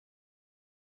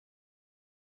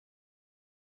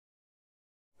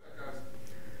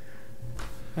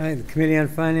All right, the Committee on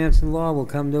Finance and Law will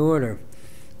come to order.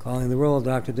 Calling the roll,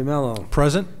 Dr. DeMello.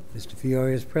 Present. Mr.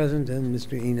 Fiore is present, and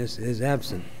Mr. Enos is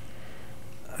absent.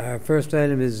 Our first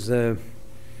item is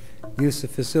use of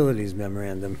facilities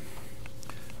memorandum.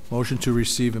 Motion to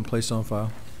receive and place on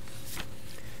file.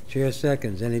 Chair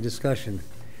seconds. Any discussion?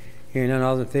 Hearing none,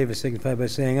 all in favor signify by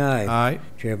saying aye. Aye.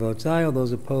 Chair votes aye. All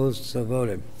those opposed, so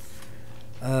voted.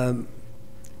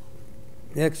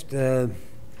 Next,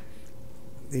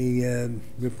 the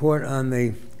report on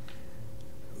the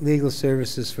legal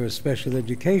services for special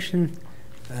education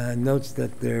notes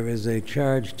that there is a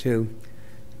charge to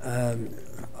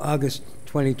August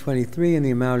 2023 in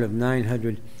the amount of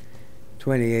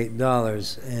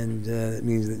 $928, and it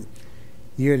means that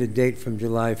year-to-date from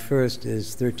July 1st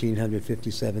is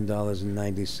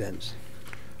 $1,357.90.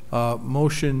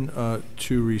 Motion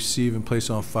to receive and place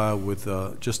on file with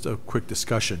just a quick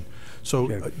discussion. So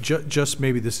Sure. Just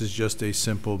maybe this is just a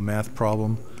simple math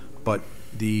problem, but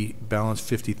the balance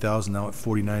 50,000 now at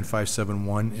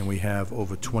 49,571, and we have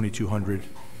over 2,200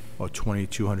 or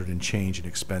 2,200 and change in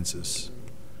expenses.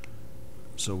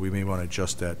 So we may want to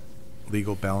adjust that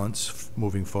legal balance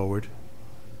moving forward.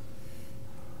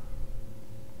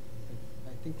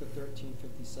 I think the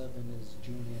 1357 is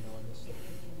June and August.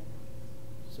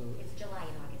 So It's July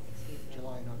and August, excuse me.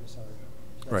 July and August, sorry.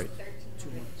 So that's Right.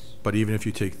 2 months. But even if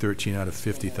you take 13 out of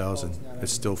 50,000,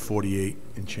 it's still 48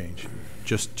 and change.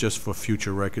 Just for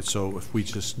future records. So if we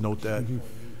just note that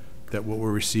that what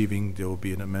we're receiving, there will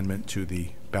be an amendment to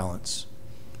the balance,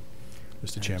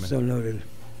 Mr. Chairman. So noted.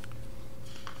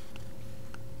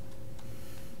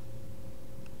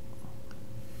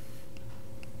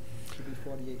 Should be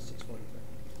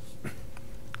 48,643.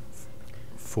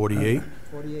 48,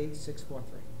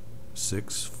 48,643.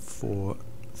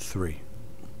 643.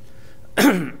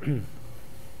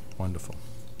 Wonderful.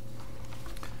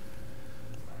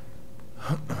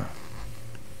 All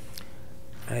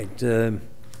right.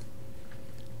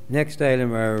 Next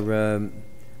item are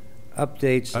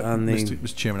updates on the.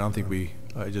 Mr. Chairman, I don't think we.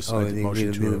 I just Oh, like the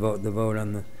motion to the vote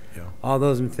on the. Yeah. All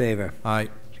those in favor? Aye.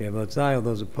 Chair votes aye. All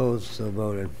those opposed, so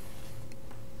voted.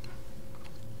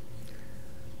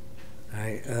 All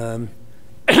right.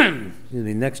 Excuse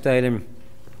me. Next item,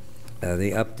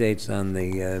 the updates on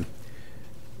the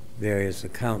various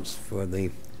accounts for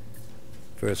the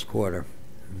first quarter.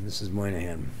 Mrs.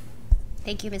 Moynihan.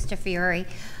 Thank you, Mr. Fiore.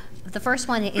 The first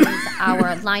one is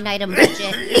our line item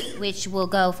budget, which will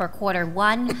go for quarter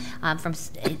one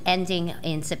ending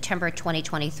in September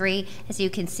 2023. As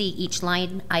you can see, each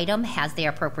line item has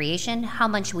their appropriation, how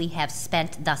much we have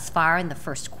spent thus far in the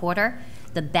first quarter,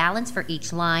 the balance for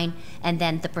each line, and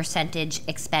then the percentage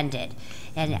expended.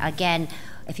 And again,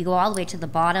 if you go all the way to the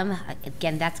bottom,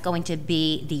 again, that's going to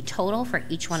be the total for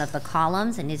each one of the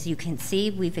columns. And as you can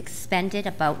see, we've expended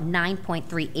about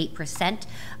 9.38%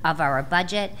 of our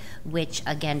budget, which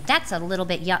again, that's a little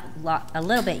bit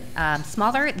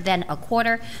smaller than a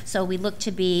quarter. So we look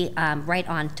to be right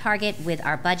on target with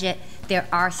our budget. There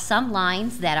are some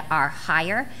lines that are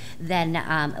higher than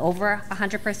over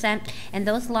 100%, and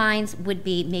those lines would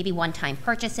be maybe one-time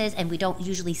purchases, and we don't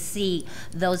usually see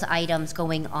those items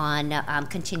going on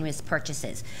continuous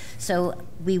purchases. So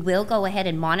we will go ahead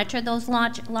and monitor those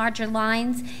larger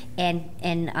lines, and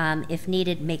if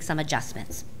needed, make some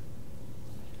adjustments.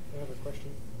 I have a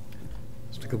question.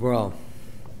 Mr. Cabral.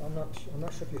 I'm not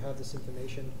sure if you have this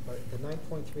information, but the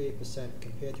 9.38%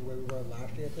 compared to where we were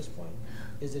last year at this point,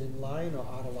 is it in line or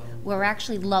out of line? We're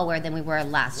actually lower than we were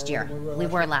last year. We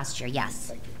were last year, yes.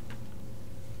 Thank you.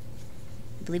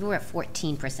 I believe we were at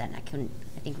 14%. I think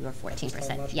we were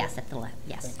 14%. Yes, at the left.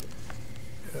 Yes. Thank you.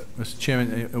 Mr.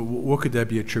 Chairman, what could that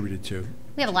be attributed to?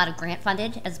 We have a lot of grant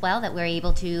funded as well that we're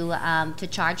able to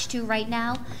charge to right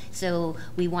now. So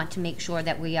we want to make sure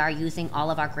that we are using all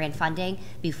of our grant funding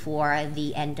before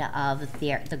the end of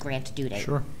the grant due date.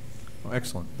 Sure. Oh,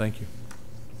 excellent. Thank you.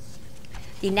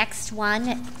 The next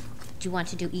one, do you want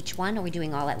to do each one, or are we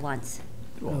doing all at once?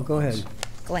 Oh, go ahead.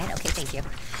 Go ahead. Okay, thank you.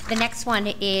 The next one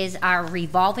is our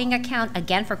revolving account,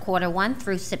 again for quarter one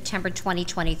through September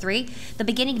 2023. The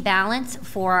beginning balance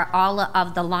for all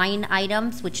of the line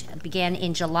items, which began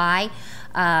in July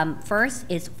 1st,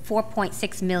 is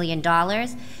 $4.6 million.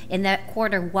 In that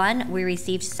quarter one, we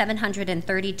received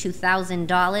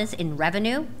 $732,000 in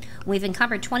revenue. We've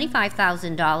encumbered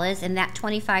 $25,000, and that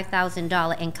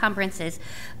 $25,000 encumbrances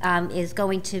is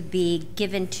going to be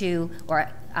given to, or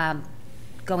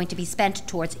going to be spent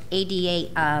towards ADA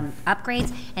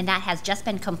upgrades, and that has just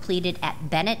been completed at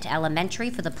Bennett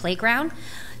Elementary for the playground.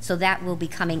 So that will be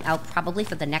coming out probably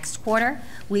for the next quarter.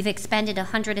 We've expended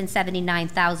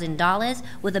 $179,000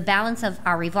 with a balance of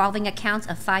our revolving accounts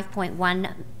of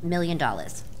 $5.1 million.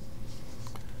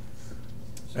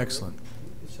 Excellent.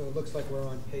 So it looks like we're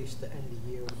on pace to end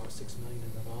the year with about $6 million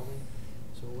in revolving.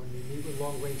 So when we meet with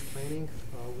long-range planning,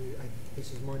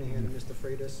 Mrs. Moynihan and Mr.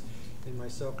 Freitas and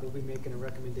myself will be making a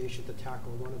recommendation to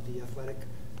tackle one of the athletic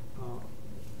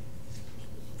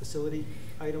facility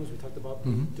items. We talked about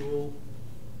the dual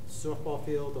softball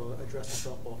field or address the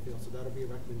softball field. So that'll be a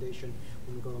recommendation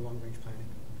when we go to long-range planning.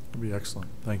 That'd be excellent.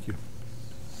 Thank you.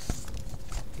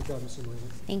 Good job, Mr. Moynihan.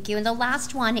 Thank you. And the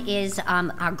last one is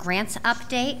our grants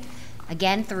update.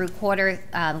 Again, through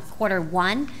quarter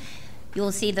one, you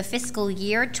will see the fiscal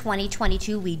year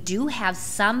 2022. We do have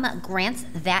some grants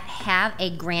that have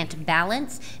a grant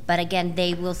balance, but again,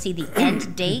 they will see the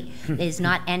end date is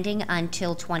not ending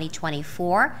until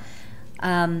 2024.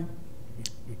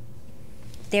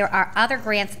 There are other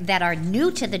grants that are new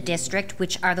to the district,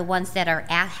 which are the ones that are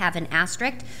have an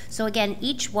asterisk. So again,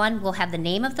 each one will have the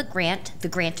name of the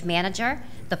grant manager,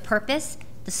 the purpose,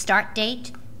 the start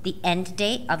date, the end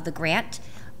date of the grant,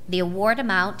 the award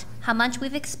amount, how much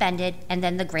we've expended, and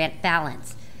then the grant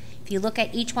balance. If you look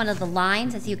at each one of the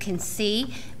lines, as you can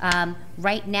see,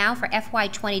 right now for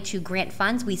FY22 grant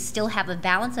funds, we still have a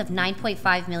balance of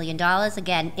 $9.5 million,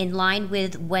 again, in line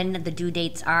with when the due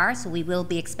dates are, so we will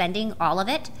be expending all of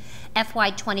it.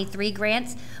 FY23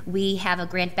 grants, we have a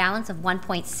grant balance of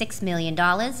 $1.6 million.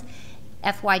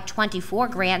 FY24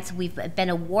 grants, we've been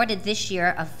awarded this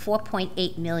year of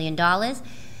 $4.8 million.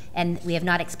 And we have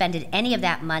not expended any of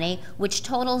that money, which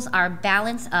totals our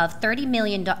balance of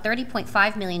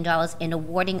 $30.5 million in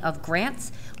awarding of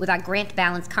grants, with our grant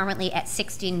balance currently at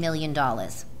 $16 million.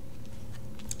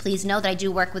 Please know that I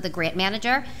do work with the grant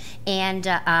manager and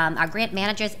our grant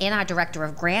managers and our director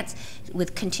of grants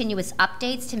with continuous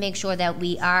updates to make sure that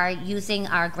we are using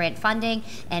our grant funding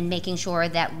and making sure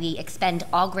that we expend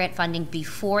all grant funding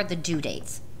before the due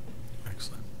dates.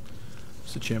 Excellent.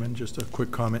 Mr. Chairman, just a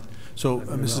quick comment. So,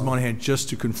 Mrs. Monahan, just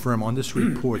to confirm, on this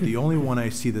report, the only one I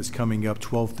see that's coming up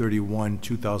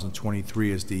 12/31/2023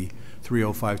 is the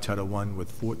 305 Title I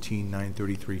with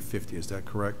 14,933.50. Is that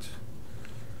correct?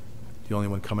 The only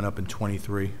one coming up in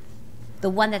 23? The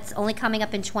one that's only coming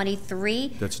up in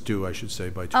 23? That's due, I should say,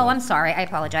 by 12. Oh, I'm sorry. I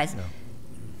apologize. No.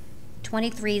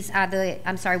 23s are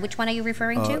I'm sorry, which one are you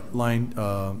referring to? Line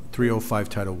 305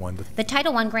 Title I. The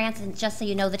Title I grants, and just so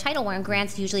you know, the Title I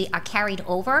grants usually are carried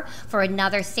over for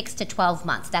another 6 to 12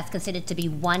 months. That's considered to be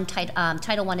one Title I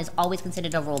is always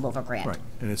considered a rollover grant. Right,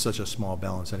 and it's such a small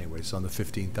balance anyway. It's under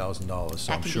 $15,000, so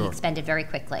that I'm can sure. be expended very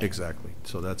quickly. Exactly,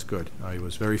 so that's good. I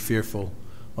was very fearful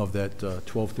of that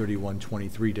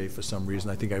 12/31/23 date for some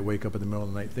reason. I think I wake up in the middle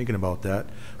of the night thinking about that,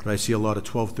 but I see a lot of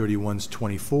 12/31s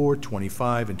 24,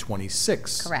 25, and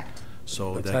 26. Correct.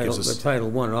 So The that gives us...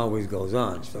 Title I always goes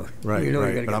on, so. Right, you know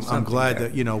right, you but gotta get I'm glad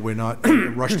something that, you know, we're not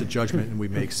rushed to judgment and we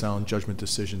make sound judgment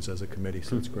decisions as a committee,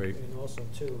 so it's great. And also,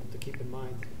 too, to keep in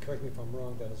mind, correct me if I'm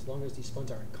wrong, that as long as these funds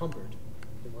are encumbered,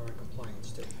 then we're in compliance,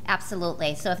 too.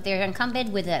 Absolutely. So if they're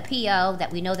encumbered with a PO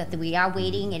that we know that we are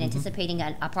waiting and anticipating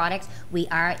a product, we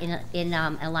are in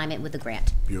alignment with the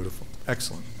grant. Beautiful.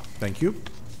 Excellent. Thank you.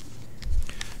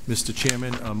 Mr.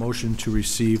 Chairman, a motion to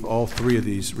receive all three of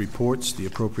these reports, the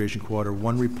Appropriation Quarter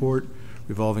 1 report,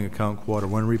 Revolving Account Quarter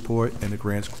 1 report, and the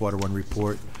Grants Quarter 1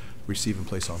 report, receive and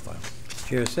place on file.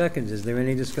 Chair seconds. Is there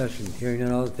any discussion? Hearing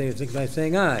none, all in favor, signify by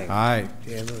saying aye. Aye.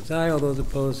 Chair votes aye. All those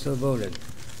opposed, so voted.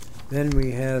 Then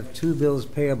we have two bills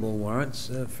payable warrants.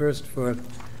 First for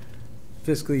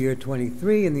fiscal year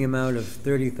 23 in the amount of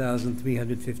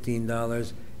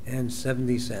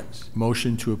 $30,315.70.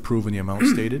 Motion to approve in the amount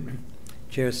stated.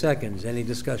 Chair seconds. Any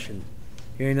discussion?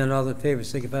 Hearing none, all in favor,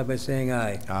 signify by saying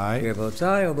aye. Aye. Chair votes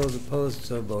aye. All those opposed,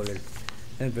 so voted.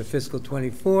 And for fiscal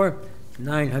 24,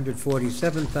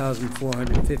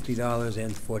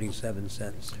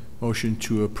 $947,450.47. Motion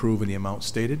to approve in the amount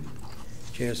stated.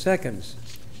 Chair seconds.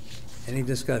 Any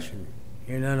discussion?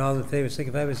 Hearing none, all in favor,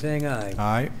 signify by saying aye.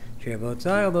 Aye. Chair votes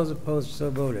aye. All those opposed, so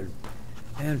voted.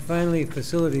 And finally,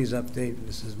 facilities update,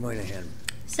 Mrs. Moynihan.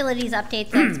 Facilities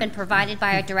update that's been provided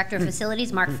by our Director of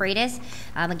Facilities, Mark Freitas.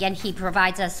 Again, he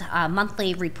provides us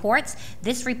monthly reports.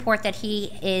 This report that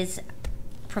he is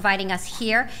providing us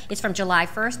here is from July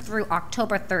 1st through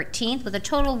October 13th with a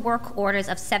total work orders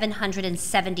of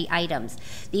 770 items.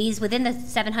 These, within the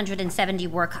 770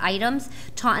 work items,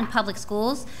 Taunton Public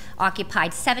Schools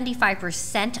occupied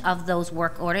 75% of those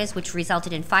work orders, which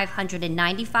resulted in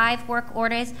 595 work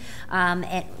orders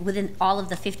within all of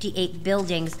the 58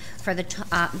 buildings for the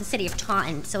city of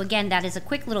Taunton. So again, that is a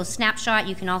quick little snapshot.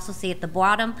 You can also see at the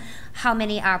bottom how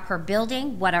many are per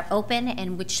building, what are open,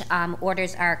 and which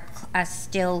orders are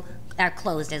still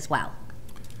closed as well.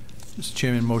 Mr.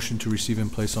 Chairman, motion to receive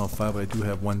and place on file, but I do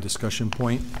have one discussion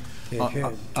point.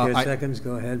 Chair I- seconds,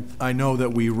 go ahead. I know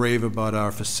that we rave about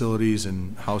our facilities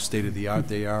and how state-of-the-art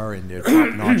they are, and they're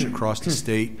top-notch across the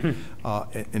state,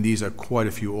 and these are quite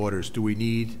a few orders. Do we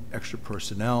need extra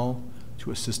personnel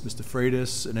to assist Mr.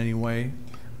 Freitas in any way?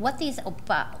 What these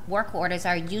work orders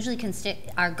are usually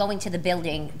are going to the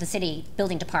city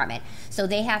building department. So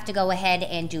they have to go ahead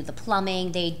and do the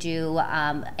plumbing, they do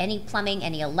any plumbing,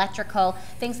 any electrical,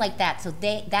 things like that. So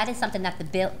that is something that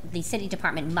the city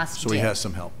department must do. So he has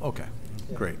some help, okay,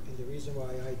 Yeah, great. And the reason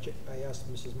why I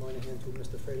asked Mrs. Moynihan through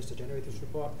Mr. Freitas to generate this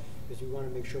report is we want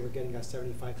to make sure we're getting our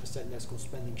 75% NESCO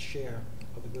spending share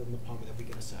of the building department that we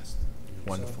get assessed.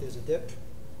 Wonderful. So if there's a dip,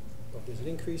 or if there's an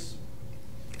increase,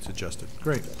 It's adjusted,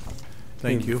 great.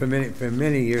 Thank you. For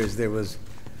many years, there was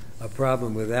a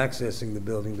problem with accessing the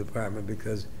building department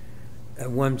because at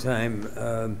one time,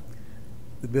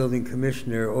 the building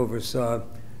commissioner oversaw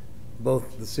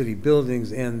both the city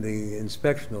buildings and the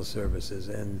inspectional services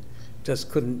and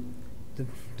just couldn't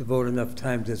devote enough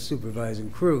time to supervising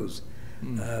crews.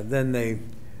 Then they,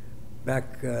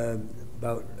 back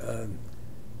about a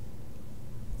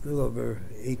little over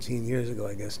 18 years ago,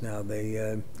 I guess now,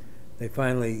 they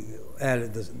finally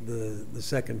added the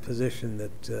second position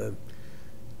that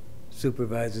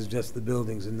supervises just the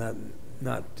buildings and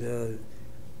not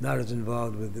as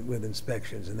involved with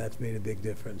inspections, and that's made a big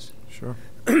difference. Sure.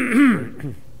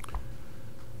 I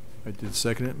did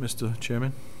second it, Mr.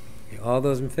 Chairman. All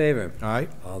those in favor? Aye.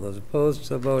 All those opposed,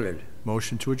 so voted.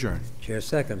 Motion to adjourn. Chair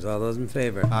seconds. All those in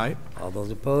favor? Aye. All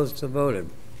those opposed, so voted.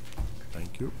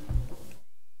 Thank you.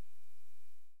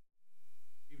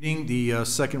 Evening, the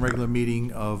second regular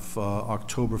meeting of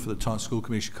October for the Taunton School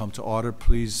Committee should come to order.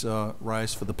 Please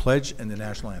rise for the pledge and the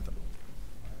national anthem.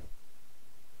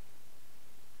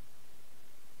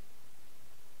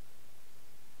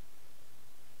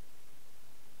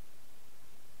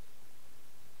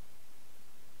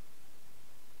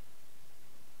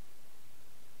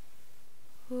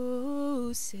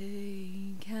 Oh,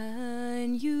 say,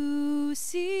 can you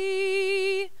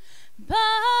see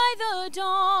by the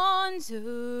dawn's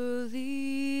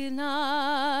early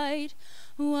light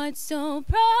what so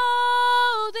proudly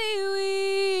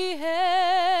we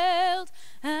hailed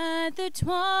at the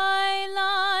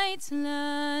twilight's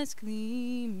last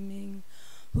gleaming,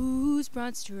 whose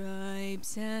broad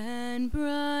stripes and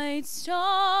bright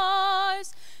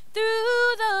stars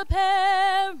through the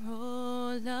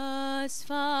perilous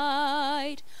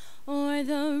fight o'er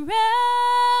the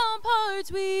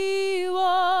ramparts we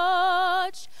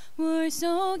watched were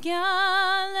so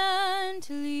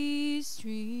gallantly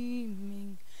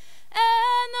streaming,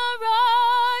 and the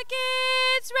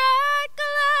rocket's red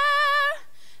glare,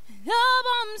 the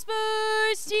bombs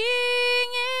bursting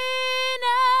in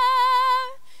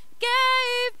air,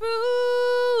 gave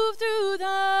proof through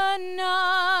the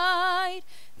night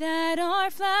that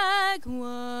our flag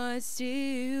was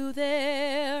still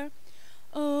there.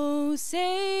 Oh,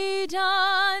 say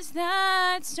does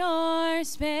that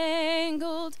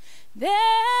star-spangled banner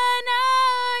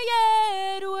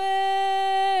yet wave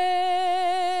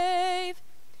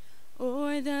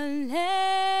o'er the land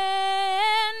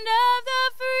of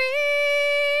the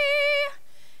free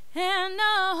and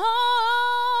the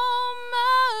home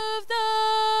of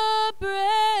the brave?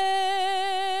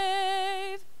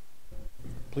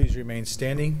 Please remain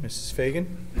standing. Mrs. Fagan.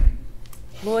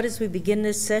 Lord, as we begin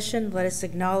this session, let us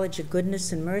acknowledge your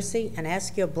goodness and mercy and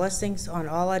ask your blessings on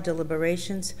all our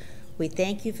deliberations. We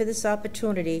thank you for this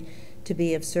opportunity to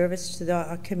be of service to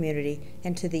our community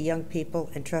and to the young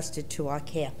people entrusted to our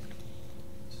care.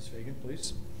 Mrs. Fagan,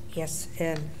 please. Yes,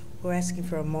 and we're asking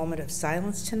for a moment of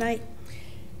silence tonight.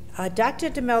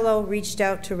 Dr. DeMello reached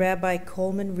out to Rabbi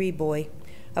Coleman Reboy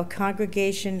of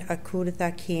Congregation Akudath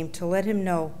Akim to let him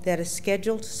know that a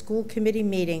scheduled school committee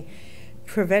meeting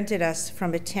prevented us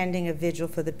from attending a vigil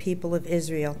for the people of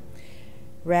Israel.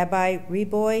 Rabbi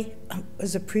Reboy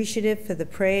was appreciative for the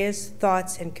prayers,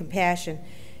 thoughts, and compassion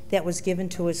that was given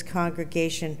to his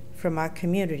congregation from our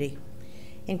community.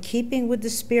 In keeping with the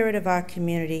spirit of our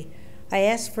community, I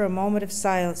ask for a moment of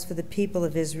silence for the people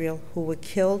of Israel who were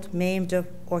killed, maimed,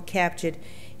 or captured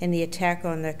in the attack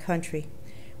on their country.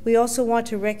 We also want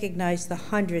to recognize the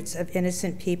hundreds of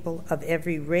innocent people of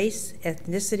every race,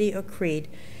 ethnicity, or creed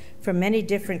from many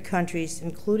different countries,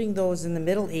 including those in the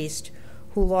Middle East,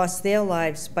 who lost their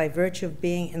lives by virtue of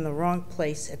being in the wrong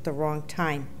place at the wrong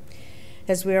time.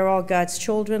 As we are all God's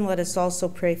children, let us also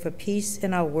pray for peace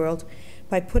in our world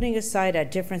by putting aside our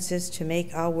differences to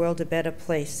make our world a better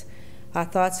place. Our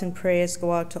thoughts and prayers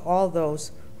go out to all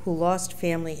those who lost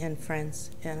family and friends.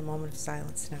 And a moment of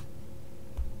silence now.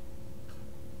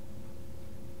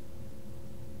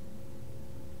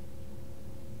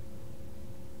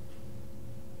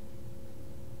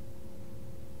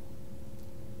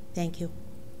 Thank you.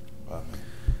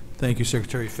 Thank you,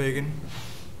 Secretary Fagan.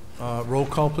 Roll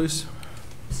call, please.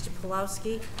 Mr.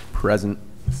 Pulowski, Present.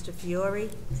 Mr. Fiore,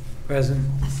 Present.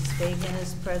 Mrs. Fagan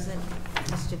is present,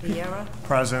 Mr. Viera,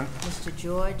 Present. Mr.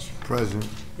 George, Present.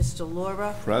 Mr.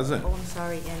 Laura. Present. Oh, I'm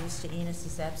sorry, and Mr. Enos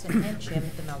is absent, and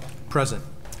Chairman DeMello. Present.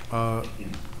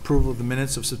 Approval of the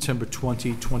minutes of September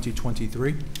 20,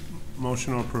 2023.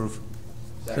 Motion to approve.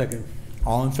 Second.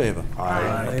 All in favor?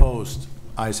 Aye. Opposed?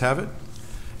 Ayes have it.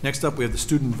 Next up, we have the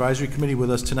Student Advisory Committee. With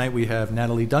us tonight, we have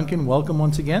Natalie Duncan. Welcome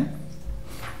once again.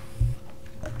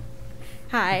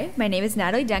 Hi, my name is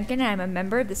Natalie Duncan, and I'm a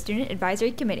member of the Student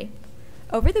Advisory Committee.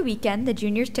 Over the weekend, the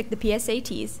juniors took the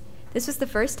PSATs. This was the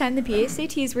first time the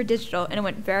PSATs were digital, and it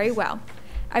went very well.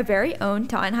 Our very own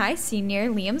Taunton High senior,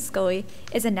 Liam Scully,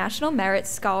 is a National Merit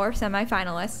Scholar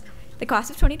semifinalist. The class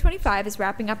of 2025 is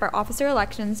wrapping up our officer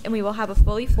elections, and we will have a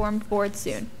fully formed board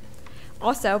soon.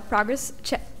 Also, progress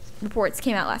reports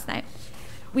came out last night.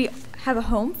 We have a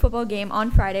home football game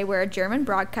on Friday where a German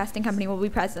broadcasting company will be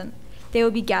present. They will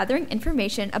be gathering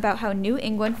information about how New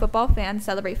England football fans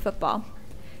celebrate football.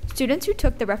 Students who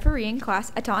took the refereeing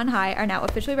class at Taunton High are now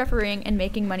officially refereeing and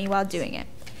making money while doing it.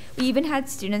 We even had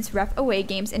students ref away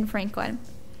games in Franklin.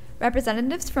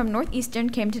 Representatives from Northeastern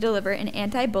came to deliver an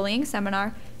anti-bullying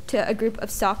seminar to a group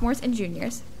of sophomores and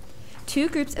juniors. 2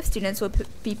 groups of students will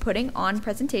be putting on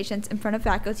presentations in front of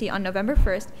faculty on November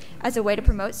 1st as a way to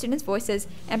promote students' voices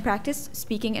and practice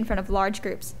speaking in front of large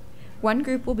groups. One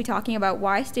group will be talking about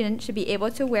why students should be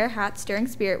able to wear hats during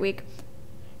Spirit Week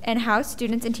and how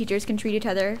students and teachers can treat each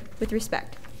other with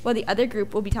respect, while the other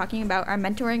group will be talking about our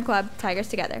mentoring club, Tigers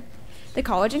Together. The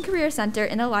College and Career Center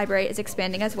in the library is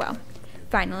expanding as well.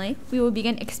 Finally, we will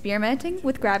begin experimenting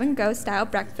with grab-and-go style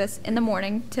breakfast in the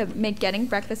morning to make getting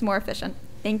breakfast more efficient.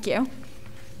 Thank you.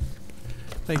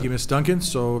 Thank you, Ms. Duncan.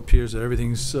 So it appears that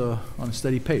everything's on a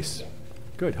steady pace.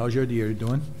 Good. How's your year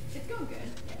doing? It's going good.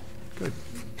 Good.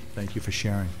 Thank you for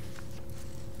sharing.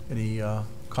 Any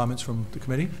comments from the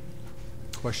committee?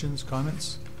 Questions,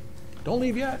 comments? Don't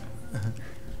leave yet.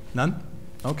 None?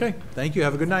 Okay. Thank you.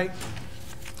 Have a good night.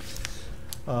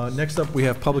 Next up, we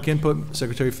have public input.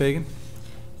 Secretary Fagan.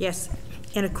 Yes.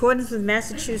 In accordance with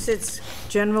Massachusetts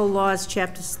General Laws,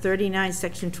 Chapters 39,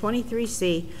 Section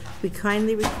 23C, we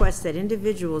kindly request that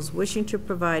individuals wishing to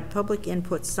provide public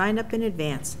input sign up in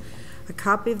advance. A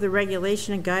copy of the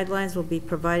regulation and guidelines will be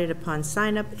provided upon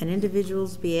sign-up, and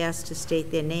individuals be asked to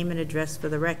state their name and address for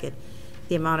the record.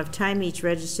 The amount of time each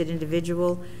registered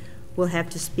individual will have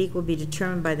to speak will be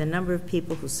determined by the number of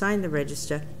people who sign the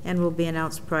register and will be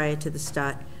announced prior to the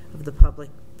start of the public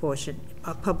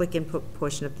input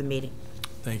portion of the meeting.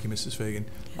 Thank you, Mrs. Fagan.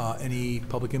 Any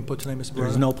public input tonight, Mr. There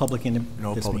is Barada? no public input.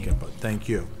 No public input. Thank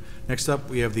you. Next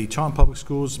up, we have the Taunton Public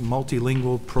Schools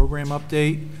Multilingual Program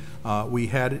Update. We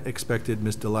had expected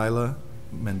Ms. Delilah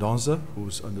Mendonza,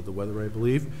 who's under the weather, I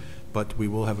believe, but we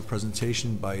will have a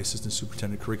presentation by Assistant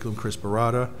Superintendent Curriculum Chris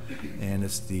Barada, and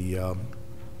it's the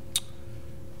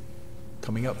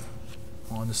coming up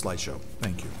on the slideshow.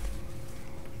 Thank you.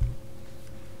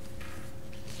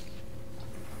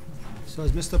 So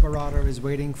as Mr. Barada is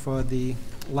waiting for the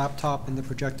laptop and the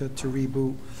projector to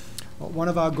reboot, one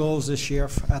of our goals this year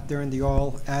during the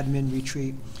oral admin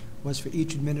retreat was for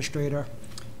each administrator,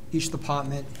 each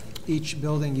department, each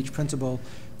building, each principal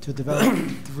to develop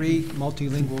 3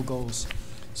 multilingual goals.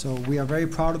 So we are very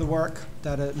proud of the work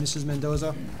that Mrs.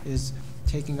 Mendoza is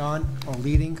taking on or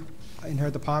leading in her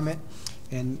department.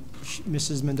 And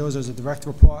Mrs. Mendoza is a direct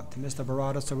report to Mr.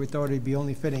 Barada, so we thought it'd be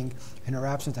only fitting in her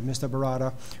absence that Mr.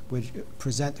 Barada would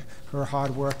present her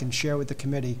hard work and share with the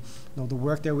committee, the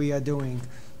work that we are doing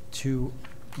to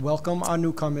welcome our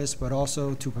newcomers, but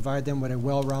also to provide them with a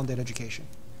well-rounded education.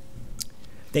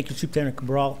 Thank you, Superintendent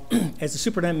Cabral. As the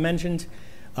superintendent mentioned,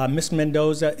 Ms.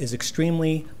 Mendoza is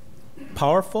extremely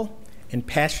powerful and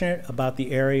passionate about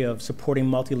the area of supporting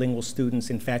multilingual students,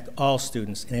 in fact, all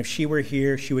students. And if she were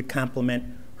here, she would compliment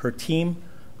her team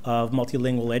of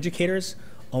multilingual educators,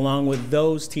 along with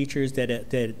those teachers that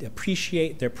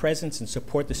appreciate their presence and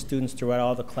support the students throughout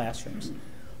all the classrooms.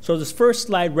 So this first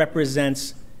slide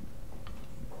represents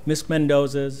Ms.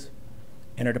 Mendoza's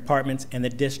and her departments and the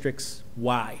district's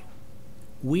why.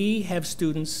 We have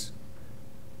students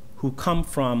who come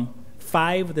from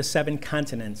 5 of the 7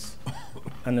 continents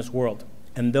on this world.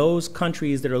 And those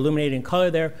countries that are illuminated in color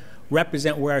there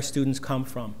represent where our students come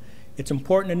from. It's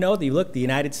important to know that you look, the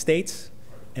United States,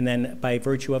 and then by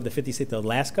virtue of the 50 states of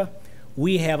Alaska,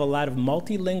 we have a lot of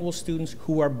multilingual students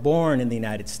who are born in the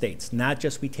United States, not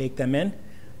just we take them in.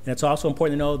 And it's also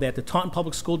important to know that the Taunton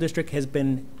Public School District has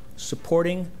been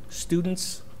supporting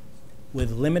students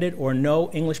with limited or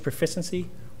no English proficiency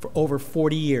for over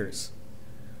 40 years.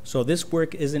 So this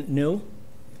work isn't new.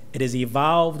 It has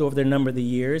evolved over the number of the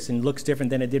years and looks different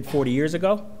than it did 40 years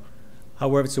ago.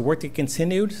 However, it's a work that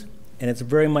continues, and it's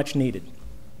very much needed.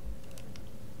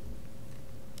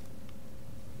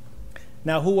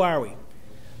 Now, who are we?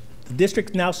 The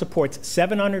district now supports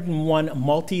 701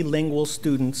 multilingual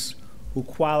students who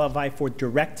qualify for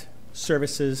direct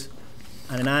services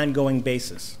on an ongoing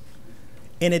basis.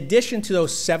 In addition to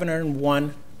those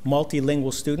 701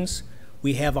 multilingual students,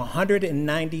 we have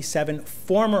 197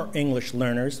 former English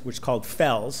learners, which is called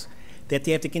FELs, that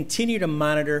they have to continue to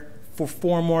monitor for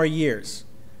 4 more years.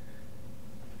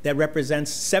 That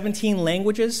represents 17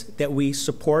 languages that we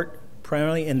support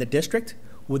primarily in the district,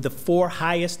 with the 4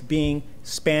 highest being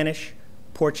Spanish,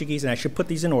 Portuguese, and I should put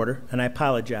these in order, and I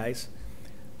apologize.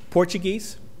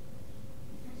 Portuguese,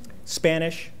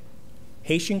 Spanish,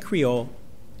 Haitian Creole,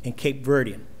 and Cape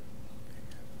Verdean.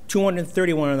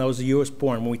 231 of those are U.S.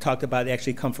 born. When we talked about it,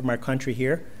 actually come from our country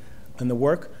here in the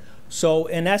work. So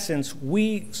in essence,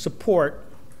 we support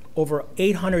over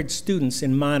 800 students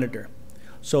in Monitor.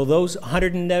 So those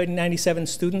 197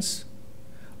 students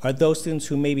are those students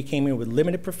who maybe came in with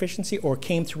limited proficiency or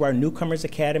came through our Newcomers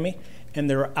Academy, and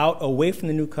they're out away from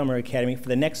the Newcomer Academy. For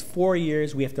the next 4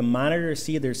 years, we have to monitor to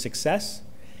see their success,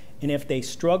 and if they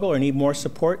struggle or need more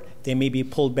support, they may be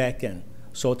pulled back in.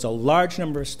 So it's a large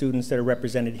number of students that are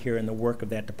represented here in the work of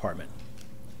that department.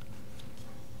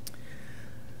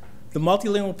 The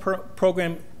multilingual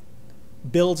program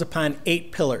builds upon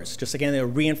 8 pillars. Just again, it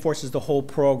reinforces the whole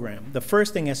program. The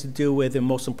first thing has to do with, and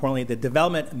most importantly, the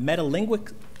development of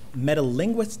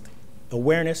metalinguist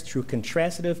awareness through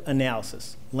contrastive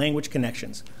analysis, language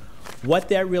connections. What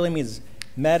that really means is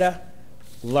meta,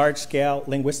 large-scale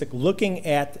linguistic, looking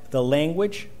at the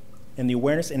language and the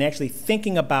awareness and actually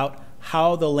thinking about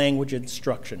how the language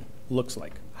instruction looks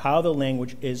like, how the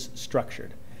language is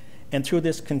structured. And through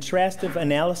this contrastive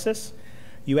analysis,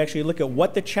 you actually look at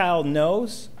what the child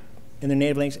knows in their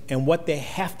native language and what they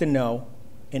have to know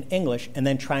in English, and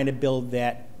then trying to build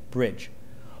that bridge.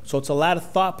 So it's a lot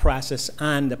of thought process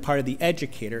on the part of the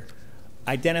educator,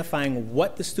 identifying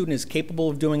what the student is capable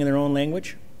of doing in their own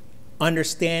language,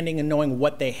 understanding and knowing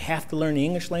what they have to learn in the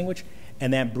English language,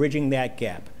 and then bridging that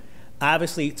gap.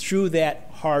 Obviously, through that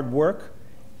hard work,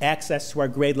 access to our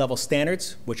grade level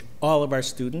standards, which all of our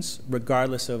students,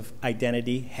 regardless of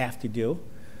identity, have to do,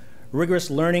 rigorous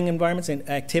learning environments and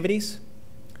activities,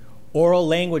 oral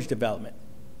language development,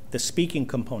 the speaking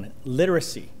component,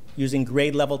 literacy, using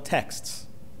grade level texts,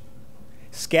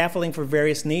 scaffolding for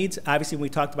various needs. Obviously, we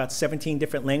talked about 17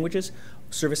 different languages,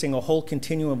 servicing a whole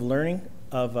continuum of learning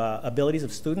of abilities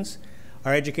of students.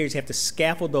 Our educators have to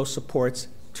scaffold those supports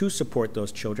to support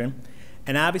those children.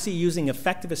 And obviously using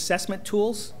effective assessment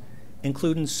tools,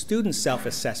 including student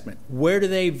self-assessment. Where do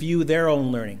they view their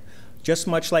own learning? Just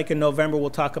much like in November, we'll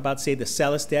talk about, say, the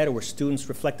CELIS data, where students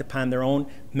reflect upon their own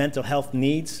mental health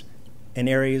needs in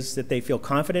areas that they feel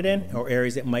confident in or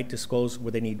areas that might disclose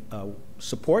where they need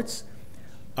supports.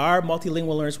 Our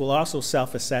multilingual learners will also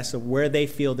self-assess of where they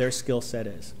feel their skill set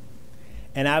is.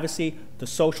 And obviously, the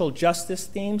social justice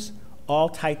themes all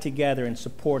tie together in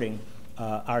supporting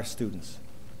our students.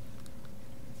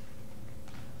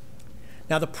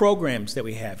 Now, the programs that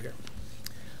we have here.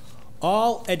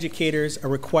 All educators are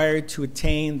required to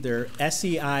attain their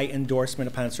SEI endorsement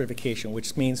upon certification,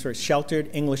 which means for Sheltered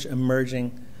English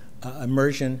Immersion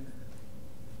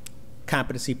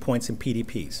Competency Points and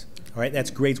PDPs. All right,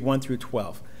 that's grades 1 through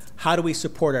 12. How do we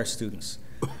support our students?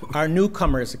 Our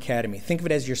Newcomers Academy, think of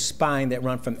it as your spine that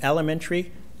run from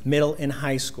elementary, middle, and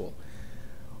high school.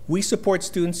 We support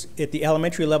students at the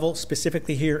elementary level,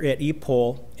 specifically here at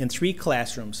EPOL, in 3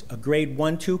 classrooms, a grade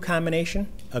 1-2 combination,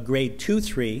 a grade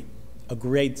 2-3, a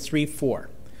grade 3-4.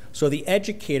 So the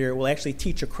educator will actually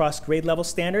teach across grade level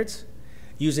standards,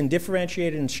 using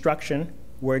differentiated instruction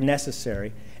where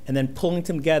necessary, and then pulling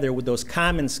them together with those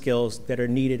common skills that are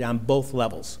needed on both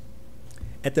levels.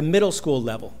 At the middle school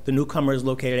level, the Newcomer is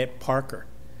located at Parker,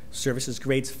 services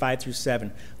grades 5 through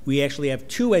 7. We actually have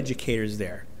 2 educators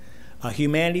there. A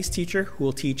humanities teacher who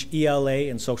will teach ELA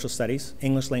and social studies,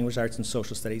 English language arts and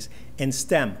social studies, and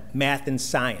STEM, math and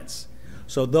science.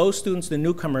 So those students in the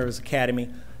Newcomers Academy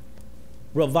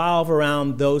revolve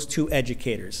around those 2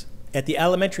 educators. At the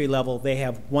elementary level, they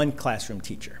have 1 classroom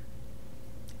teacher.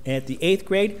 And at the 8th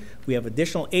grade, we have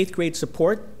additional 8th grade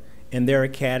support in their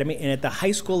academy. And at the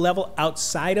high school level,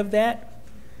 outside of that,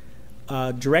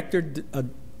 Director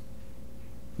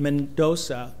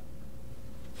Mendoza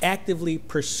actively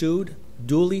pursued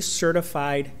duly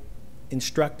certified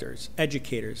instructors,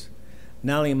 educators,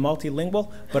 not only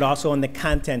multilingual, but also in the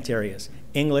content areas,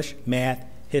 English, math,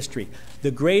 history.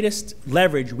 The greatest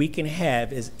leverage we can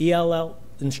have is ELL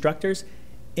instructors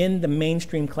in the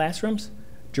mainstream classrooms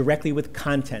directly with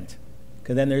content,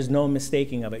 because then there's no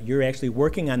mistaking of it. You're actually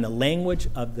working on the language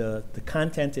of the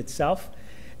content itself.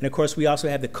 And of course, we also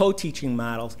have the co-teaching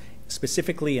models,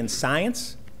 specifically in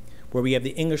science, where we have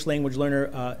the English language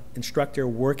learner instructor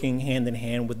working hand in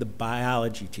hand with the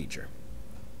biology teacher.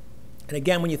 And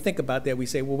again, when you think about that, we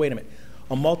say, well, wait a minute,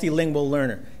 a multilingual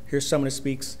learner, here's someone who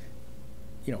speaks,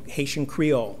 Haitian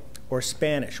Creole or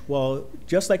Spanish. Well,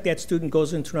 just like that student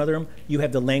goes into another room, you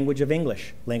have the language of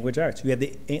English, language arts. You have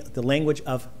the language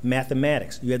of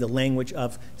mathematics. You have the language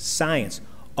of science,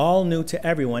 all new to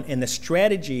everyone. And the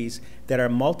strategies that our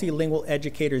multilingual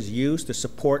educators use to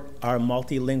support our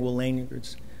multilingual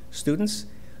language students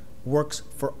works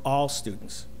for all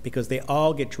students, because they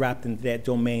all get dropped into that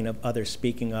domain of others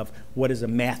speaking of what is a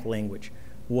math language,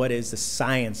 what is the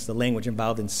science, the language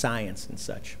involved in science and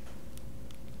such.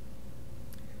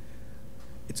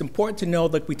 It's important to know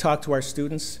that we talk to our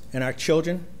students and our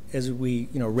children as we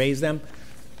raise them.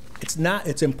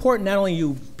 It's important not only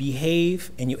you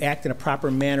behave and you act in a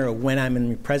proper manner when I'm in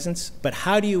your presence, but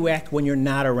how do you act when you're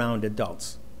not around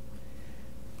adults?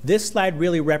 This slide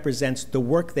really represents the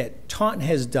work that Taunton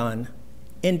has done,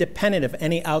 independent of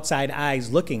any outside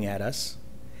eyes looking at us,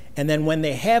 and then when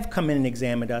they have come in and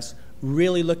examined us,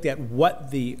 really looked at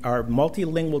what our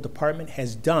multilingual department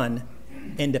has done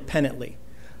independently.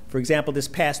 For example, this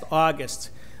past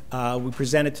August, we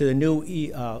presented to the new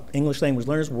English language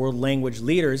learners, world language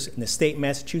leaders in the state of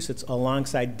Massachusetts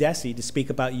alongside DESE to speak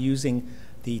about using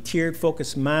the tiered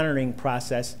focus monitoring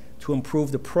process to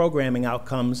improve the programming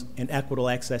outcomes and equitable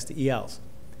access to ELs.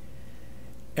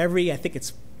 I think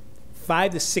it's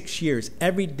 5 to 6 years,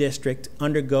 every district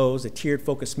undergoes a tiered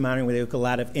focus monitoring where they look at a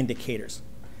lot of indicators.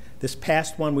 This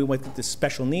past one, we went with the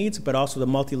special needs, but also the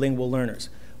multilingual learners.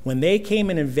 When they came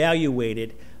and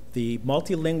evaluated the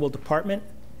multilingual department,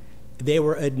 they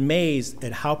were amazed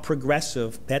at how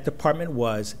progressive that department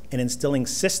was in instilling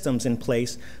systems in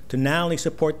place to not only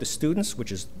support the students,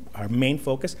 which is our main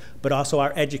focus, but also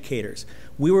our educators.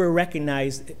 We were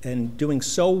recognized in doing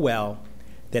so well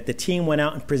that the team went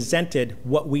out and presented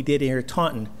what we did here at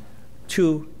Taunton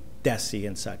to DESE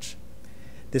and such.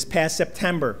 This past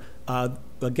September,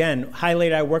 again,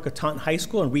 highlighted our work at Taunton High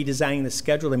School and redesigning the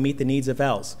schedule to meet the needs of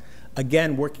ELs.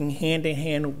 Again, working hand in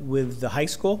hand with the high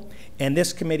school and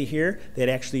this committee here that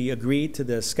actually agreed to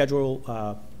the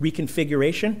schedule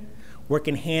reconfiguration,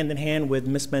 working hand in hand with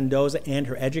Ms. Mendoza and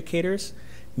her educators,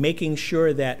 making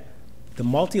sure that the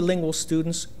multilingual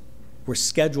students were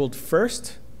scheduled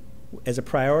first as a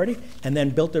priority and then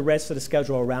built the rest of the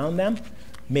schedule around them,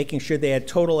 making sure they had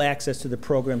total access to the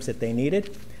programs that they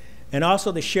needed. And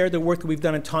also to share the work that we've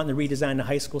done in Taunton to redesign the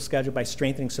high school schedule by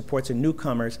strengthening supports in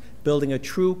newcomers, building a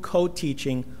true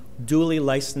co-teaching, duly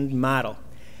licensed model.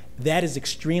 That is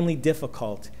extremely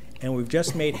difficult, and we've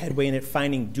just made headway in it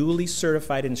finding duly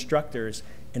certified instructors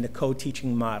in the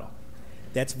co-teaching model.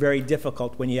 That's very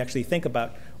difficult when you actually think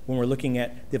about when we're looking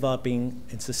at developing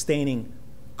and sustaining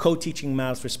co-teaching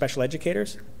models for special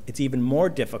educators. It's even more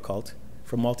difficult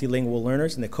for multilingual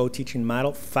learners in the co-teaching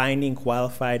model, finding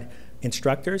qualified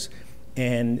instructors.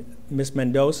 And Ms.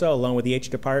 Mendoza, along with the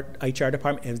HR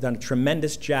department, has done a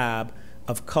tremendous job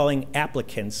of calling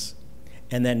applicants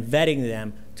and then vetting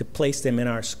them to place them in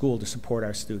our school to support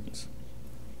our students.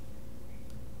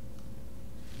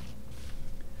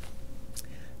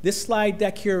 This slide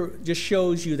deck here just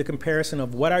shows you the comparison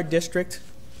of what our district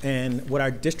and what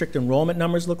our district enrollment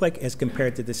numbers look like as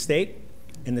compared to the state.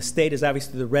 And the state is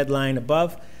obviously the red line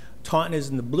above. Taunton is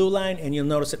in the blue line, and you'll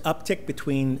notice an uptick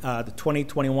between the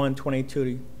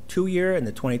 2021-2022 year and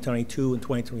the 2022 and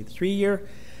 2023 year.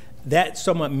 That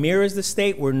somewhat mirrors the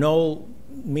state. We're no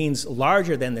means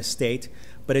larger than the state,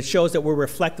 but it shows that we're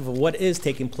reflective of what is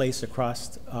taking place across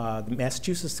the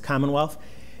Massachusetts Commonwealth.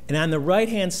 And on the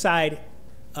right-hand side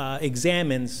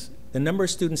examines the number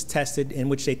of students tested in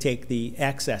which they take the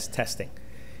access testing.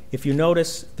 If you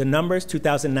notice the numbers,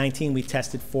 2019 we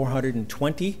tested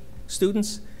 420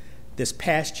 students. This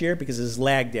past year, because this is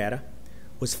lag data,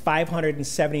 was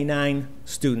 579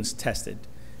 students tested.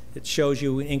 It shows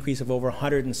you an increase of over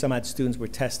 100 and some odd students we're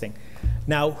testing.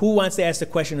 Now, who wants to ask the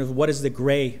question of what does the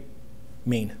gray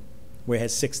mean, where it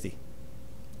has 60?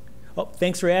 Oh,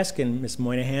 thanks for asking, Ms.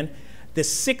 Moynihan. The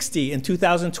 60 in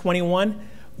 2021,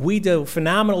 we did a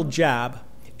phenomenal job,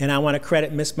 and I want to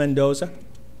credit Ms. Mendoza,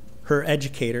 her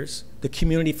educators, the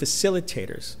community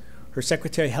facilitators, her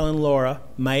secretary, Helen Laura,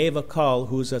 Maeva Call,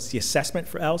 who does the assessment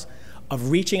for ELS,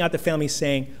 of reaching out to families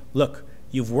saying, look,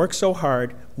 you've worked so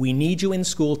hard, we need you in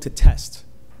school to test.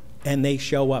 And they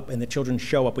show up, and the children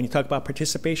show up. When you talk about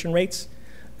participation rates,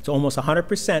 it's almost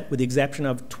 100% with the exception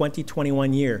of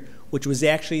 2021 year, which was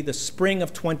actually the spring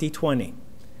of 2020.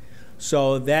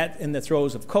 So that, in the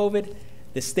throes of COVID,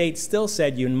 the state still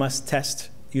said you must test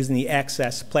using the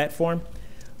Access platform.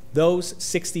 Those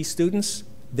 60 students,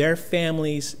 their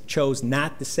families chose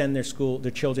not to send their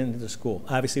children to school.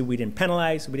 Obviously, we didn't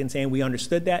penalize, we didn't say, we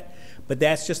understood that, but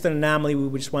that's just an anomaly.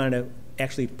 We just wanted to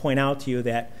actually point out to you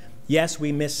that, yes,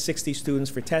 we missed 60 students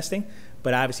for testing,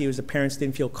 but obviously it was the parents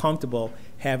didn't feel comfortable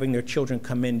having their children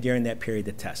come in during that period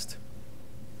to test.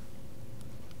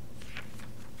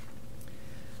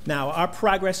 Now, our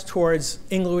progress towards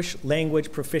English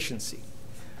language proficiency.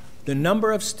 The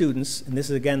number of students, and this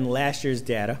is again last year's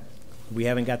data, we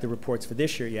haven't got the reports for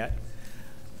this year yet,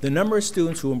 the number of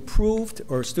students who improved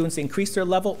or students increased their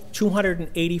level,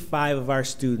 285 of our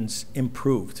students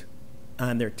improved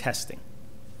on their testing.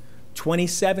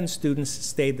 27 students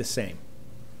stayed the same.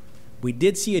 We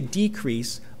did see a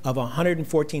decrease of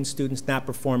 114 students not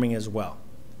performing as well.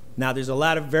 Now, there's a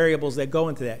lot of variables that go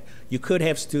into that. You could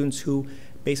have students who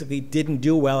basically didn't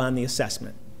do well on the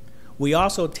assessment. We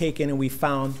also taken and we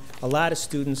found a lot of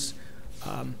students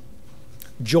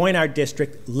join our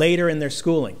district later in their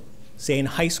schooling, say in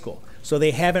high school. So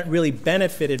they haven't really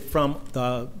benefited from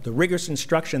the rigorous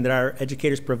instruction that our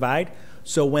educators provide.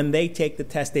 So when they take the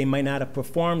test, they might not have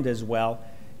performed as well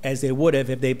as they would have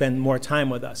if they'd been more time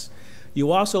with us.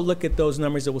 You also look at those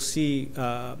numbers that we'll see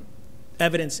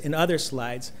evidence in other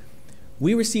slides.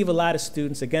 We receive a lot of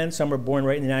students, again, some are born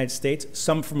right in the United States,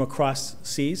 some from across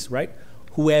seas, right,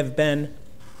 who have been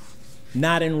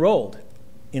not enrolled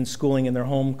in schooling in their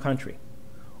home country,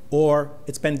 or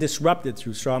it's been disrupted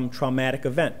through some traumatic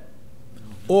event,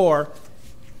 or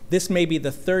this may be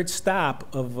the third stop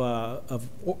of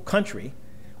country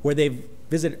where they've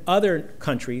visited other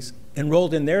countries,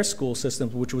 enrolled in their school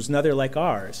systems, which was another like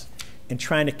ours, and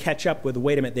trying to catch up with,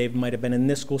 wait a minute, they might have been in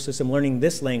this school system learning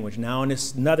this language, now in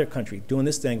this another country doing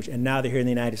this language, and now they're here in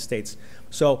the United States.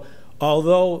 So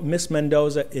although Ms.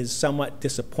 Mendoza is somewhat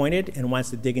disappointed and wants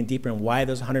to dig in deeper on why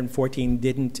those 114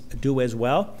 didn't do as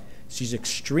well, she's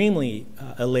extremely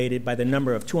elated by the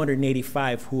number of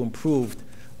 285 who improved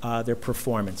their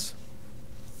performance.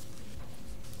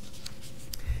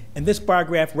 And this bar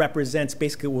graph represents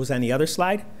basically what was on the other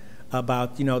slide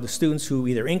about, you know, the students who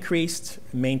either increased,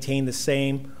 maintained the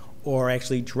same, or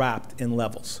actually dropped in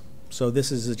levels. So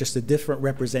this is just a different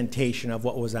representation of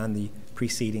what was on the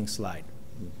preceding slide.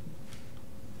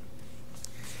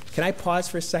 Can I pause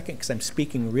for a second because I'm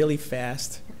speaking really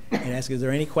fast and ask, is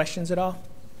there any questions at all?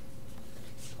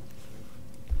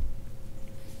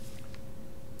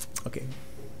 Okay.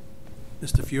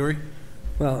 Mr. Fiore?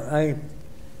 Well, I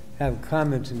have a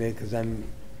comment to make because I'm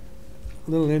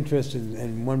a little interested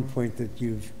in one point that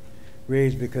you've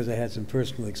raised because I had some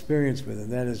personal experience with it.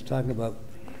 That is talking about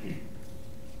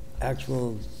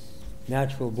actual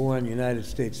natural-born United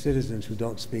States citizens who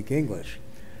don't speak English.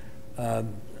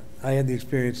 I had the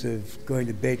experience of going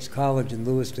to Bates College in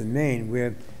Lewiston, Maine,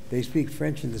 where they speak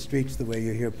French in the streets the way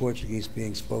you hear Portuguese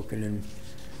being spoken in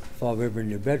Fall River,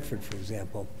 New Bedford, for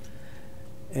example.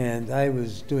 And I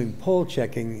was doing poll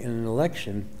checking in an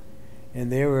election,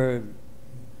 and there were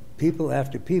people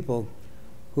after people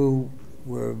who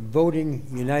were voting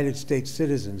United States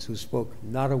citizens who spoke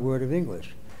not a word of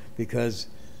English because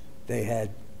they had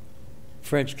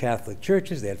French Catholic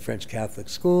churches, they had French Catholic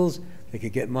schools, they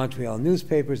could get Montreal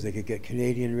newspapers, they could get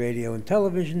Canadian radio and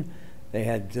television, they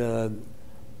had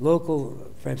local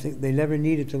French, they never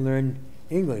needed to learn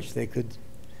English. They could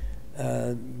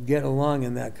get along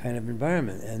in that kind of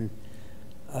environment.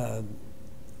 And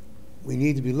we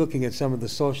need to be looking at some of the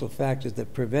social factors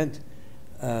that prevent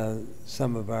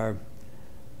some of our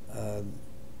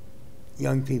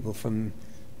young people from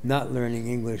not learning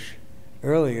English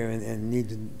earlier and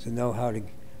need to know how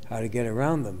to get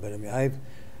around them. But I mean, I've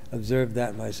observed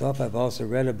that myself. I've also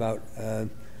read about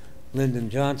Lyndon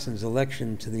Johnson's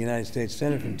election to the United States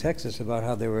Senate from Texas, about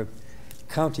how there were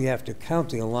county after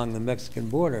county along the Mexican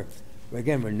border,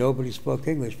 again, where nobody spoke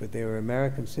English, but they were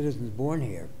American citizens born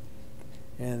here.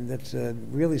 And that's a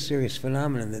really serious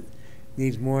phenomenon that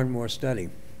needs more and more study.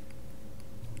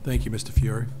 Thank you, Mr.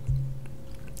 Fiore.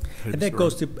 And that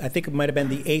goes to, I think it might have been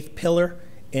the 8th pillar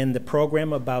in the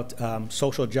program about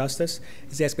social justice,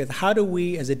 is the aspect of how do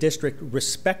we as a district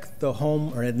respect the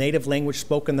home or a native language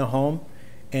spoken in the home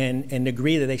and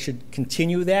agree that they should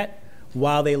continue that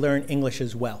while they learn English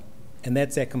as well. And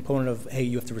that's that component of, hey,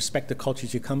 you have to respect the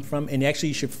cultures you come from, and actually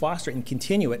you should foster it and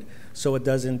continue it so it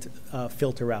doesn't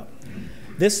filter out.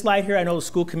 This slide here, I know the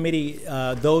school committee,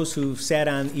 those who sat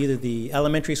on either the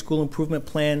elementary school improvement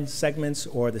plan segments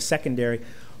or the secondary,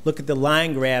 look at the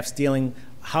line graphs dealing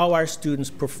how our students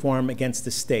perform against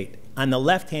the state. On the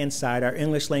left-hand side, our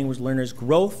English language learners'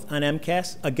 growth on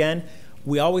MCAS. Again,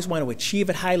 we always want to achieve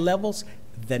at high levels.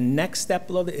 The next step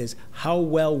below that is how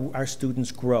well our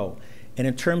students grow. And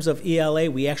in terms of ELA,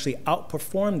 we actually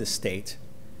outperformed the state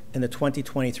in the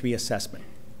 2023 assessment.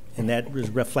 And that was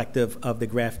reflective of the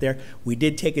graph there. We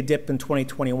did take a dip in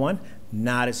 2021,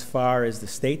 not as far as the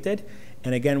state did.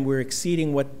 And again, we're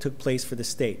exceeding what took place for the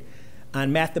state.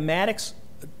 On mathematics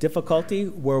difficulty,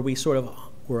 where we sort of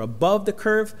were above the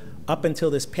curve, up until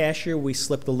this past year, we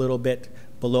slipped a little bit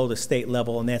below the state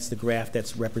level, and that's the graph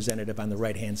that's representative on the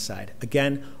right-hand side.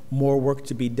 Again, more work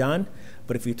to be done,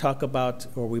 but if you talk about,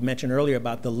 or we mentioned earlier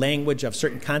about the language of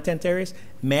certain content areas,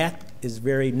 math is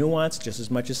very nuanced, just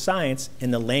as much as science, in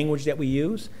the language that we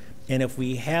use. And if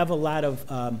we have a lot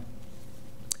of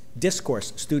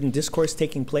discourse, student discourse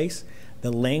taking place,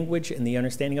 the language and the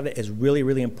understanding of it is really,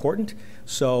 really important.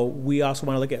 So we also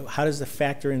want to look at how does it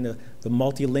factor in the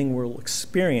multilingual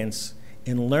experience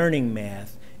in learning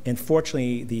math. And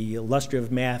fortunately, the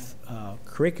illustrative math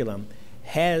curriculum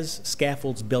has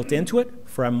scaffolds built into it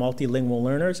for our multilingual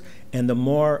learners. And the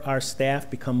more our staff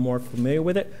become more familiar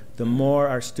with it, the more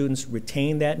our students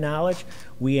retain that knowledge.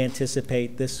 We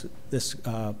anticipate this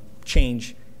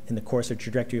change in the course or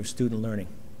trajectory of student learning.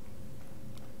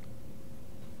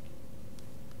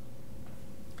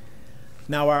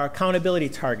 Now, our accountability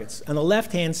targets. On the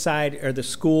left-hand side are the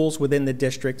schools within the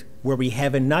district where we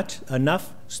have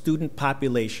enough student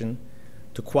population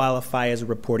to qualify as a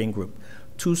reporting group.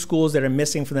 Two schools that are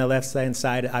missing from the left-hand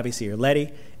side, obviously, are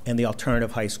Letty and the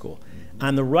alternative high school.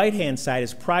 On the right-hand side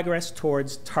is progress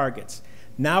towards targets.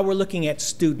 Now we're looking at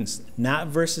students, not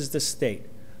versus the state.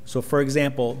 So, for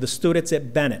example, the students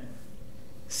at Bennett,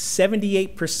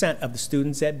 78% of the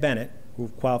students at Bennett who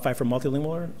qualify for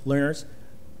multilingual learners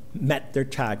met their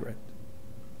target.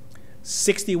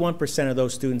 61% of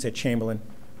those students at Chamberlain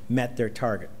met their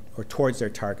target, or towards their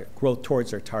target, growth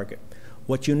towards their target.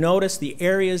 What you notice, the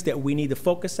areas that we need to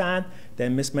focus on, that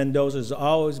Ms. Mendoza has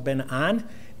always been on,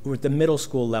 were at the middle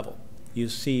school level. You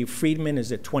see Friedman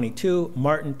is at 22,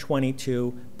 Martin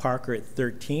 22, Parker at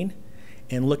 13.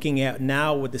 And looking at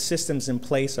now with the systems in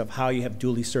place of how you have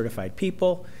duly certified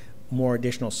people, more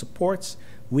additional supports,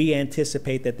 we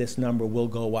anticipate that this number will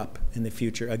go up in the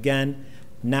future. Again,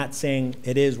 not saying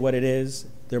it is what it is.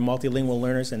 They're multilingual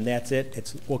learners and that's it.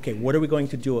 It's, okay, what are we going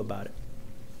to do about it?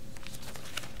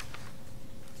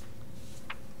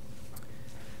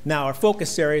 Now, our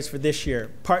focus areas for this year,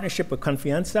 partnership with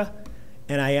Confianza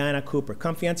and Ayanna Cooper.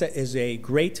 Confianza is a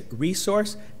great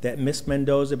resource that Ms.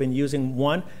 Mendoza has been using,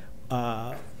 one,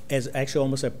 as actually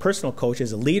almost a personal coach,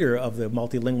 as a leader of the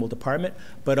multilingual department,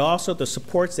 but also the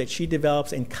supports that she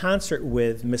develops in concert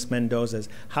with Ms. Mendoza's,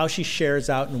 how she shares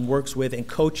out and works with and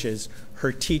coaches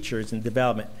her teachers in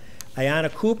development.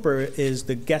 Ayanna Cooper is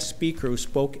the guest speaker who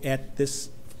spoke at this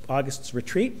August's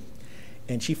retreat,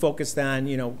 and she focused on,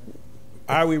 you know,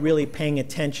 are we really paying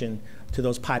attention to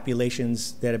those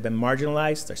populations that have been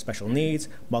marginalized, their special needs,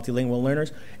 multilingual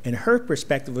learners? And her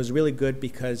perspective was really good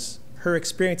because her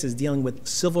experience is dealing with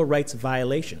civil rights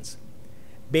violations,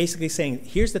 basically saying,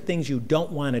 here's the things you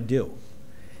don't want to do.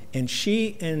 And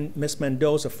she and Ms.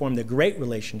 Mendoza formed a great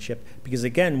relationship because,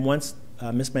 again, once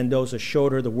Ms. Mendoza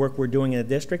showed her the work we're doing in the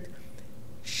district,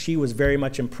 she was very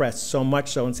much impressed, so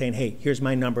much so in saying, hey, here's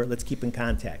my number, let's keep in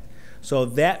contact. So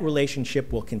that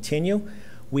relationship will continue.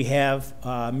 We have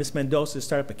Ms. Mendoza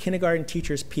start up a Kindergarten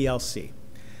Teachers PLC.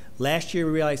 Last year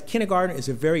we realized kindergarten is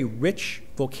a very rich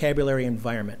vocabulary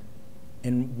environment.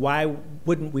 And why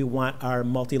wouldn't we want our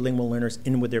multilingual learners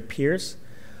in with their peers?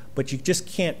 But you just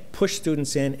can't push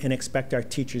students in and expect our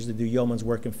teachers to do yeoman's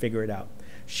work and figure it out.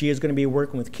 She is going to be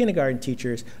working with kindergarten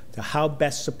teachers to how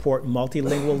best support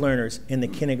multilingual learners in the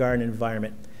kindergarten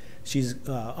environment. She's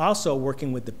also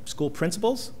working with the school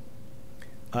principals,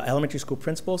 elementary school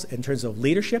principals, in terms of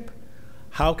leadership.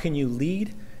 How can you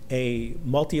lead a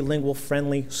multilingual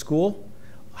friendly school?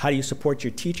 How do you support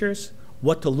your teachers?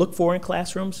 What to look for in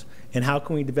classrooms? And how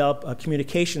can we develop a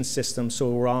communication system so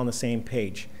we're all on the same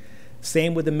page?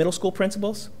 Same with the middle school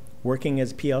principals, working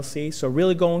as PLC. So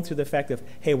really going through the fact of,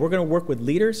 hey, we're going to work with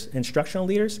leaders, instructional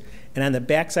leaders, and on the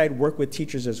backside work with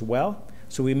teachers as well.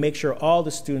 So we make sure all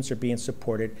the students are being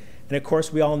supported. And of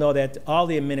course, we all know that all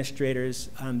the administrators,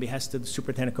 on behest of the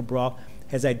Superintendent Cabral,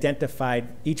 has identified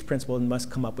each principal must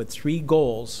come up with 3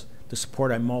 goals to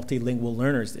support our multilingual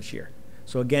learners this year.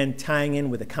 So again, tying in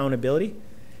with accountability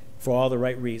for all the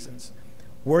right reasons.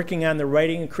 Working on the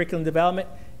writing and curriculum development,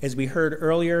 as we heard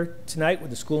earlier tonight with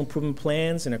the school improvement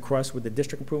plans and across with the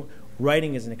district improvement,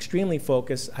 writing is an extremely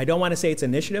focus. I don't want to say it's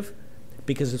initiative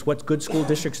because it's what good school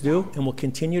districts do and will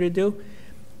continue to do.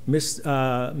 Ms.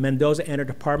 Mendoza and her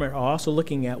department are also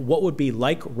looking at what would be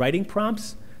like writing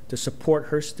prompts to support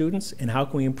her students and how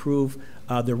can we improve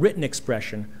the written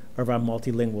expression of our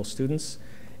multilingual students.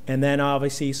 And then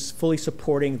obviously fully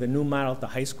supporting the new model at the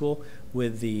high school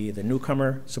with the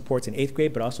newcomer supports in 8th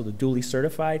grade, but also the duly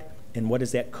certified, and what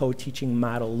does that co-teaching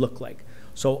model look like.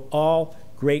 So all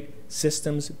great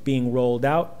systems being rolled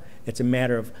out. It's a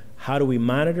matter of how do we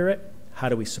monitor it, how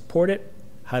do we support it,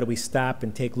 how do we stop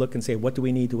and take a look and say what do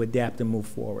we need to adapt and move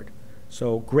forward.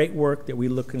 So great work that we're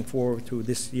looking forward to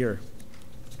this year.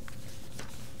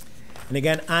 And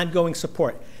again, ongoing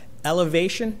support.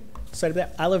 Elevation, side of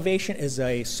that, Elevation is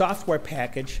a software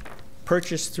package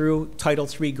purchased through Title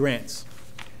III grants.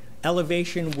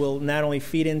 Elevation will not only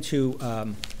feed into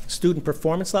student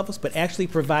performance levels, but actually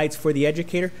provides for the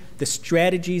educator the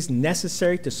strategies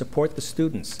necessary to support the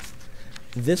students.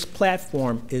 This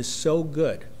platform is so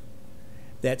good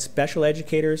that special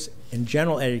educators and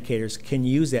general educators can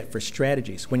use that for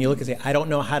strategies. When you look and say, I don't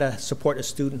know how to support a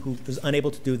student who is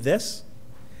unable to do this,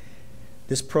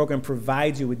 this program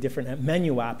provides you with different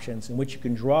menu options in which you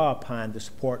can draw upon to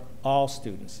support all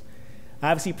students.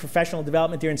 Obviously, professional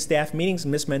development during staff meetings,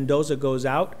 Ms. Mendoza goes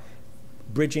out,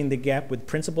 bridging the gap with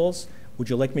principals. Would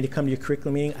you like me to come to your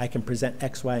curriculum meeting? I can present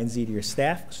X, Y, and Z to your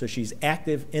staff. So she's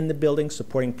active in the building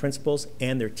supporting principals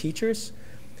and their teachers.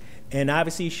 And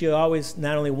obviously, she always,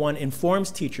 not only one,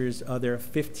 informs teachers of their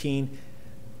 15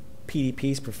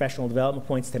 PDPs, professional development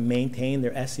points, to maintain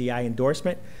their SEI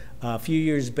endorsement. A few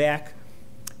years back,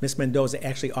 Ms. Mendoza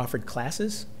actually offered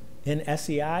classes in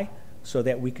SEI so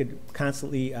that we could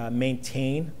constantly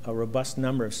maintain a robust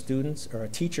number of students or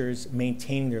teachers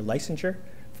maintaining their licensure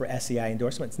for SEI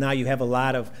endorsements. Now you have a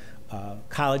lot of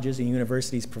colleges and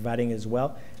universities providing it as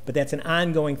well, but that's an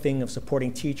ongoing thing of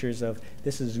supporting teachers of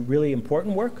this is really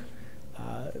important work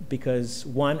because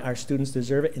one, our students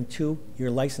deserve it, and two,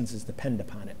 your licenses depend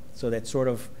upon it. So that's sort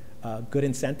of a good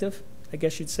incentive, I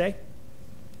guess you'd say.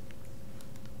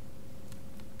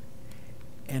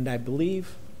 And I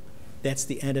believe that's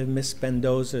the end of Ms.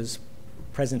 Mendoza's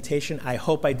presentation. I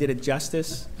hope I did it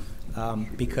justice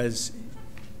because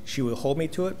she will hold me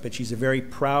to it, but she's a very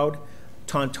proud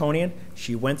Tauntonian.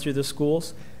 She went through the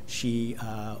schools. She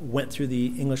went through the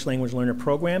English Language Learner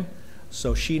program,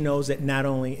 so she knows it not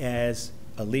only as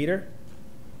a leader,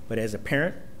 but as a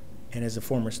parent and as a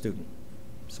former student.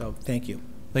 So thank you.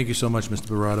 Thank you so much, Mr.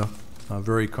 Barata.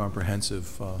 Very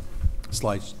comprehensive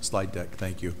slide deck.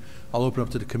 Thank you. I'll open up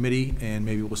to the committee, and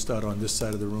maybe we'll start on this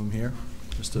side of the room here.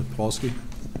 Mr. Kowalski.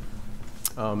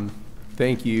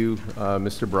 Thank you,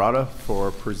 Mr. Barata,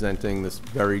 for presenting this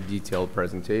very detailed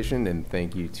presentation, and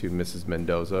thank you to Mrs.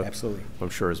 Mendoza. Absolutely. I'm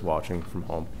sure is watching from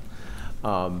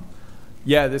home.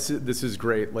 Yeah, this is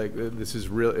great. Like this is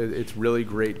real. It's really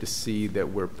great to see that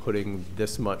we're putting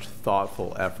this much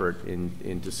thoughtful effort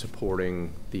into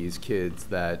supporting these kids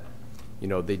that, you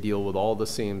know, they deal with all the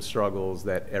same struggles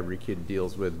that every kid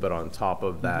deals with, but on top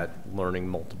of that, learning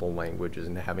multiple languages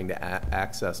and having to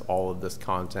access all of this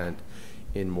content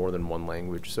in more than one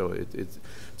language. So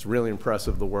it's really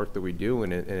impressive the work that we do,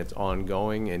 and it's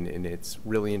ongoing, and it's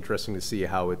really interesting to see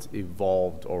how it's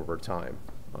evolved over time.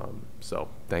 So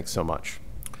thanks so much.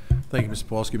 Thank you, Mr.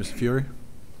 Kowalski. Mr. Fury.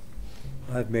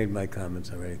 I've made my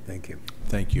comments already. Thank you.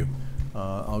 Thank you.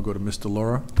 I'll go to Mr.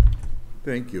 Laura.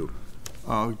 Thank you.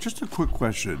 Just a quick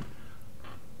question.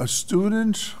 A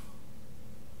student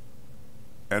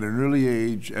at an early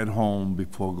age at home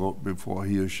before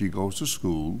he or she goes to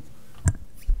school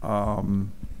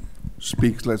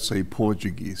speaks, let's say,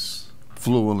 Portuguese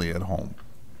fluently at home.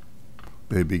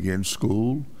 They begin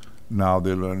school, now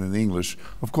they're learning English.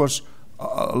 Of course,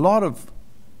 a lot of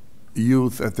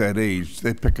youth at that age,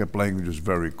 they pick up languages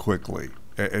very quickly,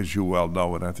 as you well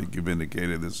know, and I think you've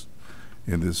indicated this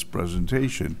in this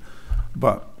presentation.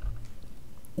 But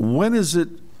when is it,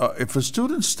 if a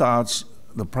student starts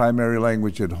the primary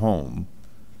language at home,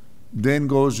 then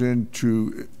goes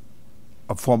into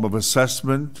a form of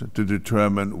assessment to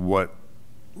determine what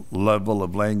level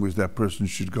of language that person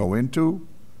should go into,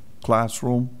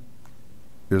 classroom?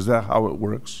 Is that how it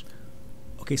works?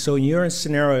 Okay, so in your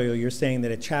scenario, you're saying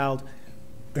that a child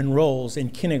enrolls in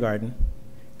kindergarten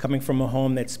coming from a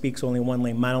home that speaks only one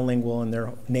language, monolingual in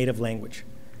their native language.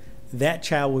 That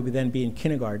child would then be in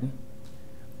kindergarten,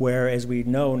 where, as we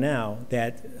know now,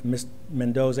 that Ms.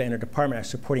 Mendoza and her department are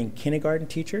supporting kindergarten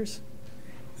teachers.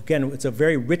 Again, it's a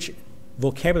very rich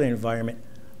vocabulary environment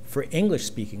for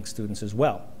English-speaking students as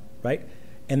well, right?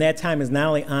 And that time is not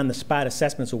only on-the-spot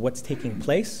assessments of what's taking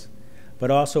place, but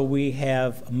also we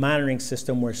have a monitoring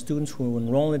system where students who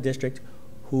enroll in the district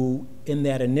who, in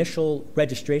that initial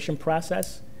registration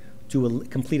process,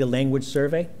 complete a language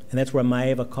survey, and that's where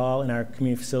Maeva Call and our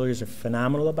community facilities are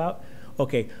phenomenal about.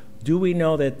 Okay, do we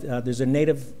know that there's a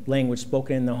native language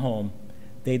spoken in the home?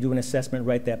 They do an assessment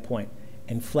right at that point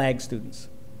and flag students.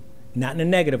 Not in a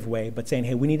negative way, but saying,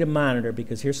 hey, we need to monitor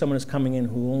because here's someone who's coming in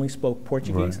who only spoke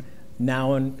Portuguese, Right.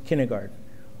 now in kindergarten.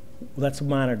 Let's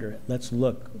monitor it. Let's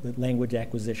look at language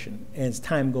acquisition. And as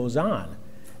time goes on,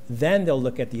 then they'll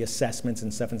look at the assessments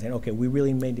and stuff and say, okay, we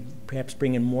really may perhaps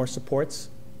bring in more supports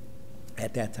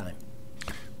at that time.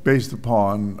 Based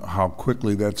upon how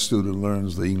quickly that student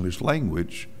learns the English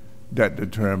language, that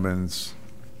determines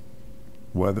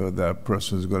whether that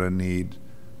person is going to need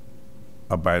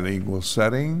a bilingual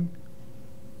setting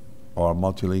or a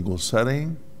multilingual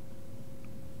setting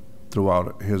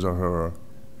throughout his or her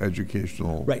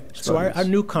educational Right. studies. So our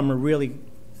newcomer really,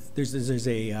 there's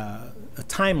a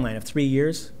timeline of 3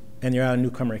 years, and you're out of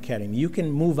newcomer academy. You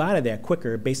can move out of that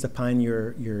quicker based upon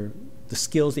the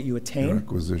skills that you attain. Your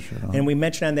acquisition. Huh? And we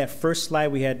mentioned on that first slide,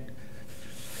 we had,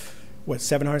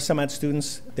 700 some odd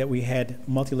students that we had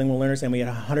multilingual learners, and we had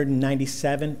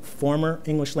 197 former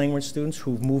English language students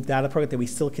who've moved out of the program that we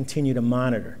still continue to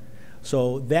monitor.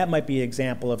 So that might be an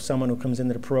example of someone who comes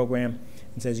into the program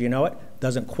and says, you know what,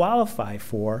 doesn't qualify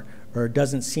for or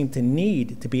doesn't seem to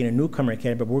need to be in a newcomer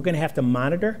academy, but we're going to have to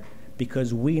monitor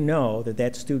because we know that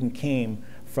that student came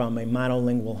from a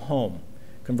monolingual home.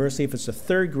 Conversely, if it's a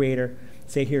third grader,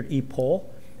 say here at EPOL,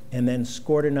 and then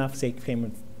scored enough,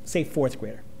 say fourth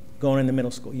grader, going into middle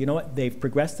school. You know what? They've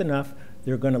progressed enough.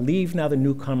 They're going to leave now the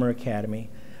newcomer academy.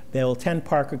 They'll attend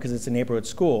Parker because it's a neighborhood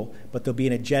school, but they'll be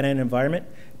in a gen ed environment.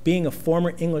 Being a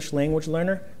former English language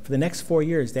learner, for the next 4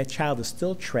 years, that child is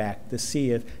still tracked to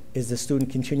see if is the student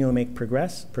continuing to make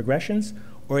progressions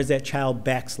or is that child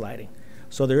backsliding.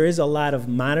 So there is a lot of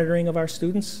monitoring of our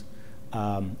students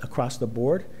across the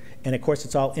board. And of course,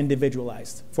 it's all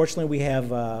individualized. Fortunately, we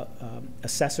have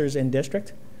assessors in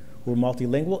district who are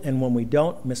multilingual, and when we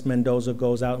don't, Ms. Mendoza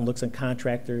goes out and looks at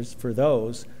contractors for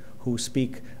those who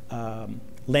speak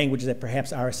languages that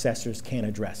perhaps our assessors can't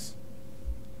address.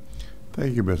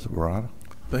 Thank you, Mr. Barada.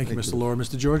 Thank you, Mr. Laura.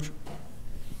 Mr. George?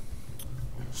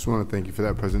 Just want to thank you for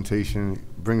that presentation.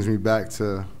 It brings me back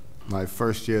to my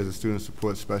first year as a student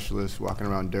support specialist, walking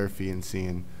around Durfee and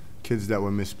seeing kids that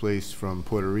were misplaced from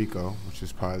Puerto Rico, which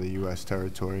is part of the U.S.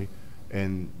 territory,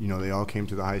 and they all came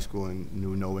to the high school and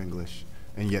knew no English,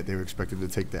 and yet they were expected to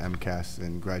take the MCAS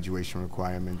and graduation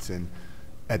requirements. And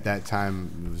at that time,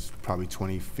 it was probably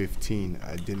 2015,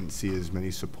 I didn't see as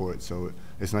many support. So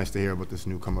it's nice to hear about this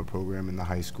newcomer program in the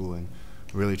high school and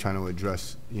really trying to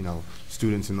address,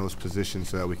 students in those positions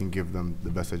so that we can give them the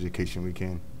best education we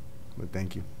can. But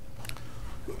thank you.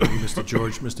 Thank you, Mr.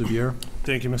 George. Mr. Vieira?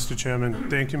 Thank you, Mr. Chairman.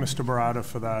 Thank you, Mr. Barada,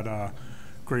 for that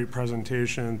great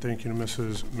presentation. Thank you to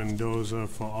Mrs. Mendoza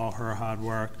for all her hard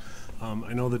work.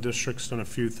 I know the district's done a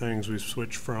few things. We've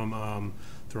switched from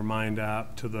the Remind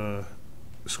app to the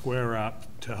Square app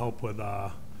to help with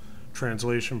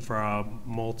translation for our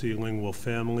multilingual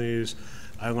families.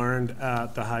 I learned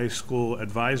at the high school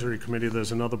advisory committee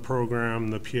there's another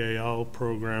program, the PAL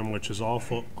program, which is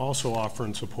also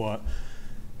offering support.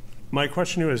 My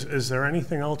question to you is there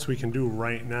anything else we can do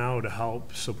right now to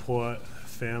help support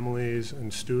families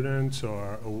and students,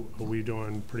 or are we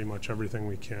doing pretty much everything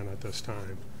we can at this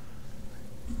time?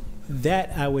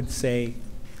 That, I would say,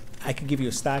 I could give you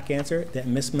a stock answer that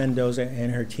Ms. Mendoza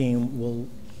and her team will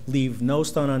leave no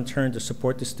stone unturned to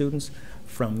support the students,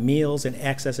 from meals and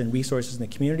access and resources in the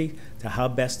community to how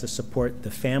best to support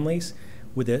the families,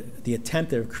 with the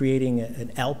attempt of creating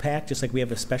an LPAC, just like we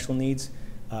have a special needs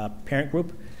parent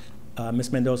group.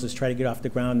 Ms. Mendoza has tried to get off the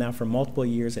ground now for multiple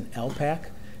years an LPAC,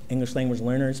 English Language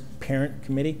Learners Parent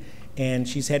Committee, and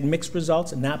she's had mixed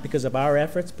results, not because of our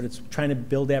efforts, but it's trying to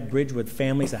build that bridge with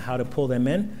families of how to pull them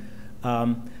in.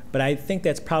 But I think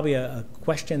that's probably a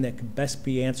question that could best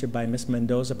be answered by Ms.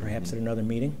 Mendoza, perhaps at another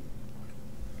meeting.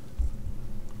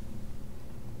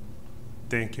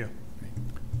 Thank you.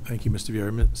 Thank you, Mr.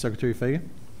 Vieira. Secretary Fagan?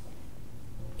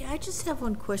 Yeah, I just have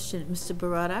one question, Mr.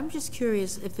 Barada. I'm just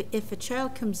curious, if a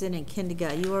child comes in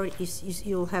kindergarten,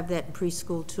 you'll have that in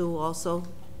preschool too also?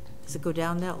 Does it go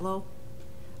down that low?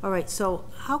 All right, so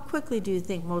how quickly do you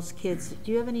think most kids,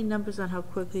 do you have any numbers on how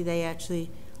quickly they actually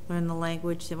learn the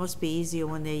language? It must be easier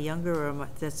when they're younger, or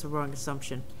that's the wrong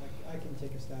assumption? I can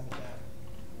take a stab at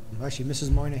that. Actually,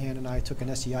 Mrs. Moynihan and I took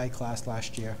an SEI class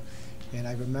last year, and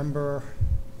I remember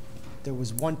there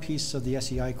was one piece of the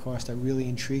SEI course that really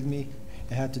intrigued me.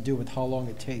 It had to do with how long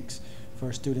it takes for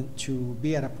a student to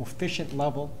be at a proficient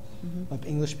level of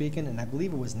English speaking, and I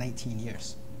believe it was 19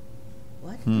 years.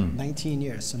 What? 19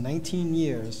 years. So 19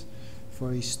 years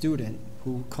for a student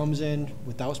who comes in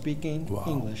without speaking Wow.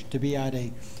 English to be at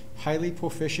a highly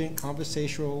proficient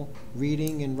conversational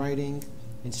reading and writing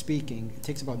and speaking. It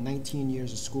takes about 19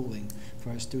 years of schooling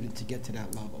for a student to get to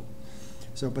that level.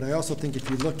 So, but I also think if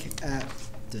you look at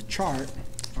the chart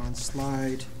on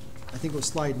slide, I think it was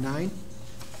slide 9,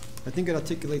 I think it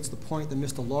articulates the point that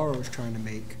Mr. Lauro is trying to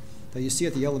make, that you see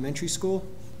at the elementary school,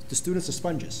 the students are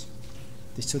sponges.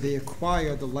 So they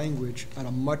acquire the language at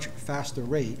a much faster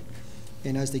rate.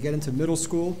 And as they get into middle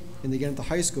school and they get into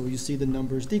high school, you see the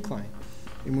numbers decline.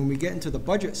 And when we get into the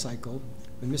budget cycle,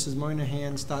 when Mrs.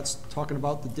 Moynihan starts talking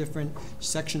about the different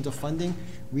sections of funding,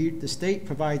 the state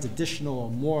provides additional or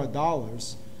more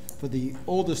dollars for the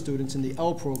older students in the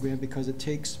L program because it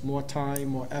takes more time,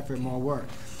 more effort, more work.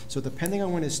 So depending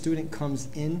on when a student comes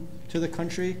in to the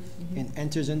country and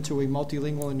enters into a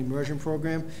multilingual and immersion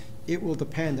program, it will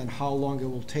depend on how long it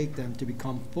will take them to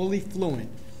become fully fluent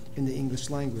in the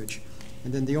English language.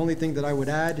 And then the only thing that I would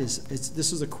add is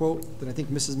this is a quote that I think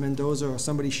Mrs. Mendoza or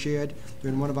somebody shared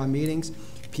during one of our meetings.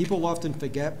 People often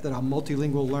forget that our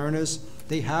multilingual learners,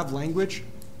 they have language,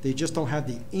 they just don't have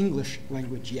the English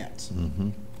language yet.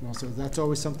 You know, so that's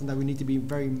always something that we need to be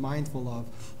very mindful of.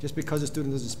 Just because a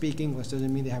student doesn't speak English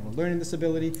doesn't mean they have a learning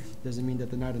disability, doesn't mean that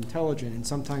they're not intelligent. And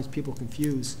sometimes people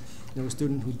confuse, you know, a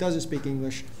student who doesn't speak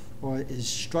English or is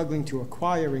struggling to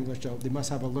acquire English, so they must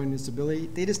have a learning disability.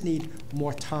 They just need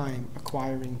more time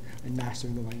acquiring and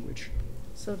mastering the language.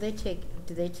 So do they take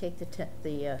the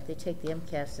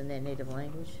MCAS in their native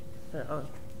language?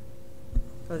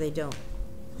 Or they don't?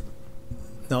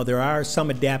 No, there are some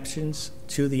adaptations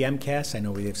to the MCAS. I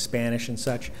know we have Spanish and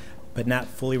such, but not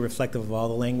fully reflective of all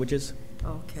the languages.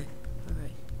 Oh, okay, all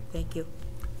right, thank you.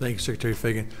 Thank you, Secretary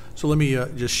Fagan. So let me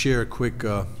just share a quick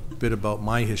bit about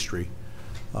my history.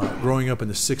 Growing up in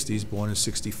the 60s, born in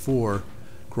 64,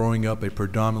 growing up a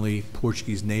predominantly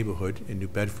Portuguese neighborhood in New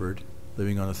Bedford,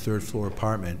 living on a third-floor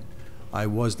apartment, I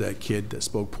was that kid that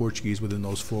spoke Portuguese within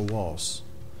those 4 walls.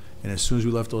 And as soon as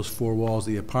we left those 4 walls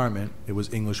of the apartment, it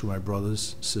was English with my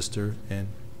brothers, sister, and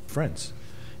friends.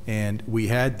 And we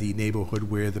had the neighborhood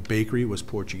where the bakery was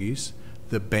Portuguese,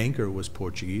 the banker was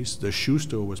Portuguese, the shoe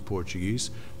store was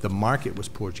Portuguese, the market was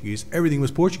Portuguese, everything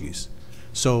was Portuguese.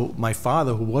 So my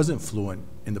father, who wasn't fluent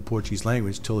in the Portuguese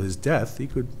language till his death, he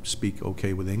could speak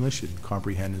okay with English and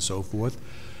comprehend and so forth,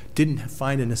 didn't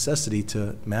find a necessity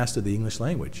to master the English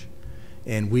language.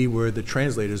 And we were the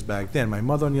translators back then. My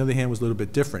mother, on the other hand, was a little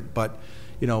bit different. But,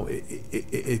 you know,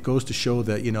 it goes to show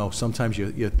that, you know, sometimes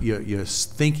you're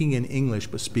thinking in English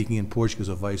but speaking in Portuguese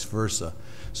or vice versa.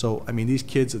 So, I mean, these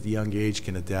kids at the young age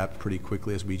can adapt pretty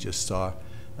quickly, as we just saw.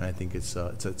 And I think it's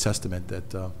a testament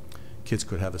that kids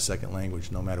could have a second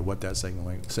language, no matter what that second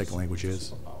language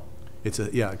is. It's a,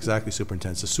 yeah, exactly,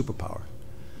 Superintendent. It's a superpower.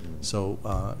 So,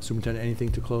 Superintendent,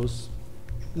 anything to close?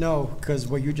 No, because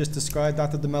what you just described,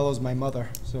 Dr. DeMello is my mother.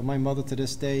 So my mother to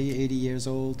this day, 80 years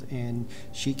old, and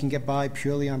she can get by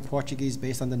purely on Portuguese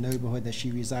based on the neighborhood that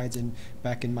she resides in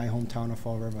back in my hometown of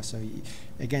Fall River. So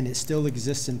again, it still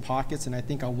exists in pockets, and I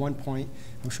think at one point,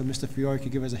 I'm sure Mr. Fiore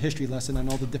could give us a history lesson on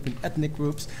all the different ethnic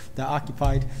groups that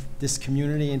occupied this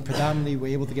community and predominantly were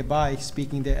able to get by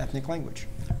speaking their ethnic language.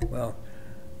 Well,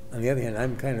 on the other hand,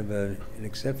 I'm kind of an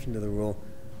exception to the rule.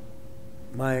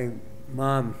 My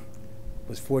mom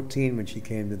was 14 when she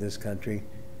came to this country,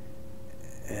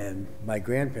 and my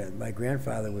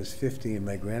grandfather was 50 and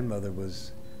my grandmother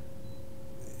was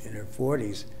in her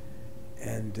 40s,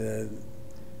 and a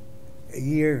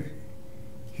year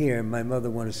here my mother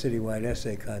won a citywide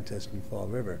essay contest in Fall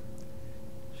River.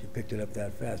 She picked it up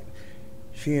that fast.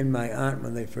 She and my aunt,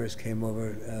 when they first came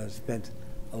over, spent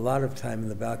a lot of time in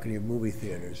the balcony of movie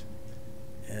theaters,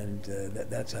 and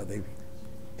that's how they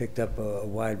picked up a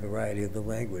wide variety of the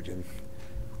language. And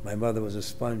my mother was a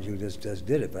sponge who just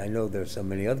did it, but I know there's so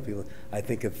many other people. I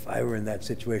think if I were in that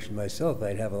situation myself,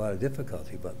 I'd have a lot of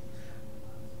difficulty, but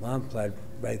Mom plowed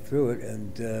right through it,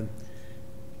 and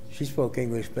she spoke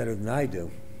English better than I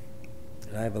do,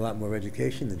 and I have a lot more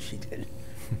education than she did.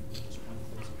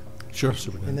 Sure,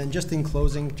 Superintendent. And then just in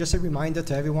closing, just a reminder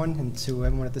to everyone and to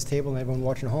everyone at this table and everyone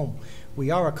watching at home,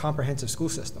 we are a comprehensive school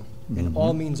system, and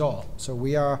all means all. So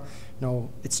we are, you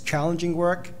know, it's challenging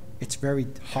work, it's very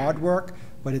hard work,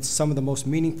 but it's some of the most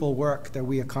meaningful work that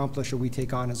we accomplish or we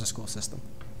take on as a school system.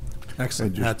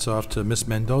 Excellent. Hats off to Ms.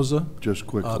 Mendoza. Just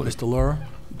quickly. Mr. Laura.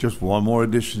 Just one more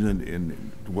addition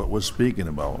in what we're speaking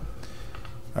about.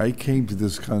 I came to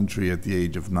this country at the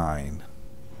age of 9,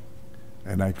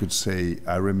 and I could say,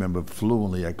 I remember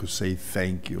fluently, I could say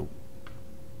thank you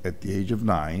at the age of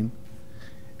 9,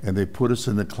 and they put us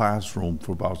in the classroom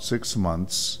for about 6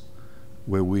 months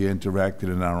where we interacted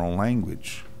in our own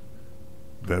language.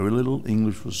 Very little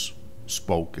English was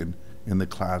spoken in the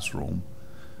classroom,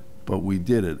 but we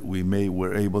did it.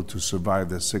 Were able to survive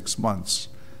the 6 months.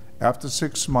 After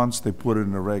 6 months, they put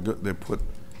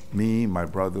me, my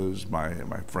brothers,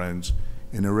 my friends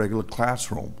in a regular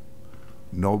classroom.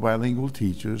 No bilingual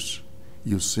teachers.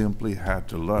 You simply had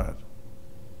to learn.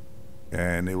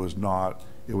 And it was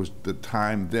the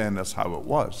time then, that's how it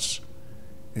was.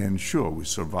 And sure, we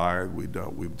survived, we've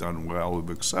done well, we've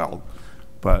excelled.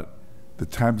 But the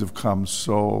times have come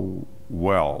so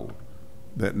well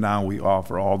that now we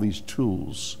offer all these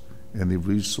tools and the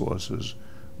resources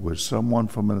where someone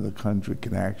from another country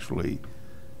can actually,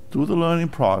 through the learning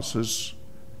process,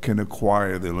 can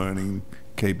acquire the learning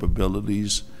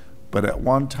capabilities. But at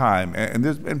one time,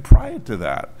 and prior to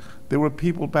that, there were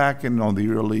people back in the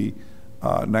early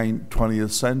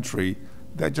 20th century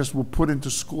that just were put into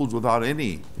schools without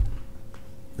any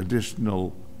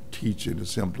additional teaching to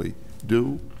simply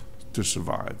do to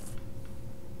survive.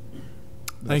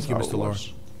 Thank you, Mr. Laura.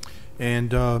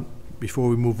 And before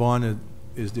we move on,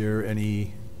 is there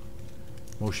any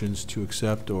motions to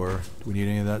accept, or do we need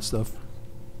any of that stuff?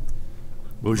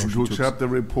 Motion to accept the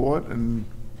report and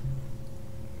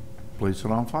place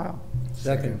it on file.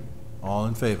 Second. All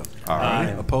in favor?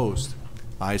 Aye. Opposed?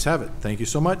 Ayes have it. Thank you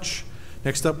so much.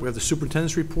 Next up, we have the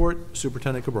superintendent's report.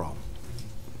 Superintendent Cabral.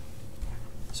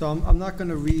 So I'm not going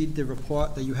to read the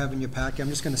report that you have in your packet. I'm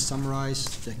just going to summarize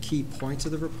the key points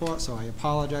of the report. So I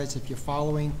apologize if you're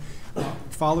following the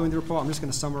report. I'm just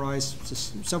going to summarize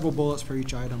just several bullets for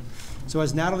each item. So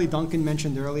as Natalie Duncan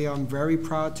mentioned earlier, I'm very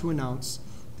proud to announce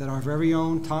that our very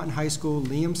own Taunton High School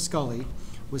Liam Scully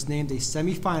was named a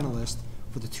semifinalist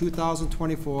for the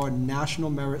 2024 National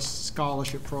Merit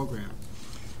Scholarship Program.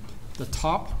 The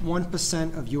top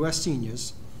 1% of U.S.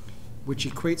 seniors, which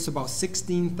equates to about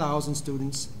 16,000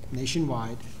 students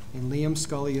nationwide, and Liam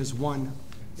Scully is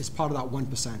part of that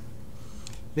 1%.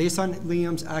 Based on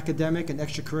Liam's academic and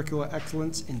extracurricular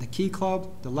excellence in the Key Club,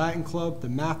 the Latin Club, the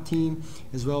math team,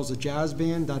 as well as the jazz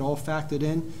band, that all factored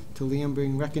in to Liam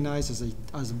being recognized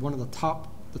as one of the top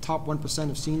 1%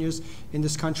 of seniors in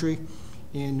this country.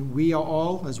 And we are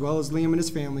all, as well as Liam and his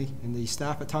family and the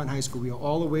staff at Taunton High School, we are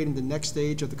all awaiting the next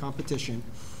stage of the competition,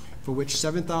 for which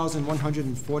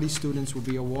 7,140 students will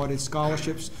be awarded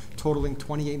scholarships totaling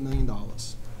 $28 million.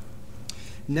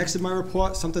 Next in my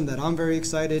report, something that I'm very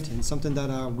excited and something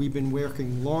that we've been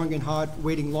waiting long and hard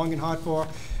for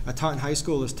at Taunton High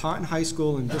School is Taunton High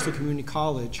School and Bristol Community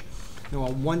College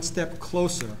are one step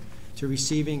closer to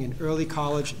receiving an early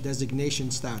college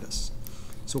designation status.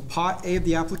 So Part A of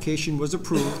the application was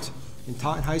approved, and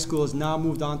Taunton High School has now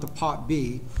moved on to Part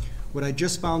B. What I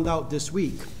just found out this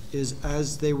week is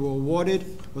as they were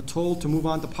told to move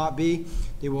on to Part B,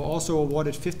 they were also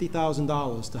awarded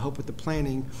 $50,000 to help with the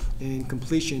planning and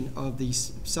completion of the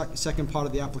second part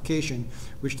of the application,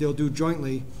 which they'll do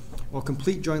jointly or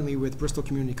complete jointly with Bristol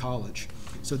Community College.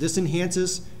 So this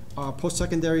enhances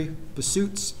post-secondary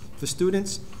pursuits for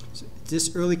students.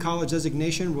 This early college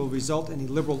designation will result in a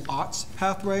liberal arts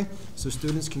pathway, so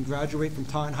students can graduate from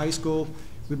Taunton High School,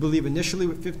 we believe initially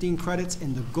with 15 credits,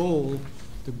 and the goal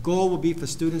will be for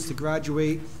students to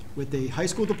graduate with a high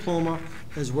school diploma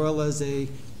as well as a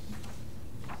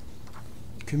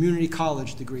community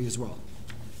college degree as well.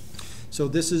 So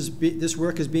this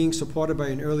work is being supported by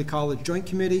an early college joint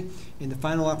committee, and the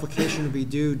final application will be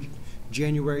due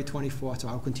January 24th. So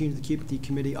I'll continue to keep the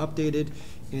committee updated.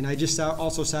 And I just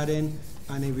also sat in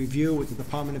on a review with the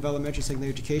Department of Elementary and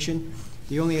Secondary Education.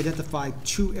 They only identified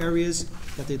 2 areas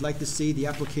that they'd like to see the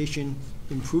application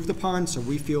improved upon, so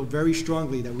we feel very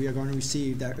strongly that we are going to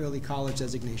receive that early college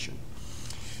designation.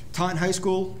 Taunton High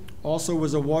School also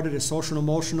was awarded a social and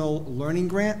emotional learning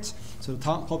grant. So the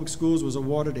Taunton Public Schools was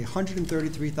awarded a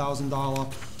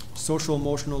 $133,000 social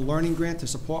emotional learning grant to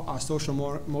support our social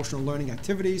emotional learning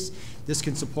activities. This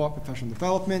can support professional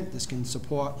development, this can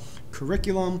support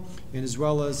curriculum, and as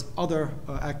well as other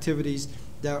activities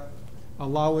that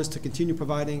allow us to continue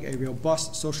providing a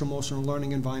robust social emotional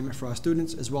learning environment for our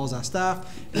students, as well as our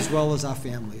staff, as well as our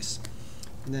families.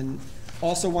 And then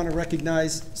also want to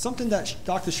recognize something that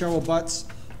Dr. Cheryl Butts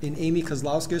and Amy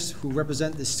Kozlowskis, who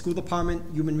represent the school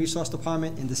department, human resource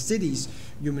department, and the city's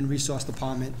human resource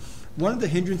department. One of the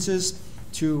hindrances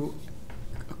to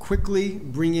quickly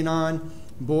bringing on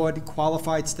board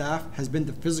qualified staff has been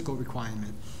the physical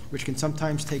requirement, which can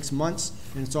sometimes take months,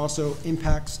 and it also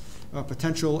impacts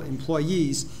potential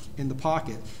employees in the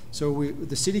pocket. So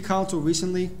the City Council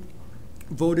recently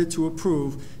voted to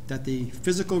approve that the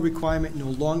physical requirement no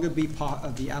longer be part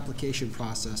of the application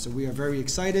process. So we are very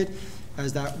excited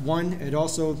as that it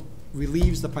also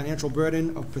relieves the financial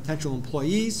burden of potential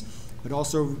employees. It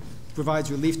also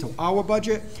provides relief to our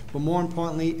budget, but more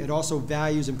importantly, it also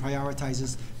values and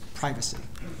prioritizes privacy.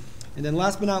 And then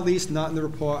last but not least, not in the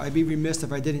report, I'd be remiss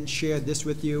if I didn't share this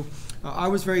with you. I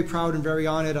was very proud and very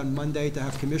honored on Monday to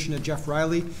have Commissioner Jeff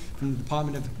Riley from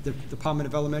the Department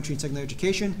of Elementary and Secondary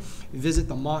Education visit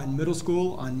the Martin Middle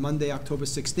School on Monday, October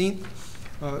 16th.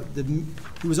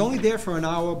 He was only there for an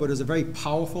hour, but it was a very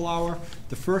powerful hour.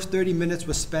 The first 30 minutes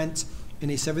was spent in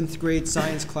a 7th grade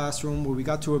science classroom where we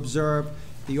got to observe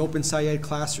the Open Syed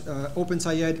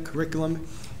curriculum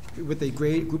with a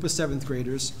group of 7th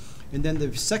graders. And then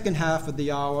the second half of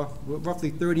the hour, roughly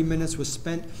 30 minutes, was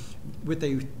spent with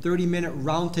a 30-minute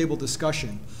roundtable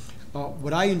discussion.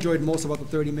 What I enjoyed most about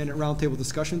the 30-minute roundtable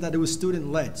discussion is that it was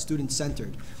student-led,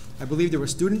 student-centered. I believe there were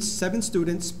 7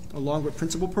 students, along with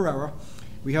Principal Pereira.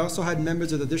 We also had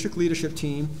members of the district leadership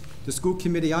team, the school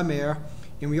committee, our mayor,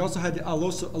 and we also had our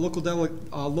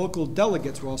local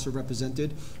delegates were also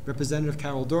represented. Representative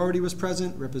Carol Doherty was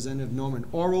present, Representative Norman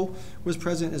Orrell was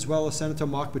present, as well as Senator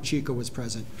Mark Pacheco was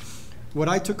present. What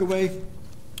I took away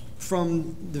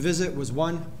from the visit was,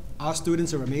 one, our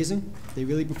students are amazing. They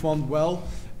really performed well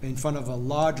in front of a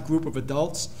large group of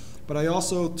adults. But I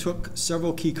also took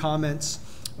several key comments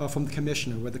from the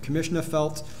commissioner, where the commissioner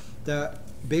felt that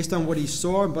based on what he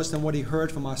saw and based on what he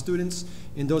heard from our students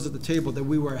and those at the table, that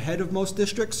we were ahead of most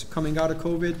districts coming out of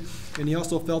COVID. And he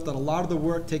also felt that a lot of the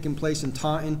work taking place in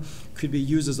Taunton could be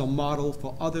used as a model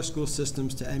for other school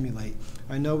systems to emulate.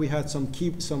 I know we had some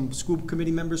school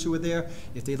committee members who were there.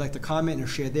 If they'd like to comment or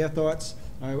share their thoughts,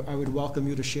 I would welcome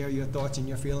you to share your thoughts and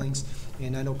your feelings.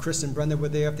 And I know Chris and Brenda were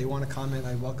there. If they want to comment,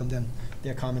 I welcome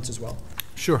their comments as well.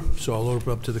 Sure. So I'll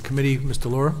open up to the committee. Mr.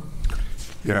 Laura?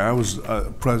 Yeah, I was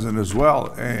present as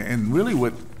well. And really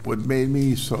what made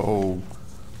me so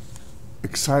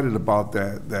excited about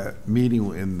that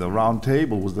meeting in the round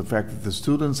table was the fact that the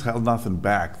students held nothing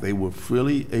back. They were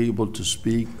freely able to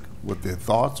speak what their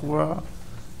thoughts were.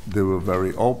 They were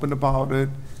very open about it,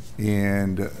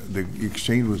 and the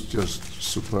exchange was just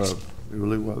superb. It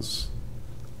really was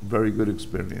a very good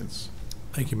experience.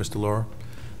 Thank you, Mr. Laura.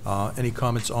 Any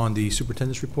comments on the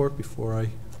superintendent's report before I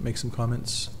make some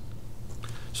comments?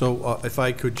 So if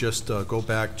I could just go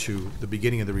back to the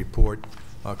beginning of the report.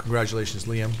 Congratulations,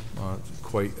 Liam.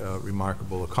 Quite a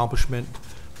remarkable accomplishment.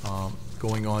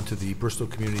 Going on to the Bristol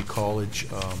Community College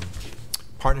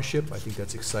partnership, I think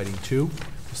that's exciting too,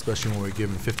 especially when we're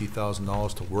given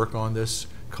 $50,000 to work on this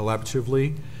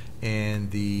collaboratively, and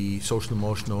the social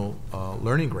emotional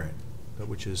learning grant,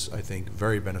 which is, I think,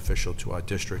 very beneficial to our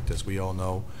district. As we all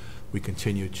know, we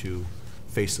continue to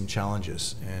face some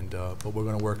challenges, and but we're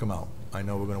going to work them out. I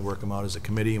know we're going to work them out as a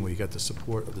committee, and we got the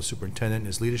support of the superintendent and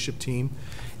his leadership team.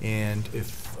 And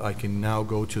if I can now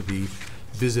go to the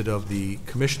visit of the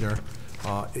commissioner,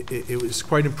 it was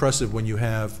quite impressive when you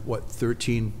have,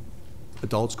 13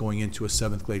 adults going into a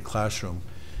 7th grade classroom,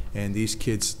 and these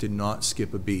kids did not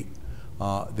skip a beat.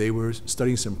 They were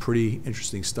studying some pretty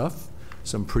interesting stuff,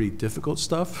 some pretty difficult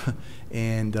stuff,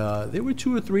 and there were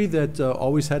 2 or 3 that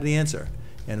always had the answer,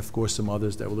 and of course some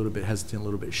others that were a little bit hesitant, a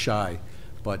little bit shy.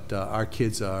 But our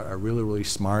kids are really, really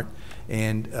smart.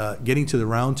 And getting to the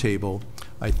round table,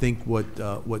 I think what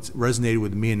resonated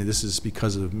with me, and this is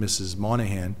because of Mrs.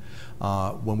 Monahan,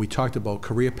 when we talked about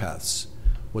career paths,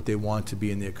 what they want to be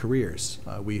in their careers.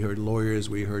 We heard lawyers,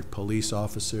 we heard police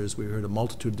officers, we heard a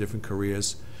multitude of different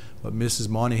careers. But Mrs.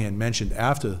 Monahan mentioned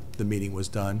after the meeting was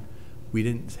done, we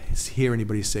didn't hear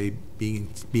anybody say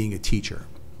being a teacher.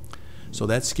 So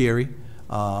that's scary.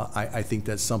 I think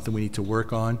that's something we need to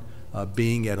work on.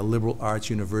 Being at a liberal arts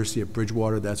university at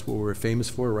Bridgewater, that's what we're famous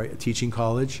for, right? A teaching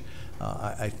college.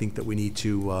 I think that we need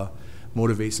to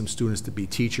motivate some students to be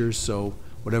teachers. So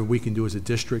whatever we can do as a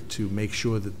district to make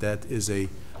sure that that is a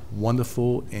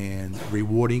wonderful and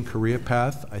rewarding career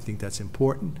path, I think that's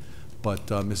important. But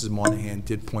Mrs. Monahan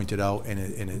did point it out, and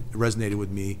it resonated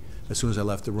with me as soon as I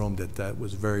left the room, that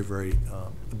was very, very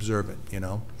observant, you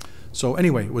know. So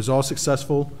anyway, it was all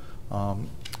successful.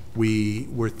 We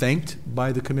were thanked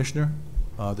by the commissioner.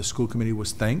 The school committee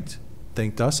was thanked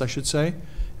us, I should say,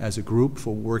 as a group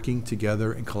for working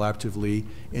together and collaboratively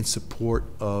in support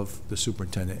of the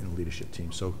superintendent and leadership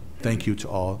team. So thank you to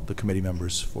all the committee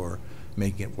members for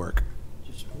making it work.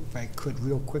 Just if I could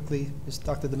real quickly,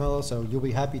 Dr. DeMello, so you'll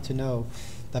be happy to know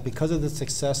that because of the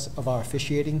success of our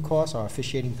officiating course, our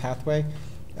officiating pathway,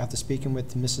 after speaking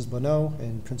with Mrs. Bonneau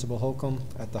and Principal Holcomb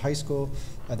at the high school,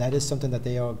 that is something that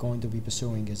they are going to be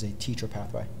pursuing as a teacher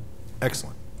pathway.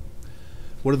 Excellent.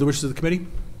 What are the wishes of the committee?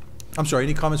 I'm sorry,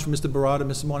 any comments from Mr. Barada,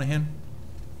 Mrs. Monahan?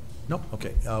 Nope, okay.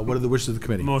 What are the wishes of the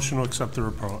committee? Motion to accept the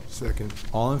report. Second.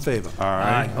 All in favor?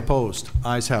 Aye. Opposed?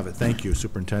 Ayes have it. Thank you,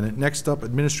 Superintendent. Next up,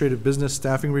 Administrative Business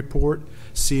Staffing Report,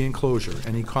 C enclosure.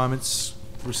 Any comments?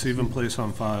 Receive and place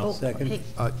on file. Oh, Second. hey,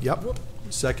 Yep.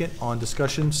 Second, on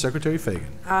discussion, Secretary Fagan.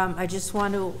 I just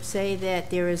want to say that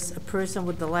there is a person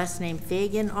with the last name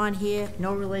Fagan on here,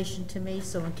 no relation to me,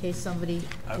 so in case somebody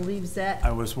believes that.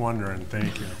 I was wondering,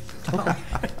 thank you.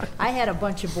 I had a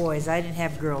bunch of boys, I didn't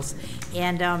have girls.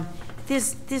 And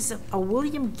there's a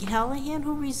William Callahan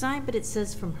who resigned, but it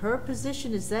says from her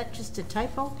position, is that just a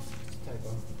typo? Typo.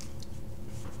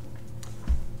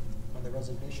 On the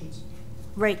resignations?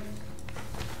 Right,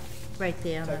 right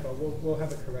there. Typo, we'll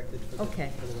have it corrected for the. Okay,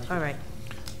 for the record. all right.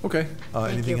 Okay.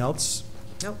 Anything you. else?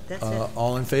 Nope, that's it.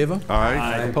 All in favor?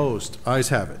 Aye. Opposed? Ayes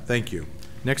have it. Thank you.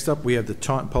 Next up, we have the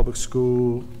Taunton Public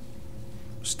School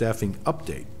staffing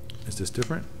update. Is this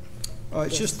different?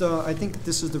 It's just, I think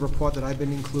this is the report that I've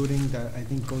been including that I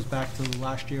think goes back to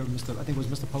last year, I think it was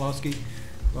Mr. Pawlowski,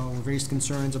 raised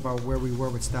concerns about where we were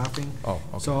with staffing. Oh,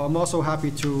 okay. So I'm also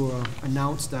happy to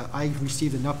announce that I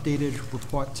received an updated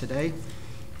report today.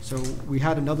 So we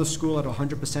had another school at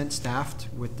 100% staffed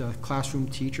with the classroom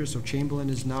teachers, so Chamberlain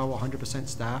is now 100%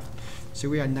 staffed. So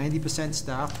we are 90%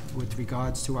 staffed with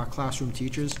regards to our classroom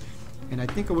teachers. And I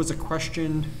think it was a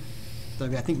question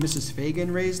that I think Mrs.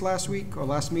 Fagan raised last week or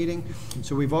last meeting.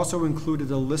 So we've also included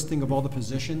a listing of all the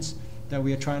positions that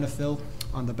we are trying to fill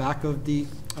on the back of the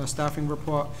staffing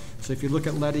report. So if you look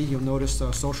at Letty, you'll notice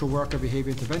social worker,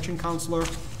 behavior intervention counselor.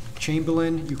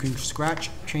 Chamberlain, you can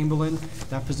scratch Chamberlain,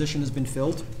 that position has been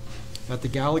filled. At the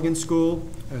Galligan School,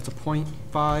 it's a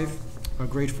 .5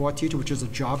 grade 4 teacher, which is a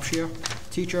job share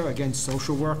teacher. Again,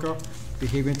 social worker,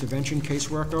 behavior intervention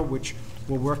caseworker, which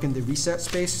will work in the reset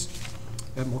space.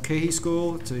 At Mulcahy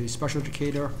School, it's a special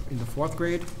educator in the 4th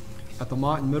grade. At the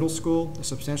Martin Middle School, a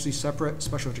substantially separate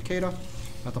special educator.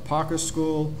 At the Parker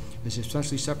School, it's a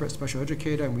substantially separate special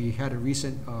educator, and we had a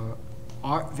recent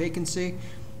art vacancy.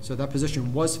 So that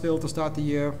position was filled to start the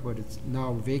year, but it's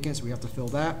now vacant, so we have to fill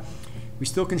that. We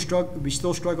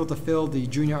still struggle to fill the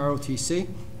junior ROTC,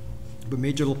 but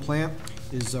Major LaPlante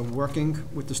is working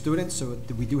with the students, so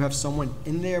we do have someone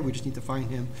in there. We just need to find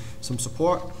him some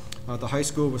support. The high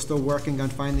school, we're still working on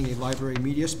finding a library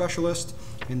media specialist,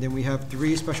 and then we have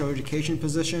 3 special education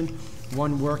positions,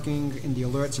 1 working in the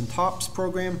Alerts and Tops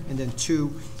program, and then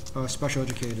 2 special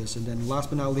educators. And then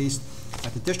last but not least,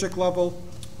 at the district level,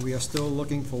 we are still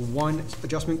looking for 1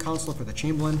 adjustment counselor for the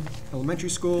Chamberlain Elementary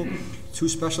School, 2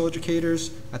 special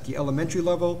educators at the elementary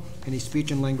level, and a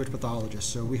speech and language pathologist.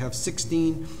 So we have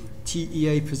 16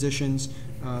 TEA positions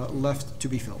left to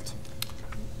be filled.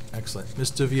 Excellent.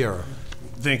 Mr. Vieira.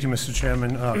 Thank you, Mr.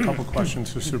 Chairman. A couple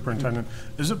questions for Superintendent.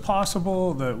 Is it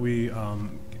possible that we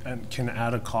can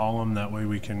add a column, that way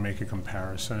we can make a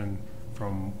comparison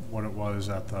from what it was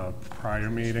at the prior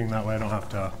meeting? That way I don't have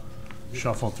to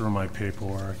shuffle through my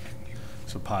paperwork.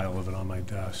 It's a pile of it on my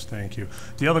desk. Thank you.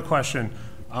 The other question,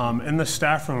 in the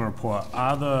staffing report,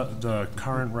 are the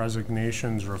current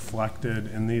resignations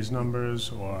reflected in these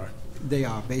numbers, or? They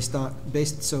are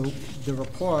so the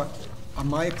report,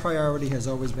 my priority has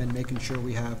always been making sure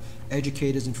we have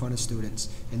educators in front of students,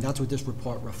 and that's what this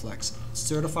report reflects.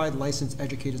 Certified licensed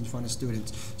educators in front of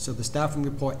students. So the staffing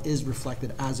report is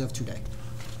reflected as of today.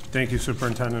 Thank you,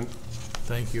 Superintendent.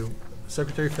 Thank you.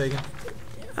 Secretary Fagan.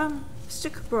 Mr.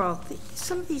 Cabral,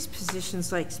 some of these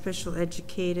positions like special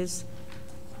educators,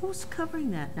 who's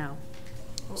covering that now?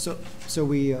 So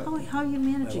we. How are you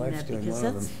managing My wife's that? doing Because one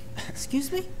of that's, them.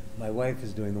 excuse me? My wife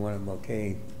is doing the one at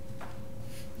Mulcahy.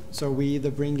 So we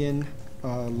either bring in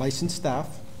licensed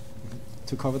staff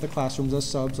to cover the classrooms as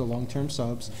subs or long-term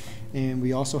subs, and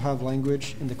we also have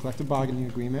language in the collective bargaining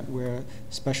agreement where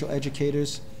special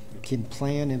educators can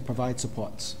plan and provide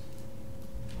supports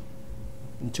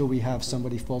until we have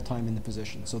somebody full-time in the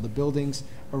position. So the buildings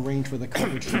arrange for the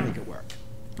coverage to make it work.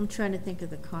 I'm trying to think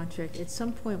of the contract. At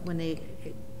some point when they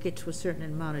get to a certain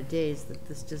amount of days,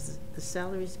 does the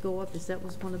salaries go up? Is that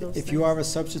was one of those things? If you are a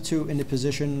substitute in the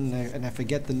position, and I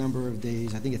forget the number of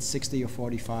days, I think it's 60 or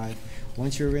 45.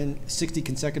 Once you're in 60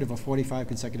 consecutive or 45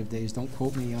 consecutive days, don't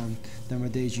quote me on number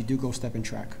of days, you do go step and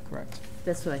track, correct?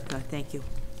 That's what I thought. Thank you.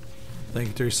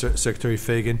 Thank you, Secretary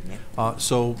Fagan.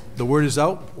 So the word is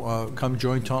out. Come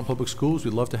join Taunton Public Schools.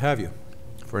 We'd love to have you.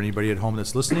 For anybody at home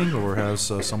that's listening or has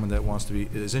someone that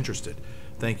is interested.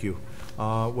 Thank you.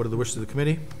 What are the wishes of the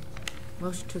committee?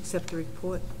 Motion to accept the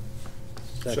report.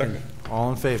 Second. All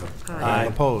in favor? Aye.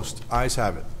 Opposed? Ayes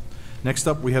have it. Next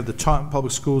up, we have the Taunton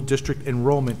Public School District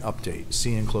Enrollment Update,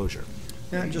 C enclosure.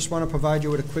 Yeah, I just want to provide you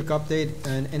with a quick update,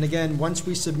 and again, once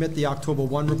we submit the October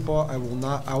 1 report, I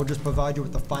will just provide you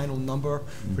with the final number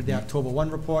for the October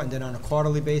 1 report, and then on a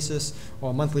quarterly basis or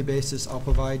a monthly basis, I'll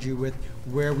provide you with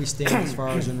where we stand as far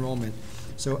as enrollment.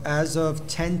 So as of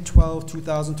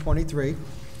 10/12/2023,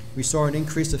 we saw an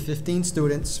increase of 15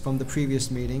 students from the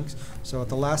previous meetings. So at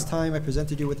the last time I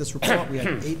presented you with this report, we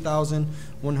had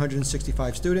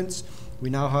 8,165 students. We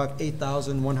now have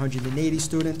 8,180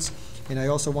 students. And I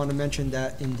also want to mention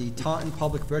that in the Taunton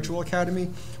Public Virtual Academy,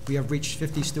 we have reached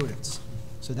 50 students.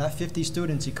 So that 50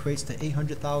 students equates to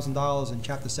 $800,000 in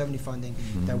Chapter 70 funding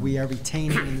that we are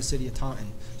retaining in the city of Taunton.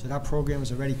 So that program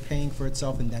is already paying for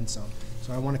itself and then some.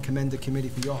 So I want to commend the committee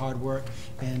for your hard work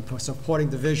and for supporting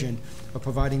the vision of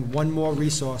providing one more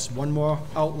resource, one more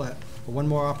outlet, or one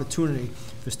more opportunity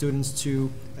for students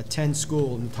to attend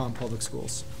school in the Taunton Public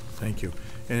Schools. Thank you.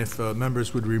 And if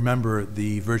members would remember,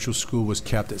 the virtual school was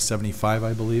capped at 75,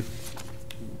 I believe.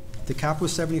 The cap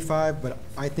was 75, but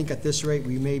I think at this rate,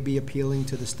 we may be appealing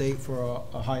to the state for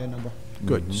a higher number.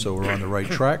 Good, so we're on the right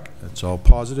track. That's all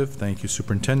positive. Thank you,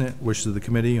 Superintendent. Wishes of the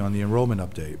committee on the enrollment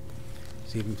update.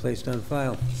 It's even placed on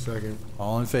file. Second.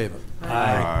 All in favor?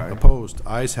 Aye. Opposed?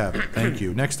 Ayes have it. Thank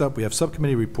you. Next up, we have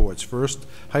subcommittee reports. First,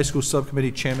 High School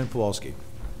Subcommittee Chairman Pawlowski.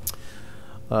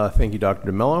 Thank you, Dr.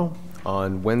 DeMello.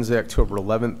 On Wednesday, October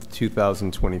 11th,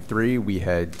 2023, we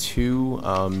had two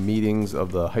meetings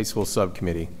of the high school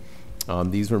subcommittee.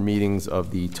 These were meetings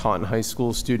of the Taunton High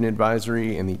School Student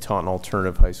Advisory and the Taunton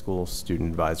Alternative High School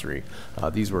Student Advisory.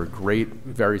 These were great,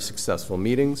 very successful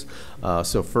meetings.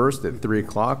 So first, at 3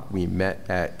 o'clock, we met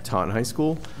at Taunton High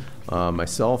School.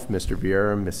 Myself, Mr.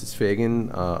 Vieira, Mrs.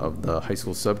 Fagan of the high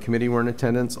school subcommittee were in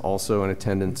attendance. Also in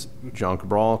attendance, John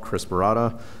Cabral, Chris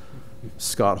Barata,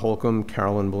 Scott Holcomb,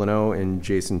 Carolyn Blano, and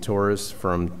Jason Torres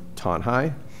from Taunton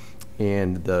High.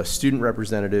 And the student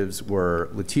representatives were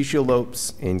Leticia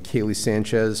Lopes and Kaylee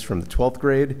Sanchez from the 12th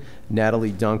grade, Natalie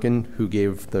Duncan, who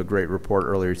gave the great report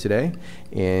earlier today,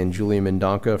 and Julia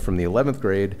Mendonca from the 11th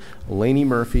grade, Lainey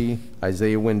Murphy,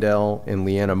 Isaiah Wendell, and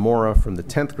Leanna Mora from the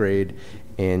 10th grade,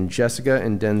 and Jessica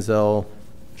and Denzel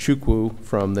Chukwu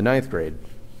from the 9th grade.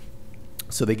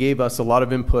 So they gave us a lot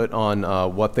of input on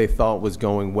what they thought was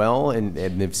going well, and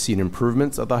they've seen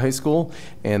improvements at the high school,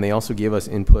 and they also gave us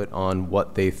input on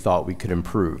what they thought we could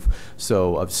improve.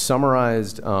 So I've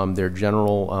summarized their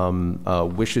general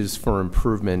wishes for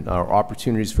improvement, or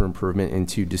opportunities for improvement,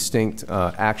 into distinct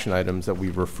action items that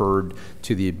we've referred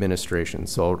to the administration.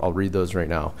 So I'll read those right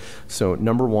now. So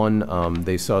number one,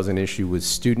 they saw as an issue was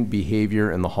student behavior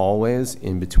in the hallways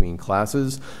in between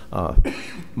classes,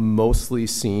 mostly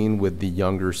seen with the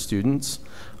younger students.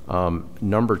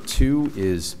 Number two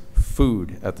is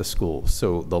food at the school.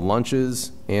 So the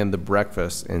lunches and the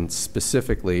breakfast, and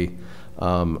specifically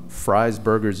fries,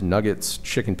 burgers, nuggets,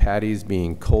 chicken patties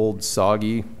being cold,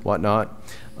 soggy, whatnot.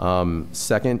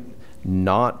 Second,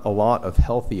 not a lot of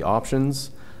healthy options.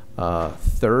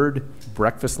 Third,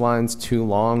 breakfast lines too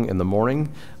long in the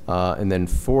morning. And then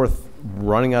fourth,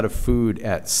 running out of food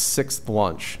at 6th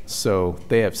lunch. So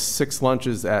they have 6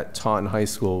 lunches at Taunton High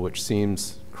School, which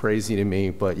seems crazy to me,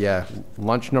 but yeah,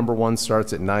 lunch number 1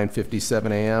 starts at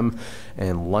 9:57 a.m.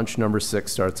 and lunch number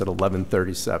 6 starts at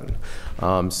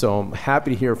 11:37. So I'm happy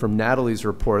to hear from Natalie's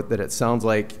report that it sounds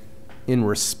like in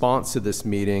response to this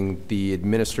meeting, the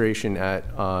administration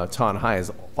at Taunton High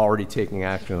is already taking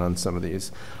action on some of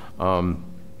these. The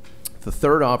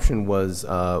third option was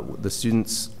the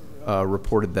students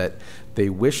reported that they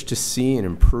wish to see an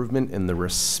improvement in the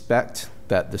respect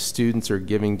that the students are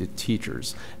giving to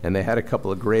teachers, and they had a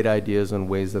couple of great ideas on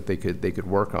ways that they could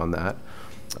work on that.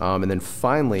 And then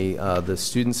finally, the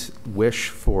students wish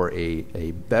for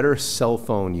a better cell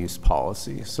phone use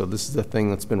policy. So this is the thing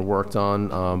that's been worked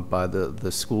on by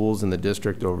the schools in the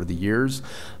district over the years,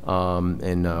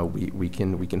 and we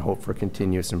can hope for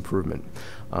continuous improvement.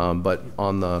 But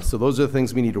so those are the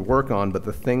things we need to work on, but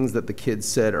the things that the kids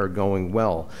said are going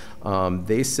well.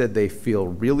 They said they feel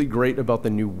really great about the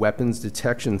new weapons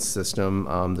detection system.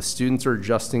 The students are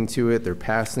adjusting to it, they're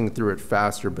passing through it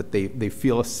faster, but they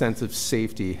feel a sense of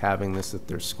safety having this at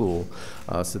their school.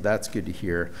 So that's good to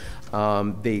hear.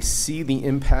 They see the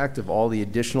impact of all the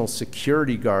additional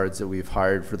security guards that we've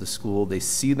hired for the school. They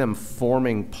see them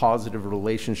forming positive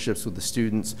relationships with the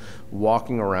students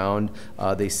walking around.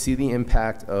 They see the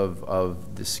impact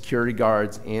of the security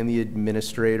guards and the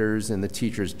administrators and the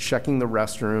teachers checking the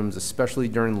restrooms, especially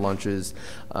during lunches,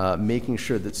 making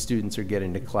sure that students are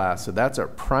getting to class. So that's a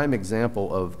prime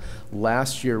example of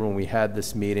last year when we had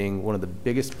this meeting. One of the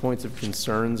biggest points of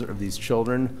concerns of these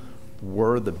children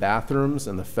were the bathrooms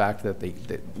and the fact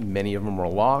that many of them were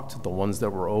locked. The ones that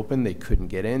were open, they couldn't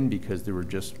get in because there were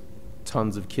just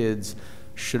tons of kids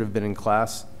should have been in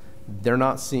class. They're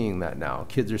not seeing that now.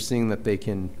 Kids are seeing that they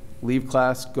can leave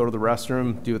class, go to the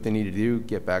restroom, do what they need to do,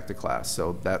 get back to class.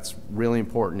 So that's really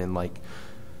important, and like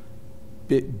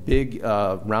big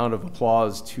round of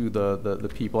applause to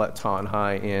the people at Taunton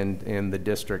High and the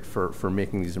district for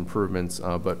making these improvements,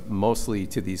 but mostly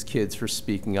to these kids for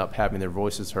speaking up, having their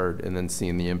voices heard, and then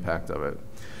seeing the impact of it.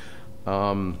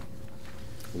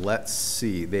 Let's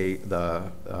see,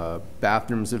 the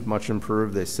bathrooms have much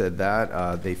improved. They said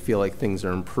that. They feel like things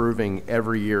are improving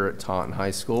every year at Taunton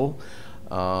High School.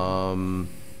 Mr.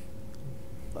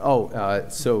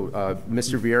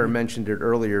 Vieira mentioned it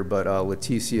earlier, but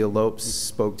Leticia Lopes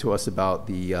spoke to us about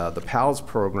the PALS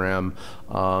program,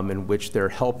 in which they're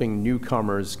helping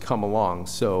newcomers come along.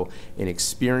 So an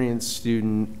experienced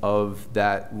student of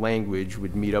that language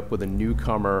would meet up with a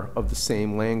newcomer of the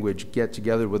same language, get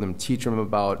together with them, teach them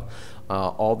about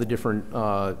all the different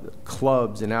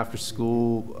clubs and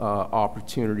after-school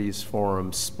opportunities for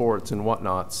them, sports and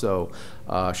whatnot. So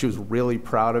she was really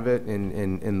proud of it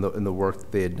and the work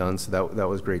that they had done. So that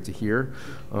was great to hear.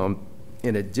 And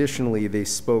additionally, they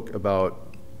spoke about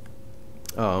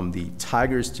the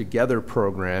Tigers Together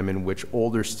program, in which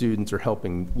older students are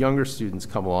helping younger students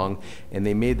come along, and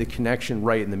they made the connection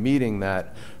right in the meeting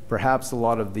that perhaps a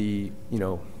lot of the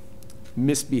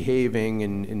misbehaving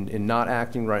and not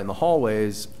acting right in the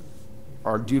hallways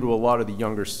are due to a lot of the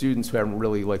younger students who haven't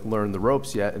really learned the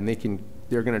ropes yet, and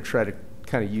they're going to try to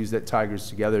kind of use that Tigers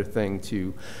Together thing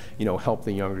to help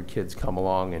the younger kids come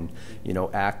along and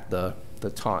act the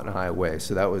Taunton High way.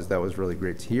 So that was really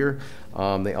great to hear.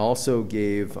 They also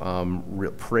gave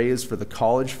praise for the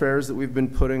college fairs that we've been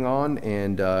putting on,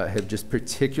 and have just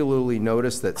particularly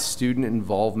noticed that student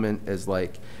involvement is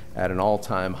at an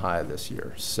all-time high this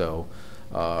year. So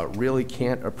really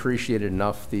can't appreciate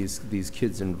enough these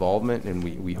kids' involvement, and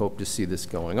we hope to see this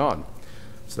going on.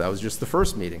 So that was just the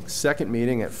first meeting. Second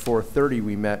meeting at 4:30,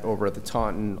 we met over at the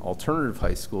Taunton Alternative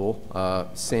High School.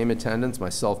 Same attendance,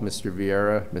 myself, Mr.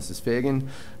 Vieira, Mrs. Fagan,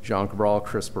 John Cabral,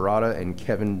 Chris Barata, and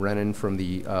Kevin Brennan from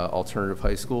the Alternative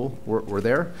High School were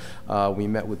there. We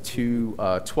met with two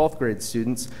 12th grade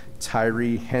students,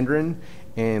 Tyree Hendren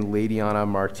and Ladiana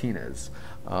Martinez.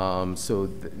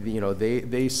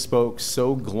 They spoke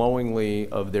so glowingly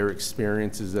of their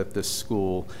experiences at this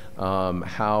school,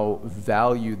 how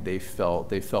valued they felt.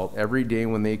 They felt every day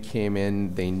when they came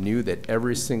in, they knew that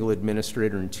every single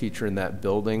administrator and teacher in that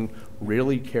building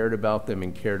really cared about them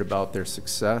and cared about their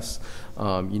success.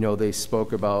 They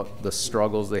spoke about the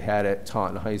struggles they had at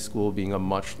Taunton High School being a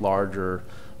much larger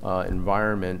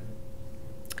environment.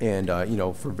 And,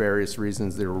 for various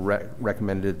reasons, they were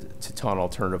recommended to Taunton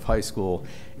Alternative High School,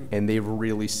 and they've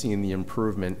really seen the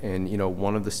improvement. And,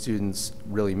 one of the students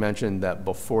really mentioned that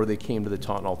before they came to the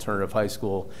Taunton Alternative High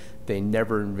School, they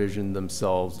never envisioned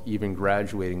themselves even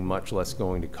graduating, much less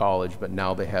going to college, but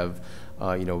now they have,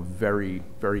 very,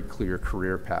 very clear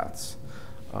career paths.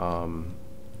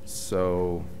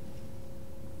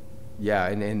 Yeah,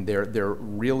 and they're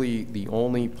really, the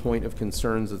only point of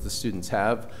concerns that the students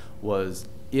have was,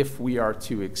 if we are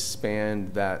to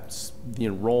expand the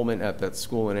enrollment at that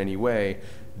school in any way,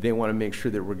 they want to make sure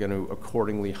that we're going to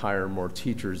accordingly hire more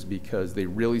teachers, because they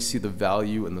really see the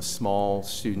value in the small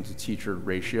student to teacher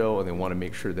ratio, and they want to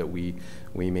make sure that we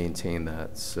maintain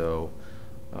that. So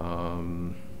I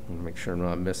want to make sure I'm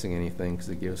not missing anything, because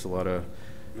it gave us a lot of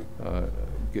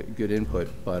good input.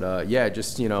 But yeah,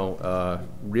 just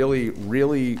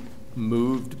really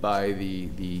moved by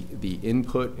the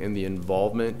input and the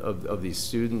involvement of these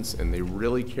students, and they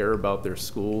really care about their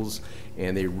schools,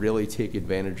 and they really take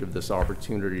advantage of this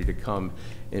opportunity to come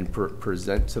and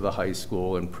present to the high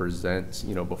school and present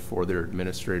before their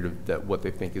administrative that what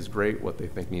they think is great, what they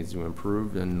think needs to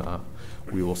improve, and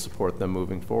we will support them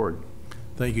moving forward.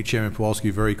 Thank you, Chairman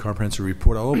Pawlowski. Very comprehensive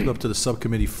report. I'll open up to the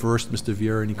subcommittee first. Mr.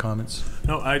 Vieira, any comments?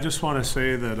 No, I just want to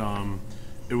say that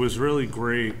it was really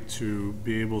great to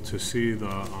be able to see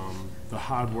the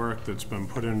hard work that's been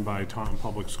put in by Taunton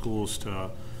Public Schools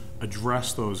to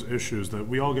address those issues that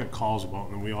we all get calls about,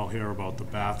 and we all hear about the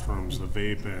bathrooms, the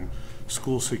vaping,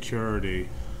 school security,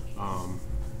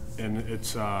 and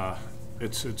it's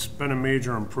been a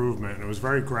major improvement, and it was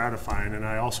very gratifying. And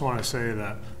I also want to say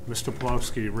that Mr.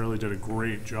 Pawlowski really did a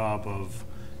great job of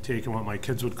taking what my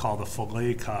kids would call the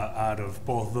filet cut out of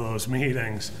both those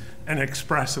meetings and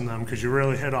expressing them, because you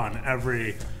really hit on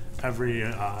every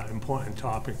important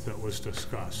topic that was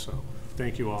discussed. So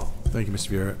thank you all. Thank you,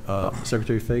 Mr. Vieira.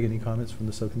 Secretary Fagan, any comments from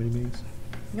the subcommittee meetings?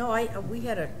 No, we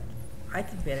had a I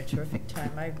think we had a terrific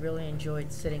time. I really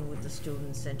enjoyed sitting with the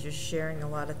students and just sharing a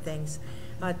lot of things.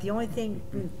 The only thing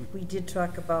we did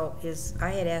talk about is I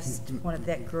had asked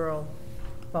that girl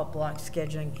about block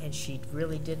scheduling, and she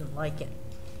really didn't like it.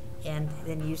 And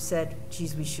then you said,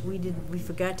 geez, we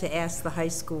forgot to ask the high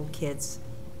school kids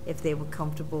if they were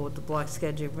comfortable with the block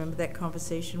schedule. Remember that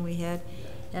conversation we had?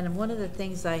 And one of the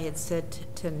things I had said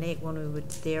to Nate when we were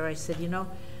there, I said, you know,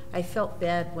 I felt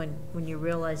bad when you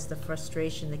realized the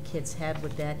frustration the kids had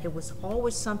with that. It was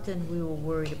always something we were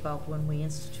worried about when we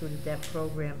instituted that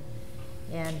program.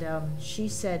 And she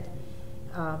said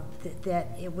that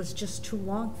it was just too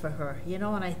long for her, you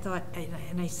know, and I thought,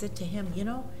 and I said to him, you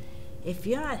know, if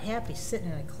you're not happy sitting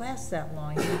in a class that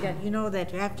long, you know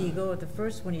that after you go with the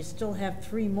first one, you still have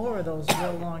 3 more of those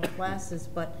real long classes.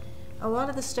 But a lot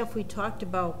of the stuff we talked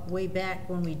about way back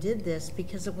when we did this,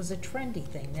 because it was a trendy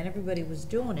thing and everybody was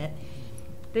doing it,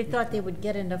 they thought they would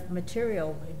get enough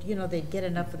material, you know, they'd get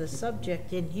enough of the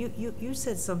subject. And you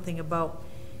said something about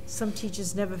some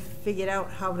teachers never figured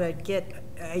out how to get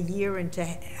a year into a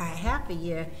half a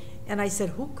year. And I said,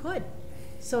 who could?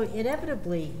 So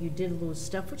inevitably you did lose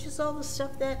stuff, which is all the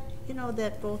stuff that, you know,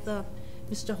 that both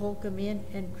Mr. Holcomb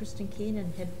and Kristen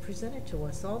Keenan had presented to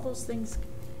us. All those things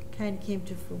kind of came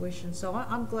to fruition. So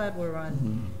I'm glad we're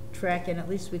on track, and at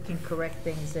least we can correct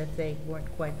things if they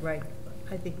weren't quite right.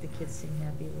 I think the kids seem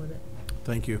happy with it.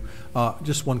 Thank you.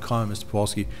 Just one comment, Mr.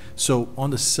 Pawlski. So on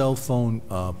the cell phone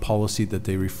policy that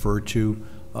they referred to,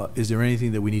 is there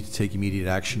anything that we need to take immediate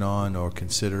action on or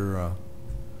consider?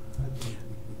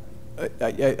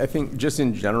 I think just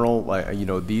in general, like, you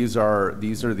know, these are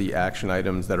the action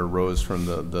items that arose from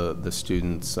the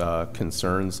students'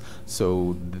 concerns.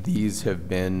 So these have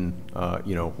been,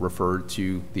 you know, referred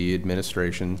to the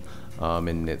administration,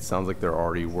 and it sounds like they're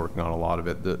already working on a lot of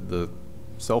it. The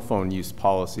cell phone use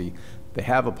policy, they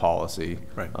have a policy.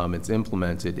 Right. It's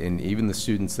implemented, and even the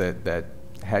students that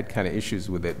had kind of issues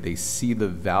with it, they see the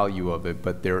value of it,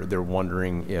 but they're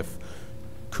wondering if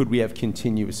could we have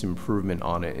continuous improvement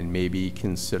on it and maybe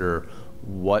consider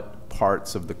what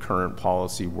parts of the current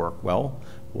policy work well,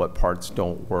 what parts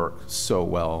don't work so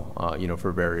well, you know,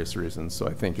 for various reasons. So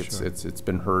I think it's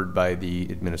been heard by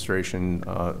the administration.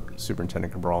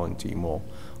 Superintendent Cabral and team will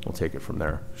take it from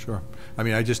there. Sure. I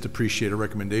mean, I just appreciate a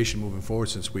recommendation moving forward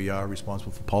since we are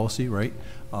responsible for policy, right?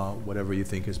 Whatever you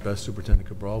think is best, Superintendent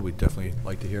Cabral, we'd definitely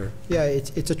like to hear. Yeah,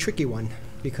 it's a tricky one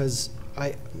because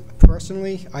I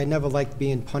personally never liked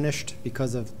being punished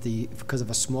because of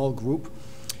a small group.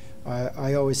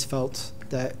 I always felt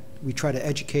that we try to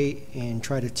educate and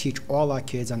try to teach all our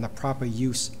kids on the proper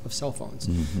use of cell phones.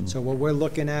 Mm-hmm. So what we're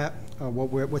looking at,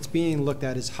 what's being looked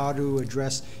at is how to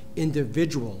address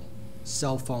individual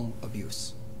cell phone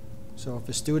abuse. So if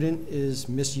a student is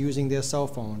misusing their cell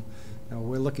phone,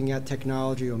 we're looking at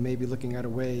technology or maybe looking at a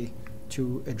way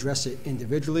to address it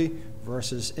individually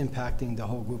versus impacting the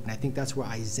whole group. And I think that's where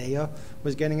Isaiah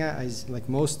was getting at.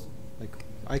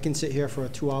 I can sit here for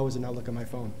 2 hours and not look at my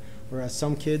phone. Whereas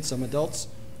some kids, some adults,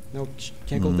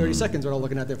 can't go 30 seconds without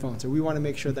looking at their phone. So we want to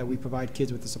make sure that we provide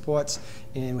kids with the supports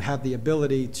and have the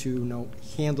ability to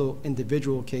handle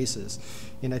individual cases.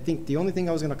 And I think the only thing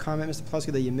I was going to comment, Mr.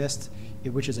 Pawlski, that you missed,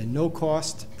 which is a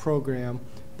no-cost program,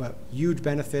 but huge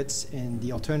benefits, and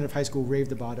the alternative high school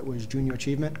raved about it, was junior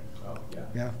achievement. Oh,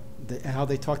 yeah. How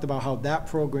they talked about how that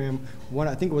program,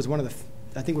 I think it was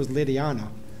Lydiana,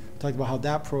 talked about how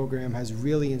that program has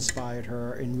really inspired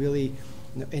her and really,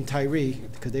 and Tyree,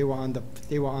 because they were on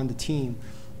the team,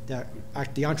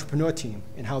 the entrepreneur team,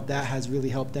 and how that has really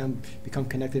helped them become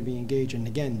connected and be engaged. And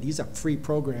again, these are free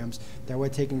programs that we're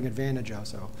taking advantage of.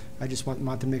 So I just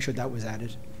want to make sure that was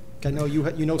added. I know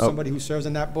you know somebody who serves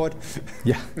on that board.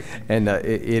 Yeah, and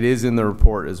it is in the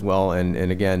report as well. And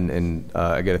again,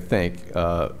 I got to thank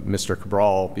Mr.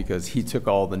 Cabral because he took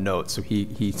all the notes. So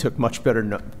he took much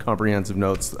better comprehensive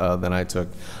notes than I took.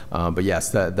 But yes,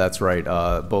 that's right.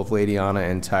 Both Ladiana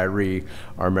and Tyree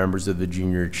are members of the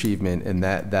Junior Achievement, and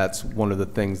that's one of the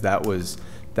things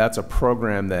that's a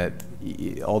program that,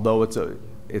 although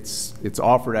it's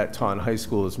offered at Taunton High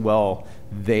School as well,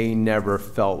 they never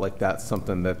felt like that's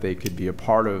something that they could be a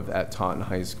part of at Taunton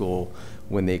High School.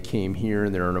 When they came here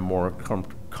and they're in a more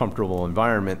comfortable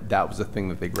environment, that was a thing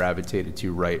that they gravitated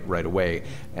to right away,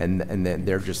 and then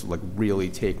they're just like really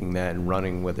taking that and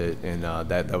running with it, and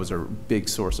that was a big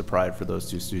source of pride for those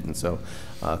two students. So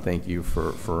thank you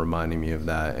for reminding me of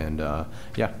that, and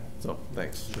yeah. So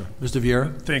thanks. Sure. Mr.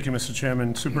 Vieira. Thank you, Mr.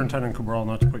 Chairman. Superintendent Cabral,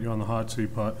 not to put you on the hot seat,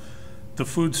 but the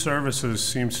food services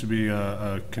seems to be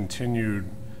a continued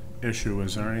issue.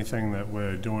 Is there anything that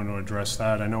we're doing to address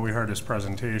that? I know we heard his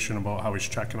presentation about how he's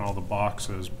checking all the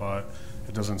boxes, but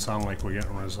it doesn't sound like we're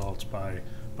getting results by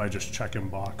just checking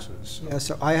boxes. Yeah,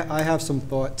 so I have some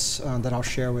thoughts that I'll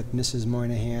share with Mrs.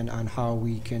 Moynihan on how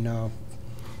we can,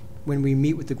 when we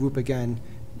meet with the group again,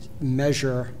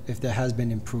 measure if there has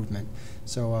been improvement.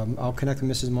 So I'll connect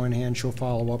with Mrs. Moynihan. She'll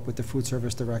follow up with the food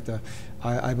service director.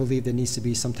 I believe there needs to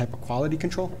be some type of quality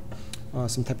control,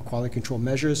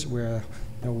 measures where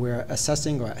we're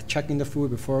assessing or checking the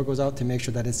food before it goes out to make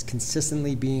sure that it's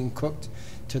consistently being cooked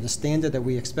to the standard that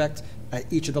we expect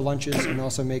at each of the lunches, and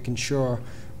also making sure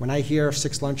when I hear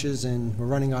 6 lunches and we're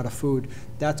running out of food,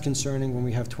 that's concerning when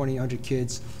we have 2,000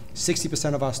 kids.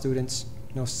 60% of our students,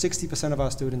 60% of our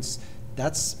students,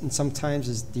 that's and sometimes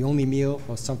is the only meal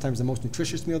or sometimes the most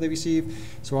nutritious meal they receive.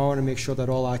 So I want to make sure that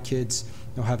all our kids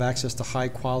have access to high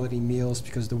quality meals,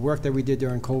 because the work that we did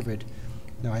during COVID,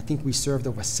 I think we served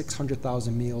over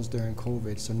 600,000 meals during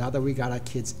COVID. So now that we got our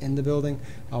kids in the building,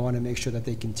 I want to make sure that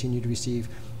they continue to receive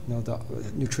the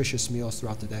nutritious meals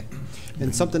throughout the day.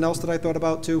 And something else that I thought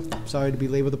about too, sorry to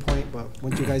belabor the point, but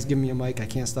once you guys give me a mic, I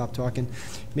can't stop talking.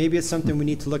 Maybe it's something we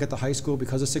need to look at the high school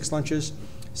because of 6 lunches,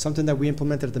 something that we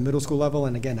implemented at the middle school level.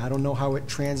 And again, I don't know how it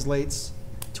translates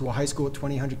to a high school with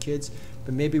 2,000 kids,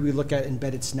 but maybe we look at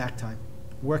embedded snack time,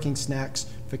 working snacks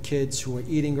for kids who are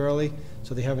eating early,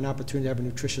 so they have an opportunity to have a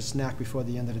nutritious snack before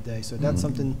the end of the day. So that's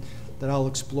something that I'll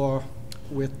explore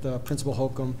with Principal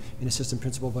Holcomb and Assistant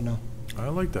Principal Bonneau. I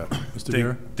like that. Mr.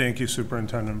 Vera? Thank you,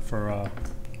 Superintendent, for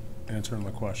answering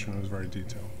the question. It was very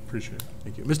detailed. Appreciate it.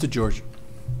 Thank you. Mr. George?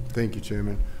 Thank you,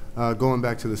 Chairman. Going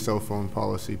back to the cell phone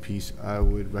policy piece, I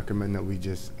would recommend that we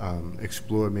just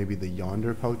explore maybe the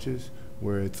Yonder pouches,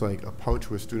 where it's like a pouch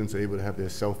where students are able to have their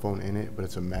cell phone in it, but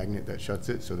it's a magnet that shuts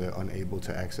it, so they're unable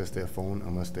to access their phone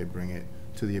unless they bring it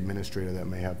to the administrator that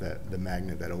may have the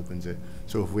magnet that opens it.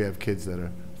 So if we have kids that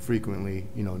are frequently,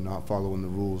 not following the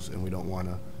rules, and we don't want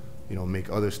to, make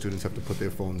other students have to put their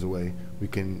phones away, we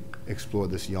can explore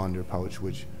this Yonder pouch,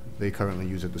 which they currently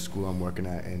use at the school I'm working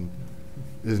at, and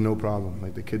there's no problem.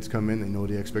 Like, the kids come in, they know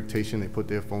the expectation, they put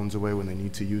their phones away when they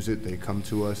need to use it, they come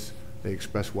to us, they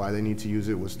express why they need to use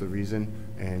it, what's the reason,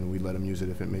 and we let them use it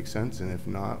if it makes sense, and if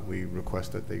not, we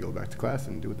request that they go back to class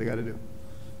and do what they got to do.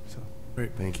 So,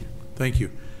 Great. Thank you. Thank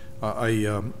you.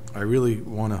 I really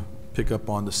want to pick up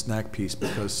on the snack piece,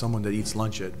 because someone that eats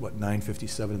lunch at,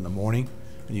 9:57 in the morning,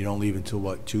 and you don't leave until,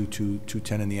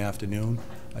 2:10 in the afternoon,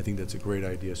 I think that's a great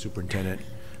idea, Superintendent.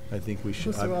 I think we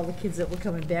should. Those are all the kids that were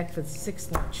coming back for the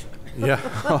 6th lunch. Yeah,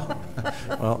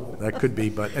 well, that could be,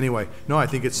 but anyway, no, I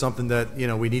think it's something that,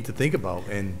 we need to think about,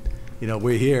 and,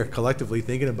 we're here collectively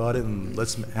thinking about it, and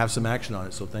let's have some action on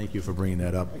it, so thank you for bringing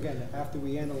that up. Again, after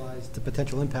we analyzed the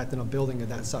potential impact on a building of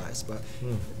that size, but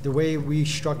the way we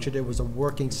structured it was a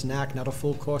working snack, not a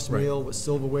full course meal with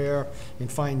silverware and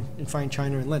fine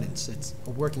china and linens. It's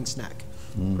a working snack.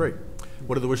 Great.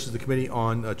 What are the wishes of the committee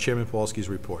on Chairman Pawlowski's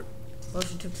report?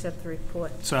 Motion to accept the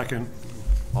report. Second.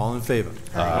 All in favor?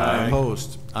 Aye.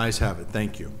 Opposed? Ayes have it.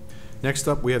 Thank you. Next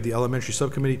up, we have the Elementary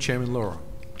Subcommittee, Chairman Laura.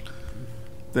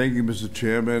 Thank you, Mr.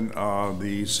 Chairman.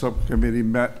 The subcommittee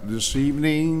met this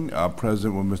evening,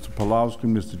 present with Mr.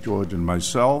 Pawlowski, Mr. George, and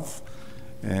myself,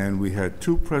 and we had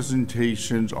 2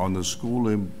 presentations on the school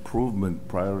improvement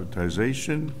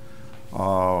prioritization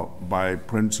by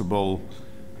Principal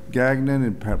Gagnon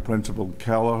and Principal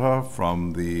Kelleher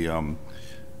from the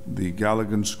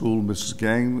Galligan School, Ms.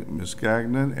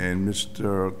 Gagnon, and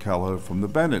Mr. Kelleher from the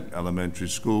Bennett Elementary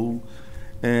School.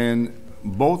 And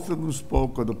both of them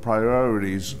spoke of the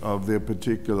priorities of their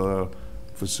particular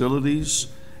facilities.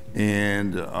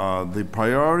 And the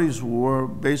priorities were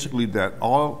basically that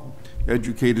all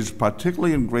educators,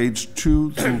 particularly in grades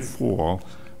 2 through 4,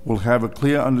 will have a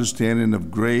clear understanding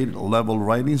of grade level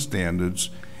writing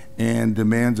standards and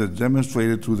demands are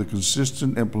demonstrated through the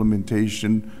consistent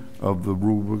implementation of the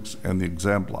rubrics and the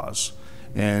exemplars.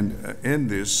 And in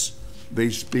this, they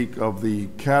speak of the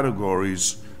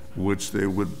categories which they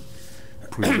would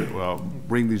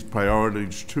bring these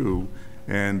priorities to,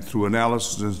 and through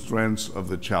analysis and strengths of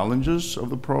the challenges of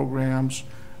the programs,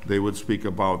 they would speak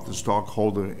about the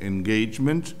stockholder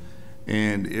engagement.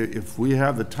 And if we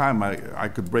have the time, I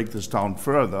could break this down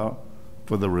further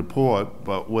for the report,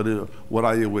 but what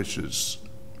are your wishes?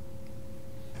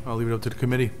 I'll leave it up to the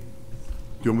committee. Do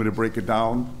you want me to break it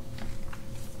down?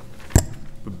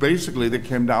 But basically, they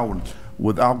came down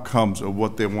with outcomes of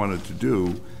what they wanted to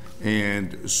do.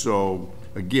 And so,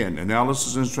 again,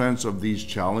 analysis and strengths of these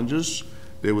challenges.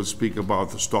 They would speak about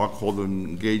the stockholder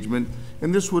engagement.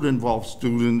 And this would involve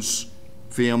students,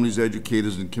 families,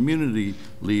 educators, and community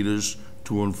leaders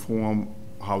to inform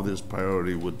how this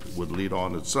priority would lead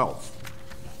on itself.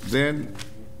 Then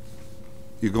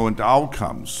you go into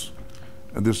outcomes.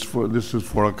 And this is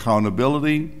for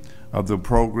accountability of the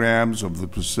programs, of the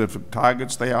specific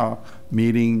targets they are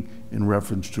meeting in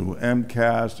reference to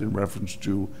MCAS, in reference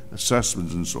to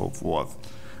assessments and so forth.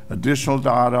 Additional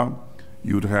data,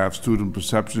 you'd have student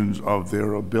perceptions of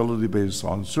their ability based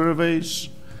on surveys,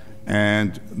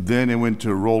 and then it went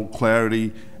to role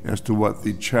clarity as to what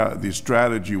the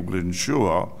strategy would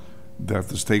ensure that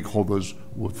the stakeholders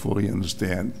would fully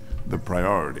understand the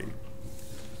priority.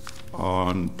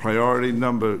 On priority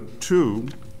number 2,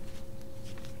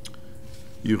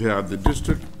 you have the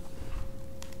district.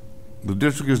 The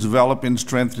district is developing,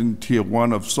 strengthening Tier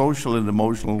 1 of social and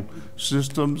emotional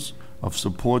systems of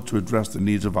support to address the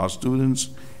needs of our students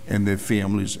and their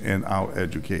families and our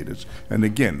educators. And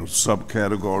again,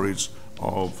 subcategories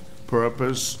of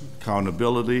purpose,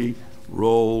 accountability,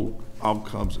 role,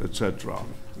 outcomes, etc.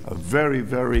 A very,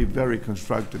 very, very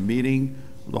constructive meeting,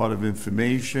 a lot of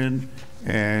information,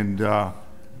 and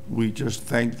we just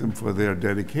thank them for their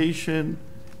dedication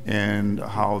and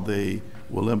how they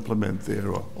will implement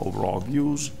their overall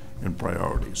views and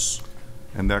priorities.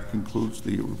 And that concludes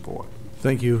the report.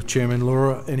 Thank you, Chairman.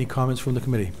 Laura, any comments from the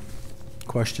committee?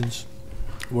 Questions?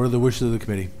 What are the wishes of the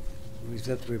committee? We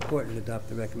accept the report and adopt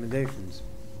the recommendations.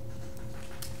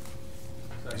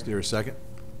 Is there a second?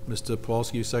 Mr.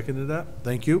 Pawlowski, you seconded that?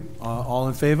 Thank you. All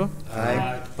in favor?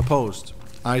 Aye. Opposed?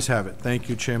 Ayes have it. Thank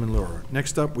you, Chairman Laura.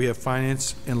 Next up, we have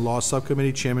Finance and Law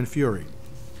Subcommittee, Chairman Fiore.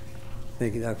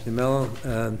 Thank you, Dr.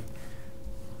 DeMello.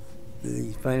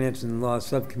 The Finance and Law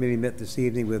Subcommittee met this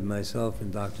evening with myself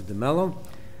and Dr. DeMello.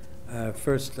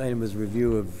 First item was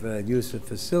review of use of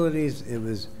facilities. It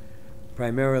was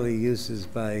primarily uses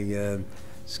by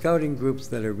scouting groups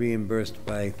that are reimbursed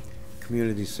by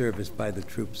community service by the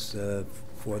troops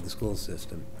for the school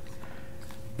system.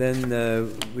 Then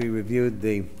we reviewed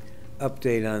the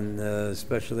update on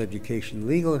special education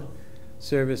legal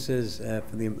services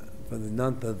for the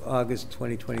month of August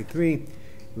 2023.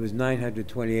 It was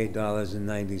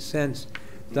 $928.90.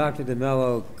 Dr.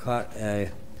 DeMello caught a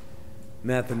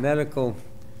mathematical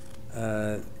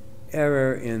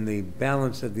error in the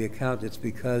balance of the account. It's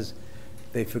because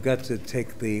they forgot to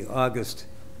take the August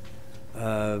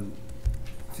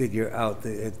figure out.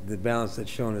 The balance that's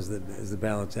shown is the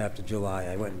balance after July.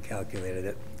 I went and calculated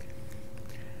it.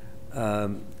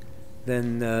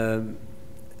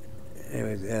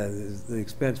 Anyways, the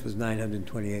expense was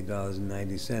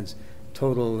 $928.90.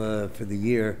 Total for the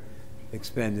year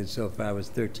expended so far was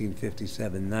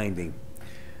 $1,357.90.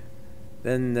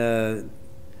 Then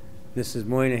Mrs.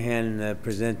 Moynihan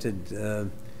presented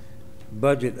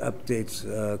budget updates,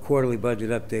 quarterly budget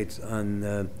updates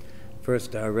on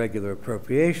first our regular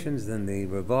appropriations, then the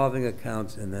revolving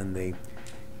accounts, and then the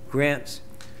grants.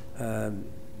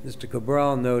 Mr.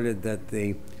 Cabral noted that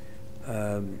the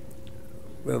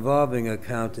revolving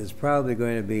account is probably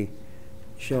going to be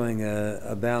showing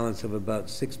a balance of about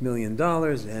 $6 million,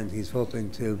 and he's hoping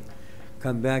to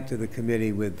come back to the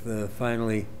committee with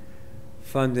finally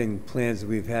funding plans that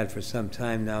we've had for some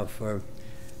time now for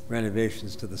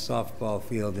renovations to the softball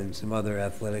field and some other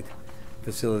athletic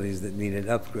facilities that needed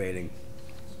upgrading.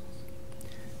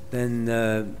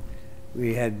 Then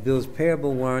we had bills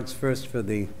payable warrants first for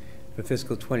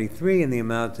fiscal 23 in the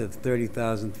amount of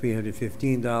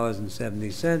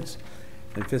 $30,315.70,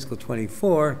 and fiscal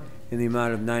 24 in the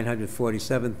amount of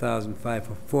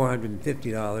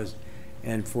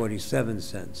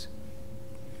 $947,450.47.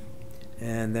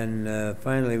 And then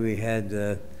finally we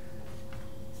had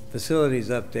facilities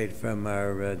update from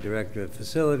our Director of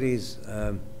Facilities.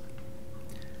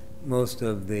 Most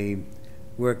of the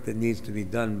work that needs to be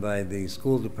done by the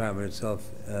school department itself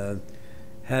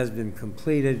has been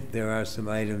completed. There are some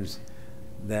items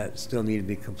that still need to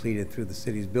be completed through the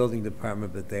city's building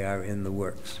department, but they are in the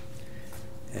works.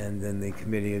 And then the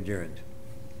committee adjourned.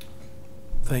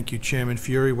 Thank you, Chairman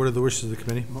Fiore. What are the wishes of the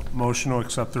committee? Motion to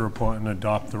accept the report and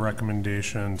adopt the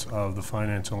recommendations of the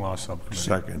Finance and Law Subcommittee.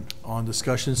 Second. On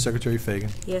discussion, Secretary Fagan.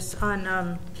 Yes,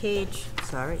 on page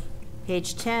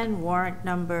 10, voucher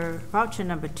number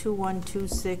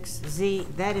 2126Z,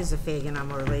 that is a Fagan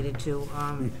I'm related to.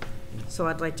 So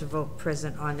I'd like to vote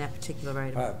present on that particular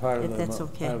item, if that's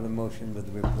okay. Part of the motion with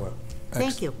the report.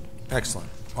 Thank you. Excellent.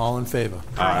 All in favor?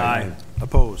 Aye.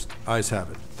 Opposed? Ayes have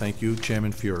it. Thank you,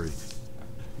 Chairman Fiore.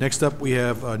 Next up, we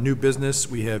have new business.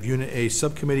 We have Unit A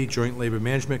Subcommittee, Joint Labor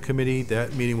Management Committee.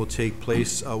 That meeting will take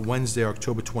place Wednesday,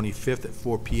 October 25th at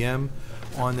 4 p.m.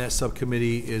 On that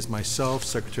subcommittee is myself,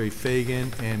 Secretary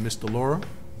Fagan, and Mr. Laura,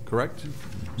 correct?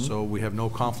 So we have no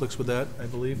conflicts with that, I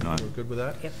believe? None. We're good with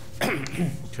that? Yep.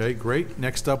 Okay, great.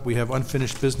 Next up, we have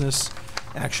unfinished business,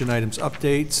 action items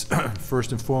updates.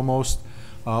 First and foremost,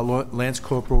 Lance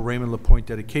Corporal Raymond LaPointe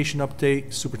dedication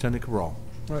update. Superintendent Cabral.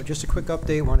 All right, just a quick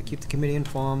update. Want to keep the committee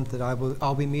informed that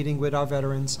I'll be meeting with our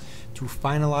veterans to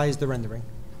finalize the rendering.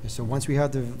 So once we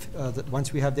have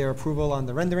once we have their approval on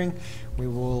the rendering, we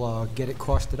will get it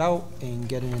costed out and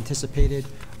get an anticipated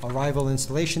arrival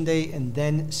installation date, and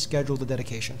then schedule the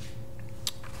dedication.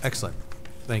 Excellent.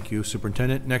 Thank you,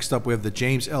 Superintendent. Next up, we have the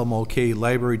James L. Mulcahy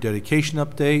Library dedication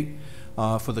update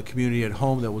for the community at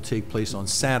home that will take place on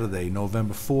Saturday,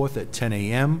 November 4th at 10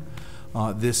 a.m.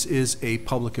 This is a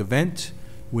public event.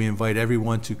 We invite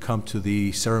everyone to come to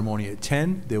the ceremony at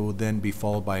 10. There will then be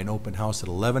followed by an open house at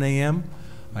 11 a.m.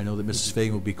 I know that Mrs.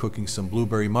 Fagan will be cooking some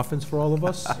blueberry muffins for all of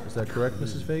us. Is that correct,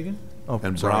 Mrs. Fagan? Oh,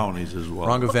 And sorry. brownies as well.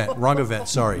 Wrong event,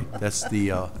 sorry. That's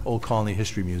the Old Colony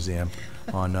History Museum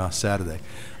on Saturday.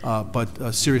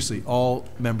 But seriously, all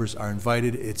members are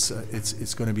invited. It's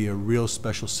going to be a real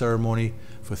special ceremony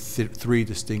for three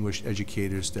distinguished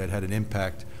educators that had an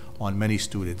impact on many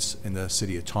students in the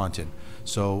city of Taunton.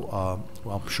 So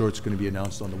I'm sure it's going to be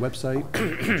announced on the website.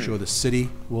 I'm sure the city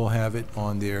will have it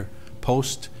on their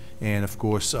post. And of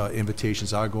course,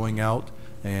 invitations are going out,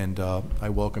 and I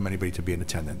welcome anybody to be in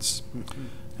attendance.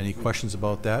 Any questions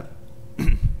about that?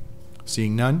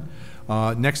 Seeing none.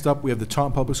 Next up, we have the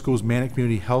Taunton Public Schools Manic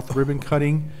Community Health Ribbon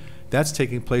Cutting. That's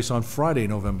taking place on Friday,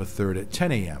 November 3rd at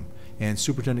 10 a.m. And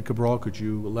Superintendent Cabral, could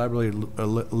you elaborate a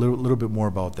little bit more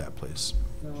about that, please?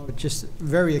 Just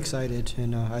very excited,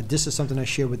 and this is something I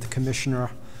shared with the commissioner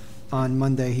on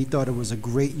Monday. He thought it was a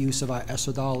great use of our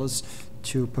ESSER dollars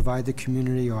to provide the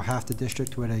community or half the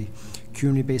district with a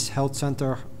community-based health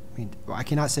center. I mean, I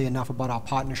cannot say enough about our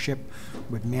partnership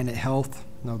with Manit Health.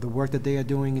 You know, the work that they are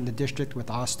doing in the district with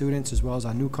our students as well as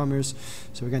our newcomers.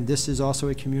 So again, this is also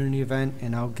a community event,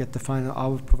 and I'll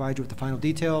provide you with the final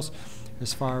details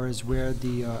as far as where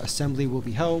the assembly will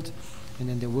be held. And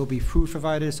then there will be food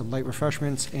provided, some light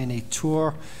refreshments, and a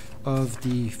tour of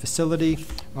the facility.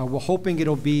 We're hoping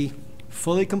it'll be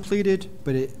fully completed,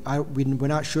 but we're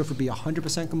not sure if it'll be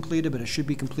 100% completed, but it should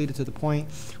be completed to the point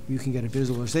where you can get a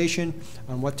visualization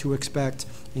on what to expect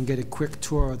and get a quick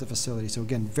tour of the facility. So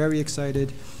again, very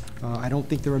excited. I don't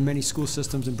think there are many school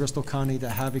systems in Bristol County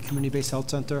that have a community-based health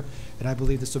center, and I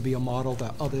believe this will be a model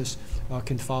that others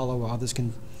can follow or others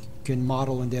can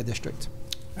model in their district.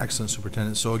 Excellent,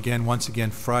 Superintendent. So again, once again,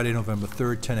 Friday, November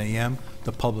 3rd, 10 a.m.,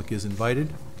 the public is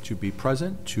invited to be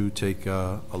present to take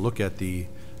a look at the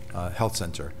health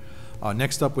center.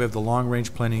 Next up, we have the Long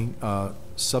Range Planning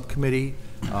Subcommittee,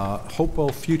 Hopewell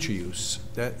Future Use.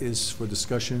 That is for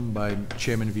discussion by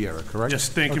Chairman Vieira, correct? Yes,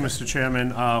 thank you, Mr. Chairman.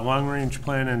 Long Range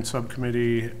Planning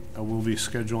Subcommittee will be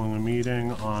scheduling a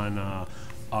meeting on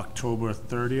October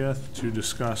 30th to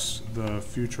discuss the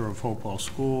future of Hopewell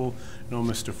School. I know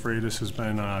Mr. Freitas has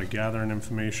been gathering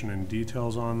information and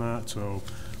details on that, so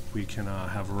we can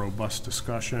have a robust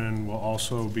discussion. We'll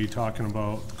also be talking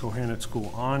about the Kohanet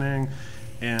School awning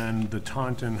and the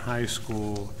Taunton High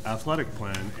School athletic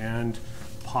plan, and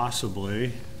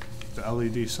possibly the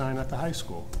LED sign at the high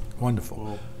school.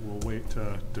 Wonderful. We'll wait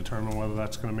to determine whether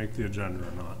that's going to make the agenda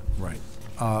or not. Right.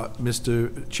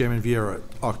 Mr. Chairman Vieira,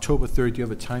 October 3rd, do you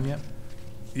have a time yet?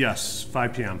 Yes,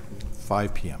 5 p.m.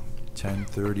 5 p.m.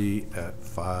 10:30 at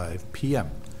 5 p.m.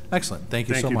 Excellent. Thank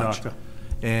you so much. Doctor.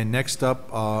 And next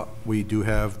up, we do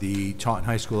have the Taunton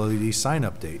High School LED sign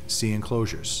update, C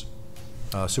enclosures.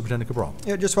 Superintendent Cabral.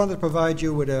 Yeah, just wanted to provide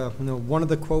you with one of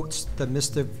the quotes that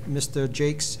Mr.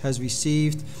 Jakes has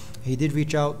received. He did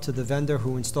reach out to the vendor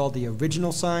who installed the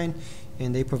original sign,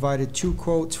 and they provided two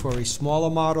quotes for a smaller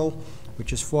model,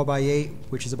 which is 4x8,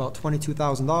 which is about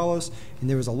 $22,000, and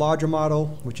there is a larger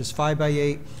model, which is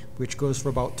 5x8, which goes for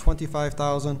about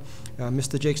 $25,000.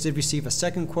 Mr. Jakes did receive a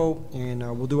second quote, and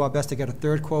we'll do our best to get a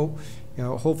third quote,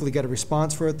 hopefully get a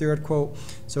response for a third quote.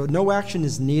 So no action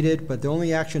is needed, but the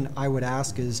only action I would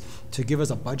ask is to give us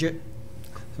a budget.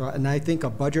 And I think a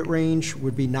budget range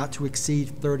would be not to exceed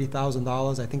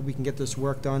 $30,000. I think we can get this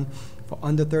work done for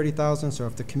under $30,000. So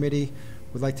if the committee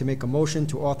would like to make a motion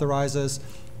to authorize us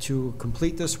to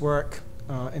complete this work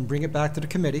and bring it back to the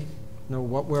committee,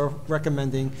 what we're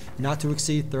recommending, not to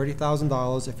exceed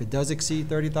 $30,000. If it does exceed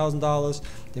 $30,000,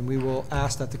 then we will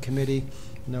ask that the committee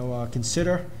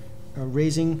consider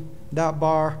raising that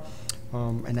bar.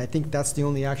 And I think that's the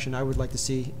only action I would like to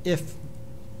see if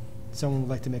someone would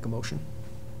like to make a motion.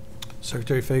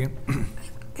 Secretary Fagan.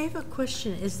 I have a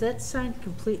question. Is that sign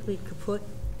completely kaput?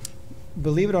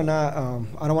 Believe it or not,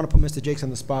 I don't want to put Mr. Jakes on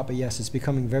the spot, but yes, it's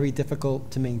becoming very difficult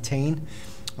to maintain.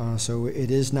 So it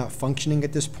is not functioning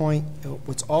at this point.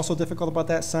 What's also difficult about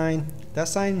that sign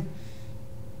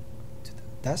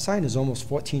is almost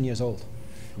 14 years old.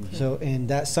 Okay. So, and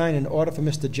that sign, in order for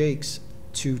Mr. Jakes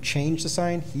to change the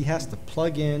sign, he has to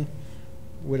plug in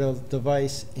with a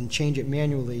device and change it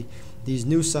manually. These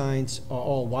new signs are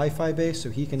all Wi-Fi based,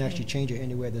 so he can actually change it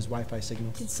anywhere there's Wi-Fi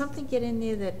signal. Did something get in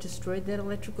there that destroyed that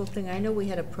electrical thing? I know we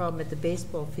had a problem at the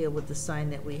baseball field with the sign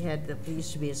that we had, that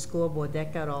used to be a scoreboard,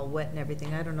 that got all wet and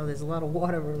everything. I don't know, there's a lot of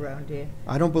water around here.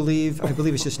 I believe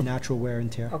it's just natural wear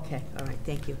and tear. Okay, all right,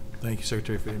 thank you. Thank you,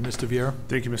 Secretary Fagan. Mr. Vieira?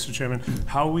 Thank you, Mr. Chairman.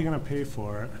 How are we going to pay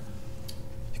for it?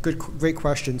 Great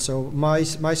question. So my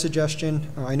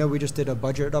suggestion, I know we just did a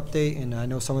budget update, and I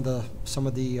know some of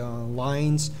the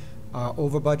lines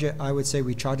over budget. I would say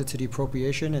we charge it to the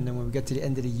appropriation, and then when we get to the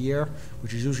end of the year,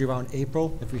 which is usually around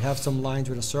April, if we have some lines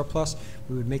with a surplus,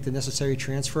 we would make the necessary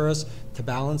transfers to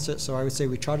balance it. So I would say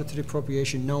we charge it to the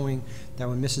appropriation, knowing that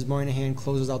when Mrs. Moynihan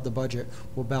closes out the budget,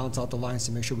 we'll balance out the lines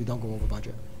to make sure we don't go over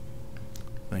budget.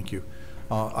 Thank you.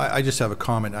 I just have a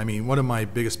comment. I mean, one of my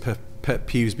biggest pet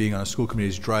peeves being on a school committee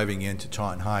is driving into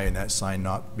Taunton High and that sign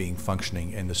not being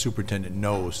functioning, and the superintendent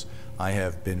knows I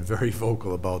have been very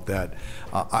vocal about that.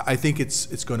 I think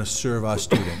it's going to serve our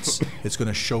students. It's going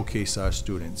to showcase our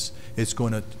students. It's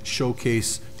going to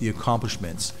showcase the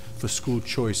accomplishments for school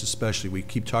choice especially. We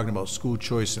keep talking about school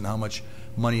choice and how much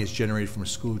money is generated from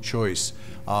school choice.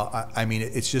 I mean,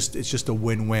 it's just a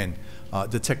win-win.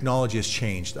 The technology has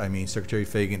changed. I mean, Secretary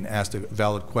Fagan asked a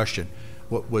valid question.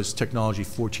 What was technology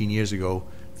 14 years ago,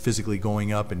 physically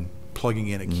going up and plugging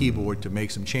in a keyboard to make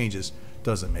some changes,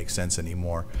 doesn't make sense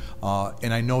anymore.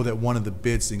 And I know that one of the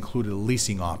bids included a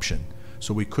leasing option,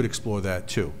 so we could explore that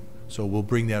too. So we'll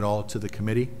bring that all to the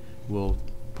committee. We'll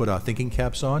put our thinking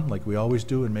caps on like we always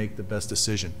do and make the best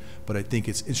decision. But I think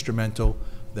it's instrumental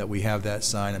that we have that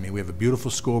sign. I mean, we have a beautiful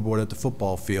scoreboard at the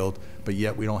football field, but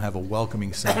yet we don't have a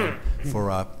welcoming sign for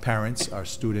our parents, our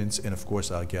students, and of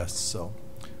course our guests. So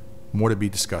more to be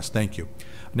discussed. Thank you.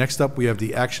 Next up, we have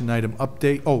the action item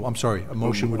update. Oh, I'm sorry. A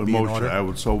motion would be in order. I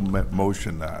would so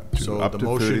motion that. So up the to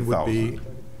motion would be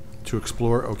 30,000. to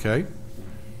explore, okay.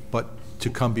 But to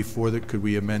come before could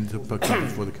we amend to come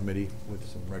before the committee with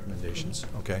some recommendations?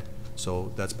 Okay.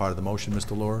 So that's part of the motion,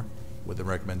 Mr. Laura, with the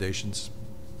recommendations?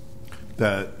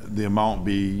 That the amount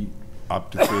be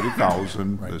up to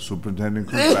 30,000. Right. The superintendent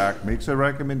comes back, makes a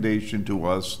recommendation to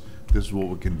us. This is what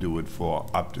we can do it for,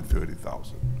 up to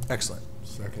 30,000. Excellent.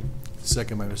 Second.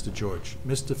 Second by Mr. George.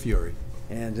 Mr. Fiore.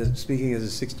 And speaking as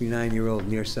a 69-year-old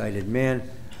nearsighted man,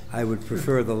 I would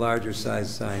prefer the larger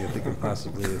size sign if we can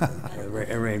possibly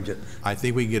arrange it. I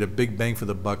think we can get a big bang for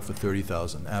the buck for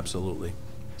 30,000, absolutely.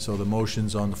 So the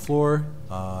motion's on the floor.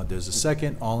 There's a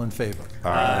second. All in favor?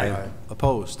 Aye.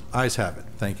 Opposed? Ayes have it.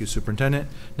 Thank you, Superintendent.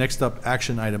 Next up,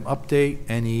 action item update.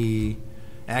 Any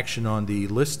action on the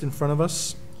list in front of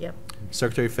us? Yep.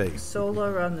 Secretary Fagan.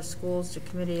 Solar on the schools to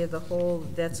committee of the whole,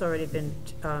 that's already been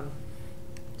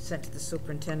sent to the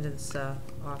superintendent's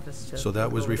office to. So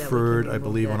that was look over. We can referred, I remove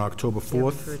believe, that. on October Yeah, 4th?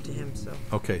 referred to him, so.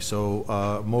 Okay,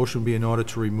 so motion would be in order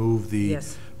to remove the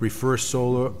Yes. refer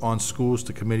solar on schools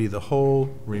to committee of the whole.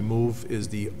 Remove is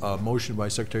the motion by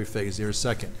Secretary Fagan. Is there a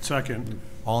second? Second.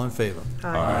 All in favor?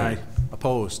 Aye.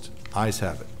 Opposed? Ayes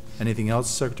have it. Anything else,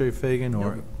 Secretary Fagan,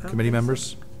 or Nope. committee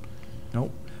members?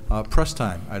 Nope. Press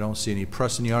time. I don't see any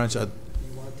press in the audience. Do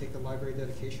you want to take the library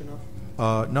dedication off?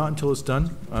 Not until it's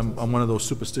done. I'm one of those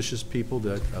superstitious people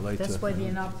that I like to. That's why the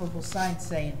inoperable sign's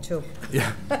saying too.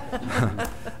 Yeah.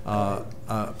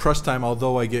 Press time,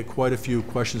 although I get quite a few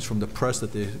questions from the press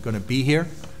that they're going to be here.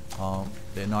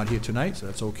 They're not here tonight, so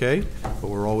that's okay, but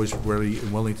we're always ready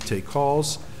and willing to take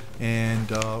calls. And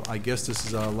I guess this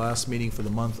is our last meeting for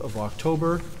the month of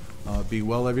October. Be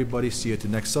well, everybody. See you at the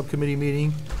next subcommittee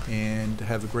meeting, and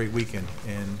have a great weekend.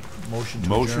 And motion to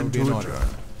adjourn Motion would be in to order. adjourn.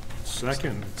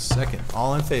 Second. Second.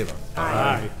 All in favor?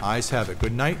 Aye. Ayes have it.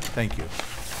 Good night. Thank you.